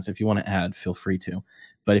couple of things. If you want to add, feel free to.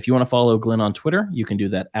 But if you want to follow Glenn on Twitter, you can do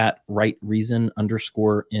that at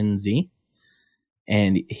rightreason_NZ.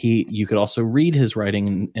 And you could also read his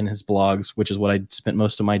writing in his blogs, which is what I spent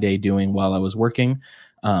most of my day doing while I was working,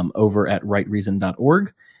 over at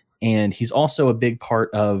rightreason.org. And he's also a big part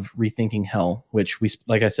of Rethinking Hell, which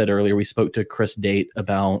like I said earlier, we spoke to Chris Date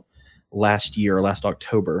about last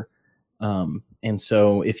October. And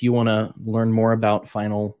so if you want to learn more about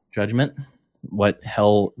Final Judgment, what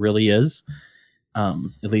hell really is, at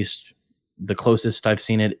least the closest I've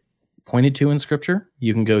seen it pointed to in scripture,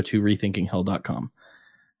 you can go to rethinkinghell.com.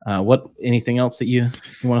 Anything else that you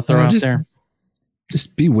want to throw out there?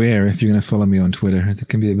 Just beware if you're going to follow me on Twitter. It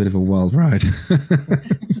can be a bit of a wild ride.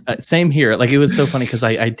 Same here. Like, it was so funny because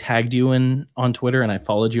I tagged you on Twitter and I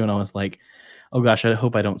followed you and I was like, oh gosh, I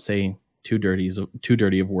hope I don't say too dirty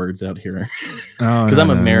of words out here. Because I'm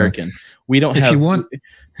American. No. We don't have... If you want...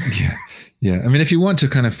 Yeah. I mean, if you want to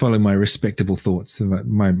kind of follow my respectable thoughts,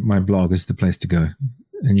 my blog is the place to go.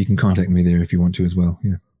 And you can contact me there if you want to as well.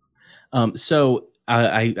 Yeah. So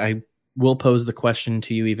I will pose the question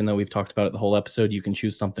to you, even though we've talked about it the whole episode. You can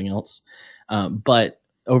choose something else. But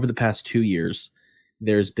over the past 2 years,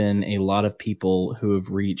 there's been a lot of people who have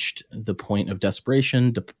reached the point of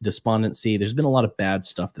desperation, despondency. There's been a lot of bad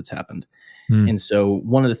stuff that's happened. And so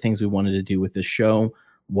one of the things we wanted to do with this show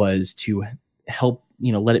was to help,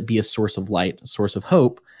 let it be a source of light, a source of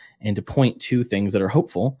hope, and to point to things that are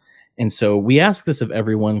hopeful. And so we ask this of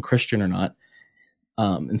everyone, Christian or not.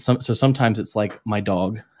 So sometimes it's like my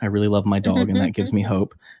dog. I really love my dog, and that gives me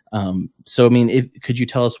hope. So I mean, could you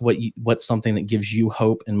tell us what's something that gives you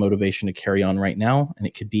hope and motivation to carry on right now? And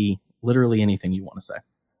it could be literally anything you want to say.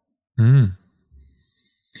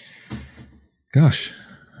 Gosh,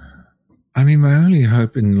 I mean, my only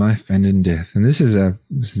hope in life and in death, and this is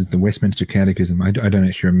the Westminster Catechism. I don't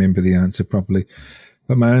actually remember the answer properly,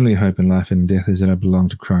 but my only hope in life and death is that I belong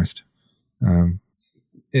to Christ. I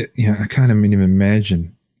can't even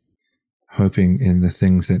imagine hoping in the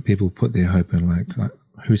things that people put their hope in, like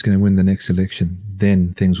who's going to win the next election,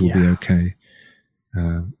 then things will be okay.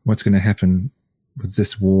 What's going to happen with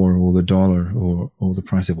this war, or the dollar, or the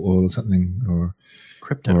price of oil or something, or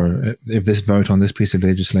crypto, or if this vote on this piece of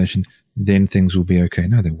legislation, then things will be okay.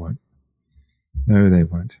 No, they won't.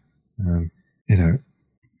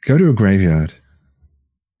 Go to a graveyard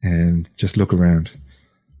and just look around.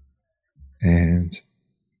 And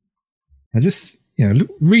I just,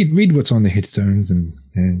 read what's on the headstones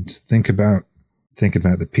and think about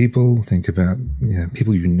the people, think about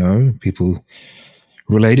people people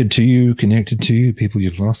related to you, connected to you, people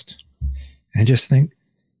you've lost, and just think,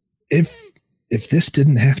 if this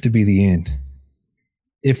didn't have to be the end,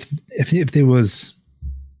 if there was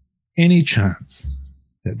any chance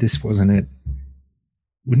that this wasn't it,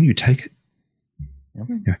 wouldn't you take it?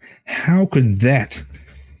 Yeah. How could that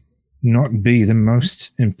not be the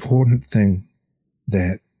most important thing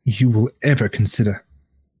that you will ever consider?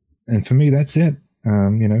 And for me, that's it.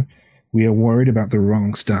 We are worried about the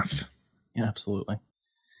wrong stuff. Yeah, absolutely.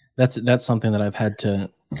 That's something that I've had to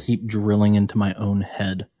keep drilling into my own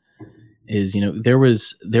head. Is, there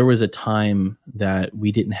was a time that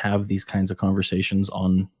we didn't have these kinds of conversations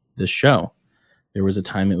on this show. There was a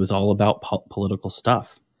time it was all about political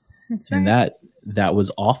stuff. That's right. And that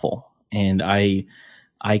was awful. And I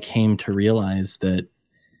came to realize that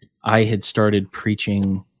I had started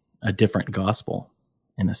preaching a different gospel,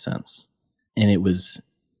 in a sense. And it was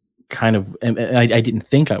kind of, I didn't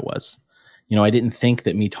think I was. I didn't think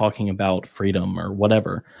that me talking about freedom or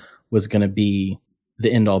whatever was going to be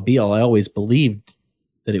the end all be all. I always believed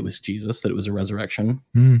that it was Jesus, that it was a resurrection.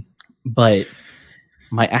 But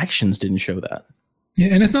my actions didn't show that. Yeah,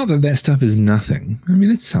 and it's not that stuff is nothing. I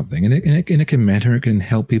mean, it's something, and it can matter. It can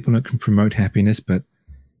help people, and it can promote happiness, but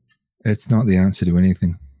it's not the answer to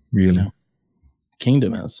anything, really. No.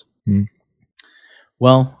 Kingdom is.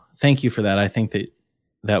 Well, thank you for that. I think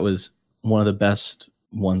that was one of the best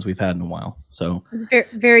ones we've had in a while. So it's very,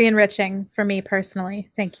 very enriching for me personally.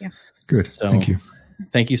 Thank you. Good. So, thank you.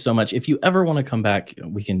 Thank you so much. If you ever want to come back,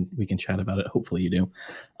 we can chat about it. Hopefully you do.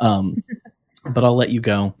 But I'll let you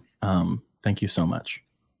go. Thank you so much.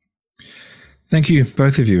 Thank you,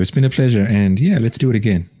 both of you. It's been a pleasure. And let's do it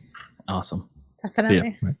again. Awesome.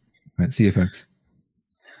 Definitely. See you. Right. See you, folks.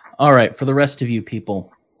 All right. For the rest of you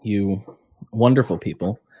people, you wonderful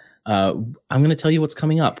people, I'm going to tell you what's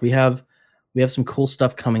coming up. We have some cool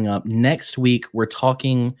stuff coming up. Next week, we're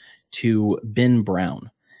talking to Ben Brown,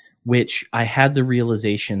 which I had the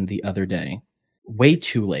realization the other day, way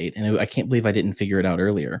too late. And I can't believe I didn't figure it out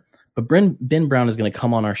earlier. But Ben Brown is going to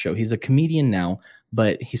come on our show. He's a comedian now,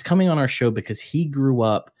 but he's coming on our show because he grew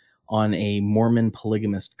up on a Mormon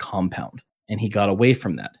polygamist compound and he got away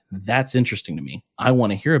from that. That's interesting to me. I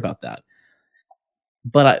want to hear about that.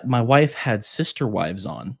 But my wife had sister wives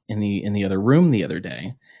on in the other room the other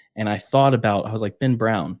day, and I was like, Ben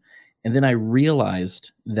Brown. And then I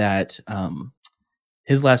realized that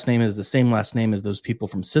his last name is the same last name as those people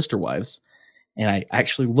from Sister Wives. And I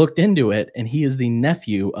actually looked into it, and he is the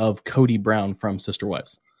nephew of Cody Brown from Sister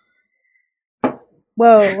Wives.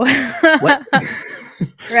 Whoa. What?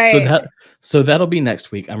 Right. So that'll be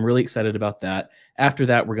next week. I'm really excited about that. After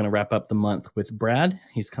that, we're going to wrap up the month with Brad.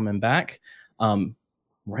 He's coming back.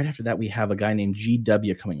 Right after that, we have a guy named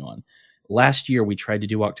GW coming on. Last year, we tried to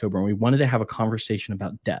do October, and we wanted to have a conversation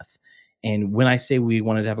about death. And when I say we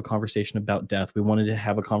wanted to have a conversation about death, we wanted to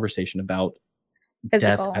have a conversation about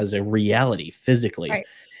death as a reality physically. Right.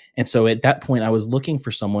 And so at that point, I was looking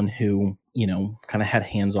for someone who, kind of had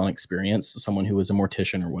hands-on experience, someone who was a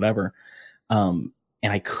mortician or whatever. And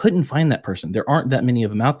I couldn't find that person. There aren't that many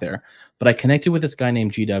of them out there. But I connected with this guy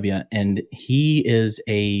named GW, and he is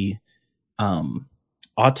a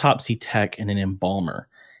autopsy tech and an embalmer.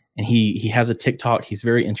 And he has a TikTok. He's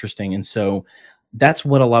very interesting. And so that's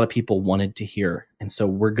what a lot of people wanted to hear. And so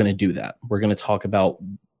we're going to do that. We're going to talk about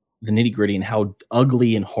the nitty gritty and how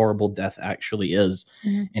ugly and horrible death actually is,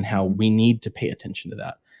 and how we need to pay attention to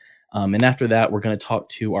that. And after that, we're going to talk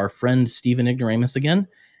to our friend Stephen Ignoramus again.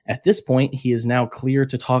 At this point, he is now clear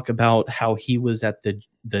to talk about how he was at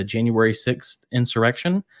the January 6th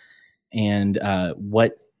insurrection and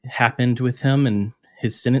what happened with him and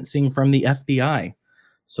his sentencing from the FBI.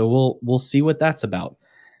 So we'll see what that's about.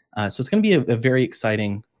 So it's going to be a very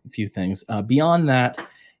exciting few things. Beyond that,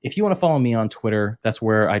 if you want to follow me on Twitter, that's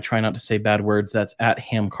where I try not to say bad words. That's at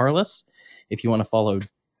HamCarlos. If you want to follow,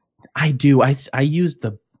 I do. I used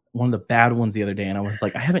one of the bad ones the other day, and I was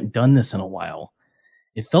like, I haven't done this in a while.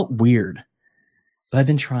 It felt weird, but I've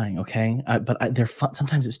been trying. Okay, but they're fun.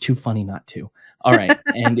 Sometimes it's too funny not to. All right,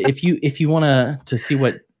 and if you want to see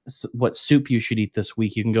what soup you should eat this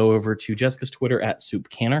week, you can go over to Jessica's Twitter at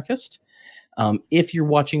SoupCanarchist. If you're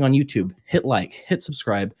watching on YouTube, hit like, hit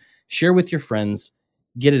subscribe, share with your friends.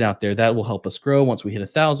 Get it out there. That will help us grow. Once we hit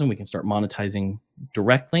 1,000, we can start monetizing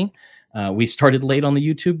directly. We started late on the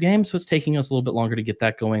YouTube game, so it's taking us a little bit longer to get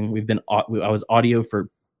that going. I was audio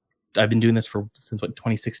I've been doing this since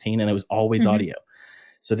 2016, and it was always audio.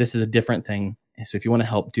 So this is a different thing. So if you want to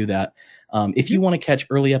help, do that. If you want to catch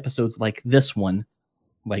early episodes like this one,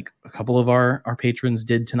 like a couple of our patrons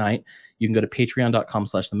did tonight, you can go to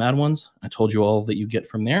patreon.com/themadOnes. I told you all that you get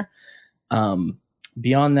from there.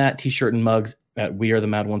 Beyond that, t-shirt and mugs at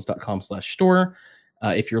wearethemadOnes.com/store.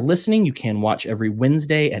 If you're listening, you can watch every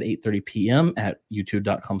Wednesday at 8:30 p.m. at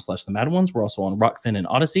youtube.com/themadOnes. We're also on Rockfin and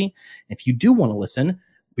Odyssey. If you do want to listen,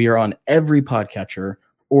 we are on every podcatcher,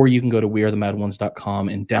 or you can go to wearethemadOnes.com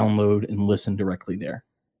and download and listen directly there.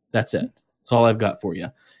 That's it. That's all I've got for you.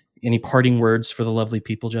 Any parting words for the lovely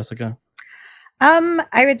people, Jessica?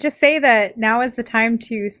 I would just say that now is the time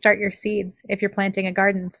to start your seeds if you're planting a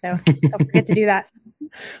garden. So don't forget to do that.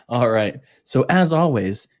 All right. So as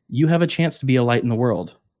always, you have a chance to be a light in the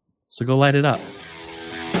world. So go light it up.